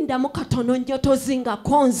lindamu katono nnyo tozinga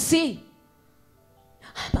ku nsi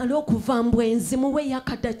amale okuva mbwenzi muwe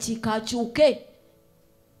yakadakiika akyuke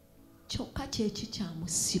kyokka kyeki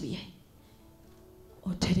kyamusibye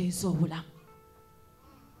otereeza obulamu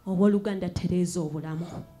obooluganda tereeza obulamu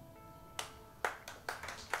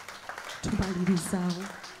tubalirizaawo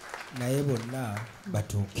naye bonna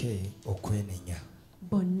batuuke okwenenya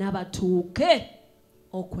bonna batuuke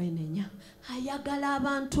okwenenya ayagala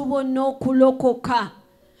abantu bonna okulokoka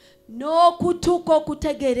n'okutuuka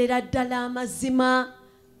okutegeerera ddala amazima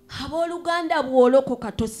abooluganda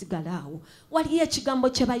bw'olokoka tosigalaawo waliyo ekigambo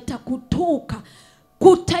kye bayita kutuuka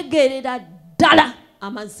kutegeerera ddala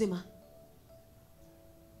amazima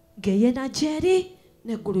geyena gyeri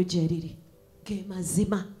n'eggulu gyeriri ge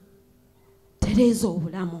mazima tereeza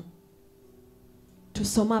obulamu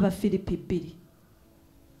tusome Abafiripi 2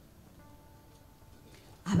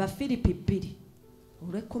 Abafiripi 2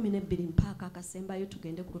 olw'e12 mpaaka akasembayo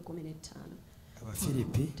tugende ku lw'e15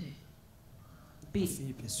 Abafiripi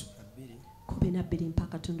 12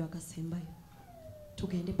 mpaaka tundu akasembayo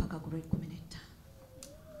tugende paka ku lw'e15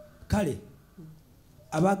 kale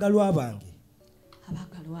abaagalwa bange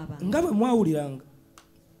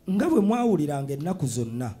nga bwe mwawuliranga ennaku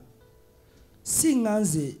zonna si nga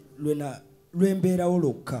nze lwembeerawo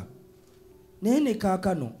lwokka naye ne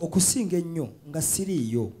kaakano okusinga ennyo nga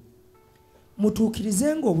siriiyo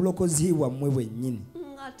mutuukirizenga obulokozi bwammwe bwennyini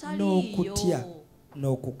n'okutya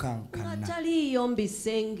n'okukankana nga taliiyo mu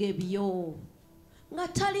bisenge byo nga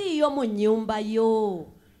taliiyo mu nnyumba yo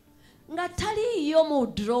nga taliiyo mu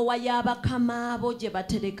drowa y'abakama abo gye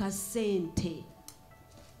batereka ssente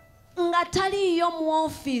nga taliiyo mu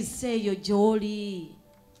ofiisi eyo gy'oli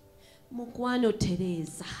mukwano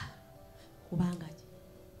tereeza kubanga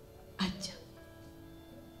ajja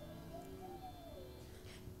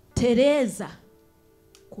tereeza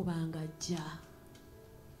kubanga ajja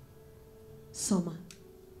soma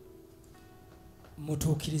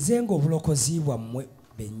mutuukirizenga obulokozi bwammwe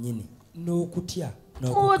bennyini n'okutya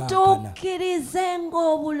mutuukirizenga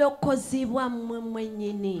obulokozi bwammwe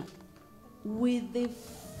mwennyini with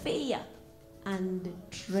fear and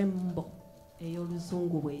tremble eyo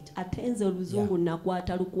oluzungu bweti ate nze oluzungu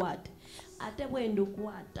nakwata lukwate ate bwe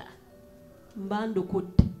ndukwata mba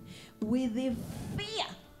ndukutte with fear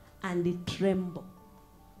and tremble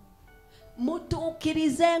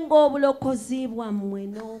mutuukirizenga obulokozi bwammwe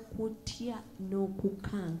n'okutya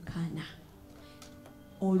n'okukankana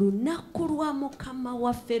olunaku lwa mukama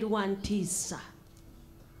waffe lwa ntiisa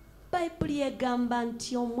bayibuli egamba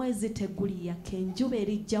nti omwezi teguliyaka enjuba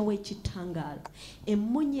erijjawo ekitangaala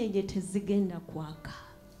emmunyeenye tezigenda kwaka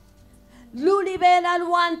lulibeera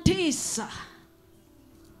lwa ntiisa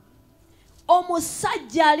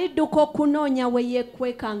omusajja alidduka okunoonya we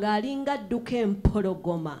yeekweka ng'alinga adduka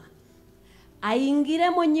empologoma ayingire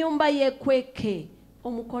mu nnyumba yeekweke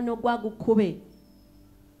omukono gwagukube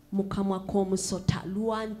mu kamwa k'omusota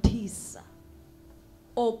lwa ntiisa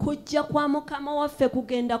okujja kwa mukama waffe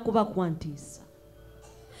kugenda kuba kwa ntiisa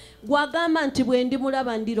gwagamba nti bwe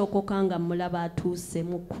ndimulaba ndirokoka nga mulaba atuuse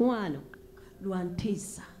mukwano lwa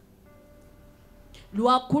ntiisa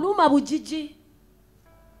lwa kuluma bujiji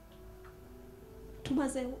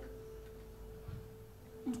tumazeewo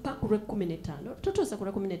mpaka lw'e15 tutuuse ku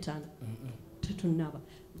lw'e15 tetunaba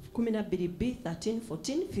 12 13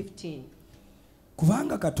 14 15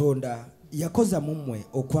 kubanga Katonda yakoza mu mmwe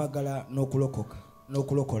okwagala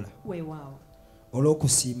n'okulokola weewaawo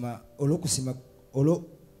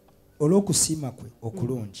olw'okusiima kwe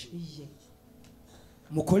okulungi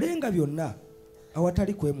mukolenga byonna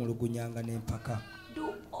awatali kwemulugunyanga n'empaka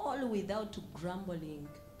do all without grumbling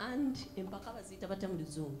and empaka baziyita batya mu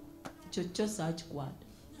luzungu kyokyo saakikwata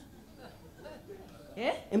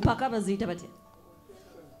empaka baziyita batya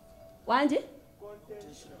wanje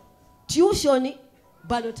tuition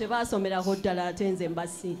bano tebasomerako ddala ate nze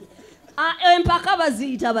mbasi empaka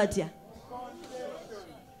baziyita batya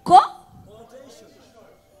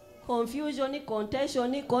confusion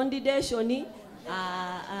contention condidation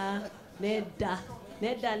nedda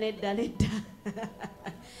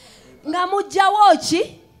nga mujjawo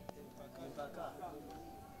ki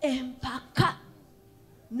empaka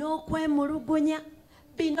n'okwemulugunya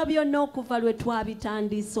bino byonna okuva lwe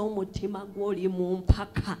twabitandisa omutima gw'oli mu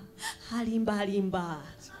mpaka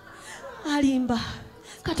alimba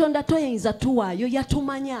Katonda toyinza tuwaayo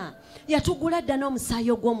yatumanya yatugula dda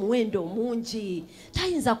n'omusaayi ogw'omuwendo omungi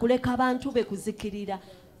tayinza kuleka abantu be kuzikirira.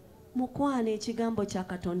 Mukwana ekigambo kya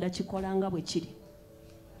Katonda kikolanga bwe kiri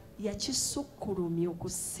yakisukkulumya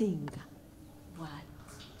okusinga bwali.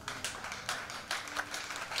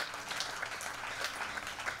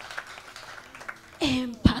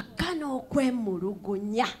 Empaka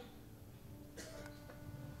n'okwemulugunya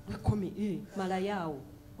malayawo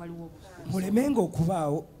waliwo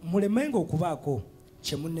mulemenga okubaako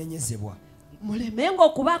kyemunenyezebwa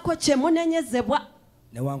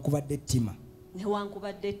newankubadde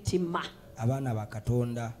ettima abaana ba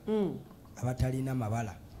Katonda abatalina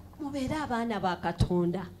mabala. Mubeere abaana ba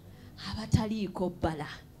Katonda abataliiko bbala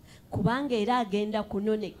kubanga era agenda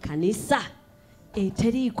kunona ekkanisa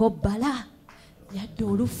eteriiko bbala yadde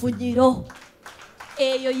olufunyiro.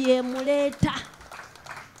 Eyo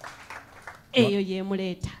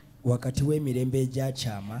yemuleeta wakati w'emirembe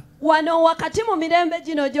egyakyama wano wakati mu mirembe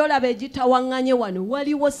gino gy'olaba egitawaŋŋanye wano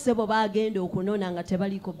waliwo ssebo baagenda okunona nga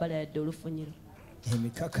tebaliiko bbala yadde olufunyiro.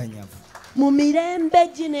 Emikakanyavu mu mirembe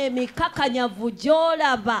gino emikakanyavu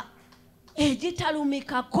gy'olaba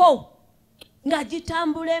egitalumikako nga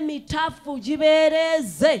gitambula emitaafu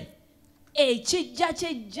gibeereze ekijja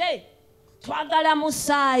kijje twagala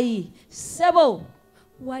musaayi ssebo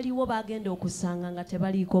waliwo bagenda okusanga nga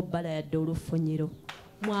tebaliiko bbala yadde olufunyiro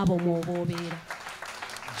mwabo mwoba obeera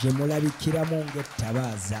gye mulabikiramu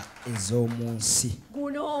ng'ettabaaza ez'omu nsi.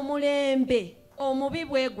 Guno omulembe omubi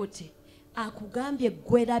bwe guti akugambye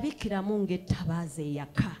gwe labikiramu ng'ettabaaza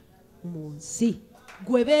eyaka mu nsi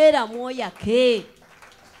gwe beeramu oyake.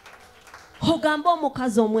 Ogamba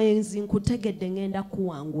omukazi omwenzi nkutegedde ngenda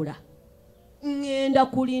kuwangula ngenda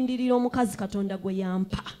kulindirira omukazi Katonda gwe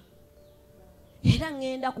yampa era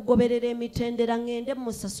ngenda kugoberera emitendera ngende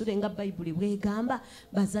musasule nga Bayibuli bwegamba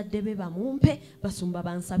bazadde be bamumpe basumba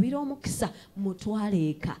bansabira omukisa mutwale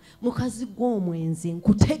eka. Mukazi gw'omwenzi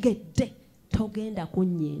nkutegedde togenda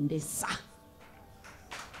kunnyendesa.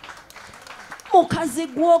 Mukazi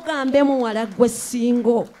gw'ogambe muwala gwe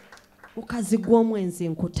singo mukazi gw'omwenzi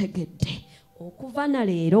nkutegedde okuva na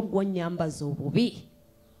leero gw'onnyambaza obubi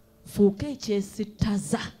fuuka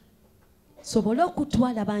ekyesittaza sobole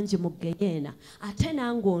okutwala bangi mu geyeena ate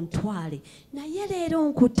nange ontwale naye leero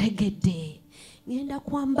nkutegedde ngenda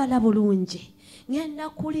kwambala bulungi ngenda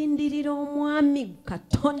kulindirira omwami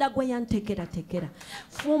Katonda gwe yantekeratekera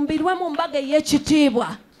fumbirwe mu mbaga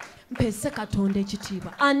ey'ekitiibwa mpese Katonda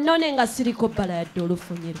ekitiibwa annone nga siriko bbala yadde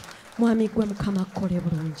olufunyiro. Mwami gwe Mukama akkole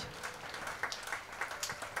bulungi.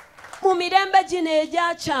 Mu mirembe gino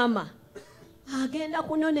egyakyama agenda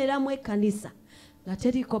kunoneramu ekkanisa nga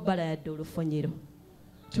teriko bbala yadde olufunyiro.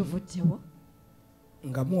 Tuvuddewo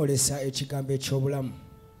nga mwolesa ekigambo eky'obulamu.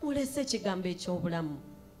 Mulese ekigambo eky'obulamu.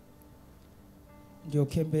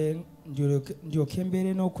 Ndyoke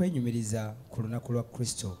mbeere n'okwenyumiriza ku lunaku lwa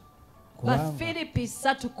Kristo. Bafilipi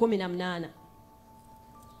 3:18.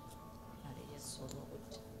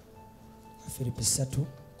 Bafilipi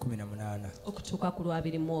 3:18 okutuuka ku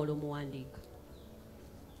 21 muwandiika.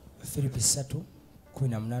 Bafilipi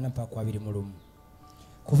 3:18 mpaka 21.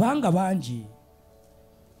 Kubanga bangi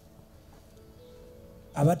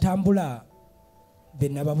abatambula be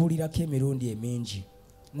nababuulirako emirundi emingi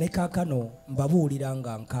ne kaakano mbabuulira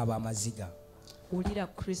nga nkaaba amaziga. Wulira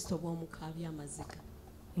Kristo bw'omukaabya amaziga.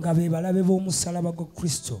 Nga be balabe b'omusalaba gwa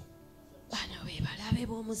Kristo. Bano be balabe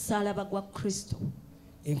b'omusalaba gwa Kristo.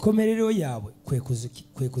 Enkomerero yaabwe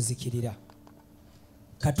kwe kuzikirira.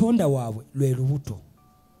 Katonda waabwe lwe lubuto.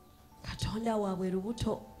 Katonda waabwe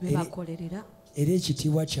lubuto lwe bakolerera. Era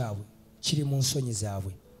ekitiibwa kyabwe kiri mu nsonyi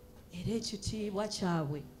zaabwe. Era ekitiibwa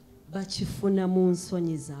kyabwe bakifuna mu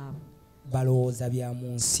nsonyi zaabwe. Balowooza bya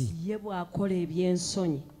mu nsi. Ye bw'akola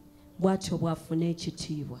eby'ensonyi bw'atyo bw'afuna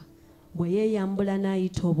ekitiibwa. Bwe yeeyambula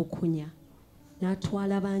n'ayita obukunya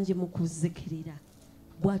n'atwala bangi mu kuzikirira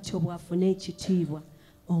bw'atyo bw'afuna ekitiibwa.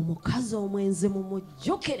 Omukazi omwenzi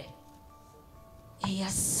mumujjukire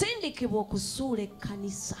eyasindikibwa okusuula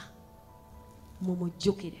ekkanisa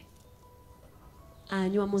mumujjukire.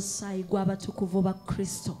 Anywa musaayi gw'abatukuvu ba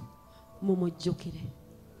Kristo mumujjukire.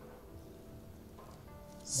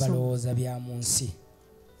 Balowooza bya mu nsi.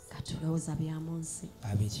 Katulowooza bya mu nsi.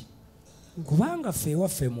 Abiri. Kubanga ffe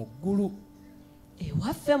ewaffe mu ggulu.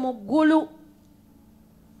 Ewaffe mu ggulu.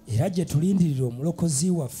 Era gye tulindirira omulokozi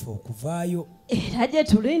waffe okuvaayo. Era gye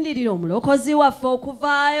tulindirira omulokozi waffe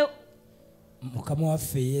okuvaayo. Mukama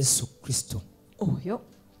waffe Yesu Kristo. Oyo.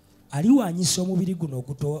 Aliwanyisa omubiri guno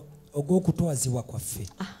ogw'okutwazibwa kwaffe.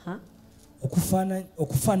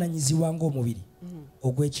 Okufaananyizibwa ng'omubiri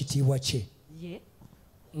ogw'ekitiibwa kye.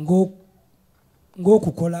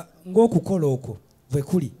 Ng'okukola okwo bwe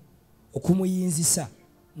kuli okumuyinzisa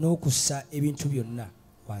n'okussa ebintu byonna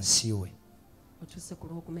wansi we. Otuse ku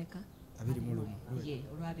lwokumeka 21 ye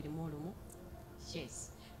olwabirimu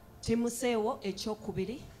yes Timoseewo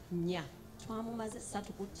ekyokubiri 4 twamumaze 3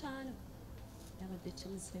 ku 5 yabadde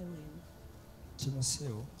Timoseewo eno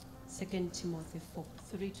Timoseewo 2 Timothy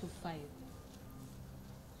 4:3 to 5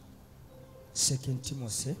 2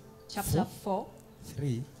 Timothy chapter 4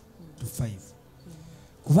 3 to 5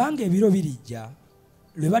 kubanga ebiro birijja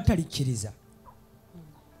lwe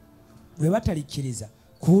batalikkiriza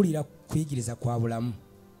kuwulira kuyigiriza kwa bulamu.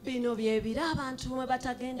 Bino byebira abantu mwe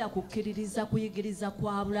batagenda kukkiririza kuyigiriza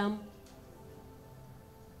kwa bulamu.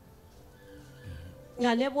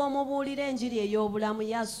 Nga ne bw'omubuulira enjiri ey'obulamu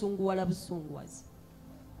yasunguwala busunguwazi.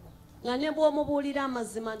 Nga ne bw'omubuulira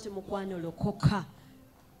amazima nti mukwano lokoka.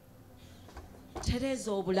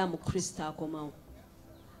 Tereeza obulamu Kristo akomawo.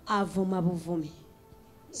 Avuma buvumi.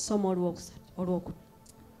 Somo olwokusatu.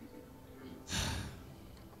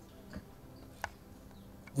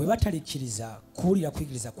 Bwe batalikkiriza kuwulira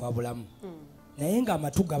kuyigiriza kwa bulamu naye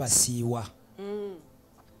ng'amatu gabasiiwa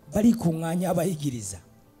balikuŋŋaanya abayigiriza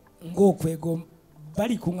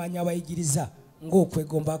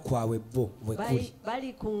ng'okwegomba kwabwe bo bwe kuli.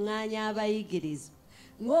 Balikuŋŋaanya abayigiriza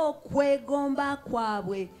ng'okwegomba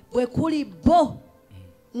kwabwe bwe kuli bo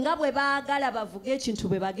nga bwe baagala bavuge ekintu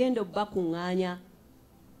bwe bagenda obbakuŋŋaanya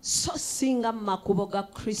so singa mu makubo ga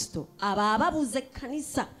Kristo abo ababuza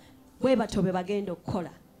ekkanisa bwe bato bwe bagenda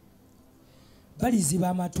okukola. Baliziba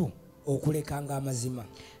amatu okulekanga amazima.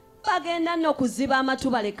 Bagenda n'okuziba amatu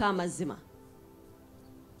baleka amazima.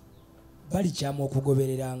 Balikyama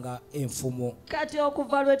okugobereranga enfumo. Kati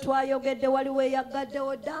okuva lwe twayogedde waliwo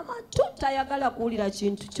eyagaddewo dda amatu tayagala kuwulira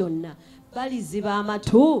kintu kyonna. Baliziba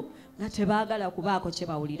amatu nga tebaagala kubaako kye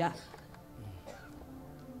bawulira.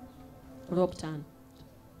 Olwokutaano.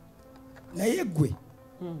 Naye ggwe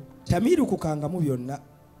tamiirukukangamu byonna.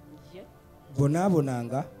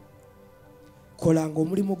 Bonaabonanga kolanga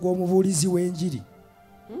omulimu gw'omubuulizi w'enjiri.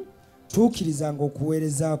 Tuukirizanga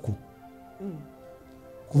okuweerezaako.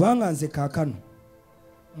 Kubanga nze kaakano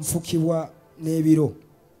nfukibwa n'ebiro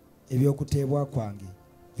eby'okuteebwa kwange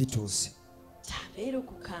bituuse.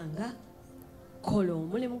 Tamiirukukanga kola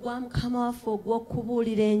omulimu gwa Mukama waffe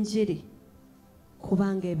ogw'okubuulira enjiri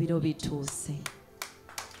kubanga ebiro bituuse.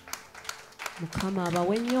 Mukama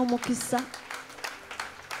abawe nnyo omukisa.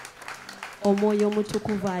 Omwoyo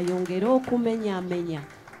omutukuvu ayongera okumenyaamenya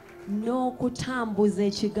n'okutambuza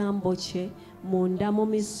ekigambo kye munda mu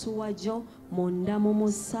misuwa gyo, munda mu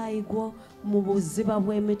musaayi gwo, mu buziba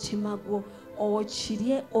bw'emitima gwo,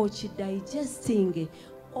 okirye okidigestinge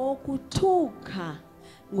okutuuka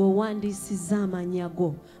ng'owandiisiza amannya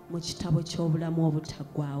go mu kitabo ky'obulamu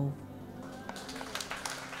obutaggwaawo.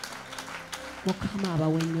 Mukama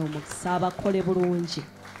abawe nnyo omukisa abakole bulungi.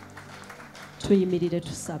 Tuyimirire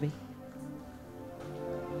tusabe.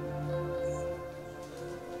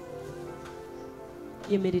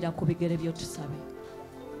 Yemerera ku bigere byo tusabe.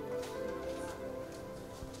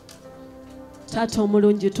 Taata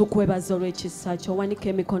omulungi tukwebaza olw'ekisa kyo. Wanika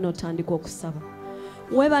emikono otandika okusaba.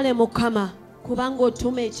 Weebale Mukama kubanga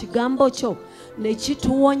otuma ekigambo kyo ne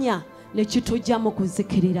kituwonya ne kitujja mu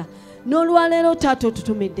kuzikirira. N'olwaleero taata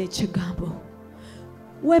otutumidde ekigambo.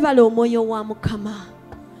 Weebale omwoyo wa Mukama.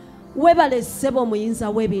 Weebale ssebo muyinza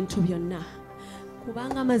w'ebintu byonna.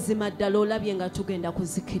 Kubanga mazima ddala olabye nga tugenda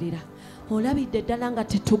kuzikirira. Olabidde ddala nga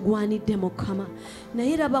tetugwanidde Mukama.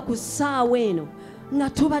 Naye raba ku ssaawa eno nga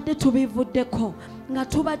tubadde tubivuddeko, nga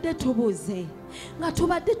tubadde tubuze, nga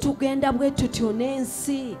tubadde tugenda bwe tutyo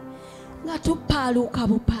n'ensi, nga tupaaluuka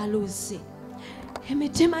bupaaluusi.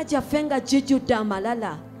 Emitima gyaffe nga gijjudde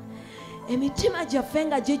amalala, emitima gyaffe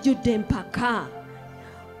nga gijjudde empaka,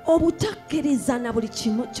 obutakkiriza na buli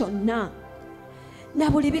kimu kyonna, na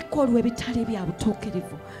buli bikolwa ebitali bya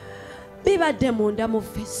butuukirivu bibadde munda mu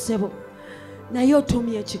ffe ssebo. Naye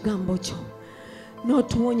otumye ekigambo kyo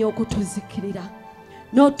n'otuwonya okutuzikirira,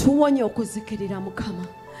 n'otuwonya okuzikirira Mukama.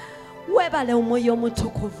 Weebale omwoyo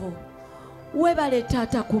omutukuvu. Weebale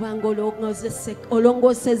taata kubanga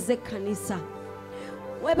olongoosezza ekkanisa.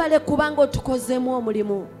 Weebale kubanga otukozeemu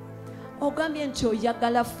omulimu. Ogambye nti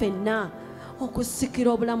oyagala ffenna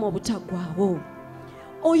okusikira obulamu obutaggwaawo.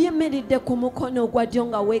 Oyimiridde ku mukono ogwa ddyo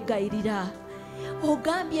nga weegayirira.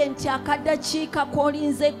 Ogambye nti akadakiika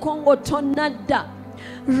k'olinzeko ng'otonnadda,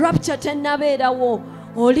 rapture tennabeerawo,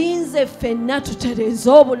 olinze ffenna tutereeze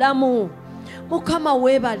obulamu. Mukama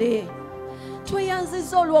weebale.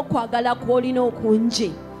 Tweyanziza olw'okwagala kw'olina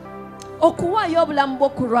okungi okuwaayo obulamu bwo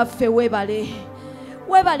ku lwaffe. Weebale.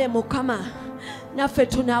 Weebale Mukama. Naffe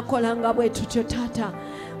tunaakolanga bwe tutyo taata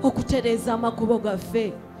okutereeza amakubo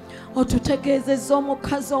gaffe. otutegeezezza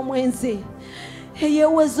omukazi omwenzi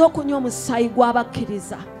eyeeweza okunywa omusaayi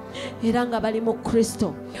gw'abakkiriza era nga bali mu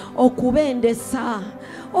Kristo, okubeendesa,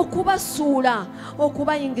 okubasuula,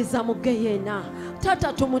 okubayingiza mu geyeena.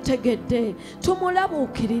 Taata tumutegedde,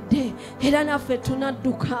 tumulabuukiridde, era naffe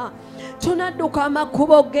tunadduka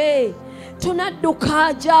amakubo ge,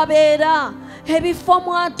 tunadduka gy'abeera, ebifo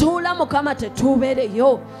mwatuula Mukama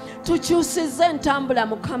tetuubeereyo. Tukyusizza entambula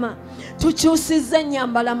Mukama, tukyusizza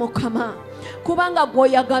ennyambala Mukama, kubanga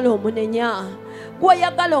gw'oyagala omunenya,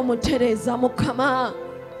 gw'oyagala omutereeza Mukama.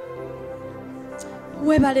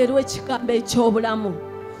 Weebale lw'ekigambo eky'obulamu,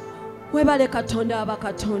 weebale Katonda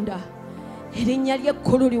abakatonda, erinnya lye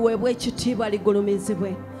ekkulu liweebwe ekitiibwa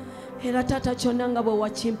ligulumizibwe. Era Taata kyonna nga bwe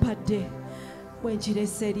wakimpadde bwe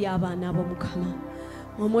nkiresa eri abaana bo Mukama.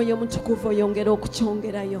 Omwoyo Omutukuvu oyongera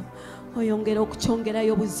okukyongerayo, oyongera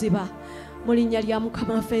okukyongerayo buziba mu linnya lya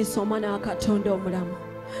Mukama waffe Yesu Omwana wa Katonda omulamu.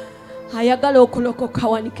 Ayagala okulokoka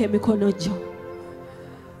wanika emikono gyo,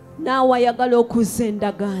 naawe ayagala okuzza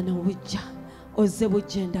endagaano bujja ozze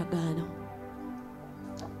bujja endagaano,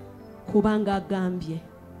 kubanga agambye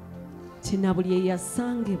nti na buli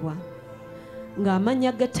eyasangibwa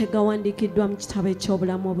ng'amannya ge tegawandiikiddwa mu kitabo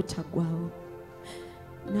eky'obulamu obutaggwaawo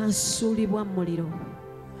n'asuulibwa mu muliro,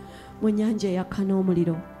 mu nnyanja eyaka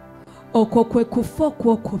n'omuliro. Okwo kwe kufa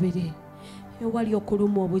okwokubiri ewali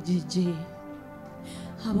okuluma obujiji.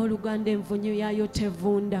 Abooluganda envunyu yaayo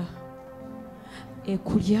tevunda,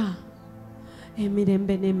 ekulya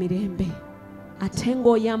emirembe n'emirembe, ate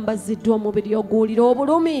ng'oyambaziddwa omubiri oguwulira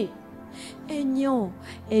obulumi ennyo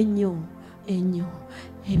ennyo ennyo.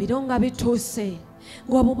 Ebiro nga bituuse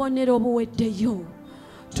ng'obubonero obuweddeyo,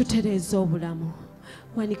 tutereeza obulamu.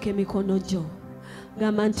 Wanika emikono gyo,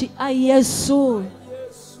 gamba nti Ayi Yesu,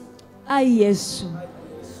 Ayi Yesu,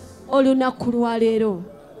 olunaku lwa leero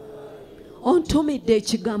ontumidde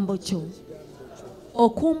ekigambo kyo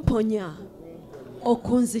okumponya,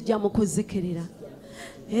 okunzija mu kuzikirira.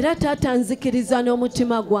 Era Taata nzikiriza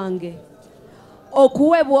n'omutima gwange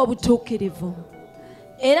okuweebwa obutuukirivu,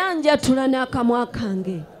 era njatula n'akamwa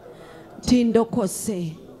kange nti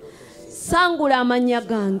ndokose. Sangula amannya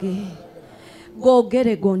gange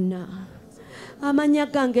googere gonna. Amannya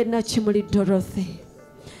gange Nakimuli Dorothy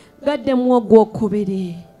gaddemu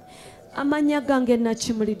ogwokubiri. Amannya gange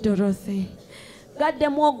Nakimuli Dorothy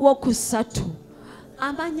gaddemu ogwokusatu.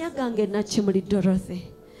 Amannya gange Nakimuli Dorothy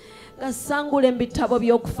gasangule mu bitabo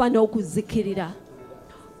by'okufa n'okuzikirira,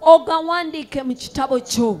 ogawandiike mu kitabo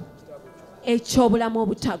kyo eky'obulamu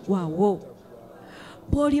obutaggwaawo.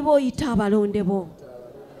 Bw'oliba oyita abalonde bo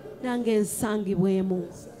nange nsangibwemu,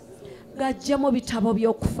 gajje mu bitabo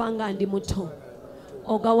by'okufa nga ndi muto,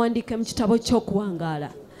 ogawandiike mu kitabo ky'okuwangaala.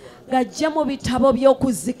 Gajje mu bitabo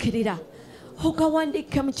by'okuzikirira,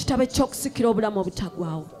 ogawandiike mu kitabo ky'okusikira obulamu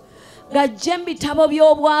obutaggwaawo. Gajje mu bitabo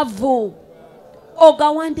by'obwavu,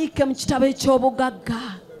 ogawandiike mu kitabo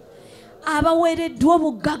eky'obugagga. Abaweereddwa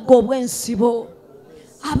obugagga obw'ensibo,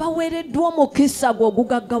 abaweereddwa omukisa gwe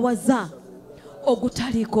ogugaggawaza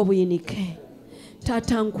ogutaliiko buyinike.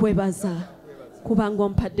 Taata nkwebaza kubanga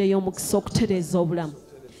ompaddeyo omukisa okutereeza obulamu.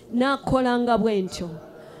 Naakolanga bwe ntyo,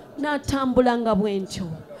 naatambulanga bwe ntyo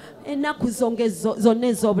ennaku zonna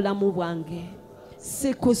ez'obulamu bwange.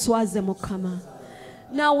 Sikuswaze Mukama,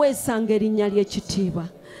 naaweesanga erinnya ly'ekitiibwa,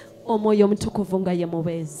 Omwoyo Omutukuvu nga ye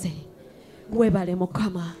mubeeze. Weebale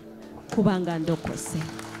Mukama kubanga ndokose.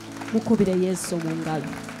 Mukubire Yesu mu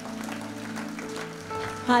ngalo.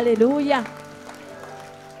 Haleluya.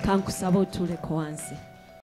 Kankusaba otuuleko wansi.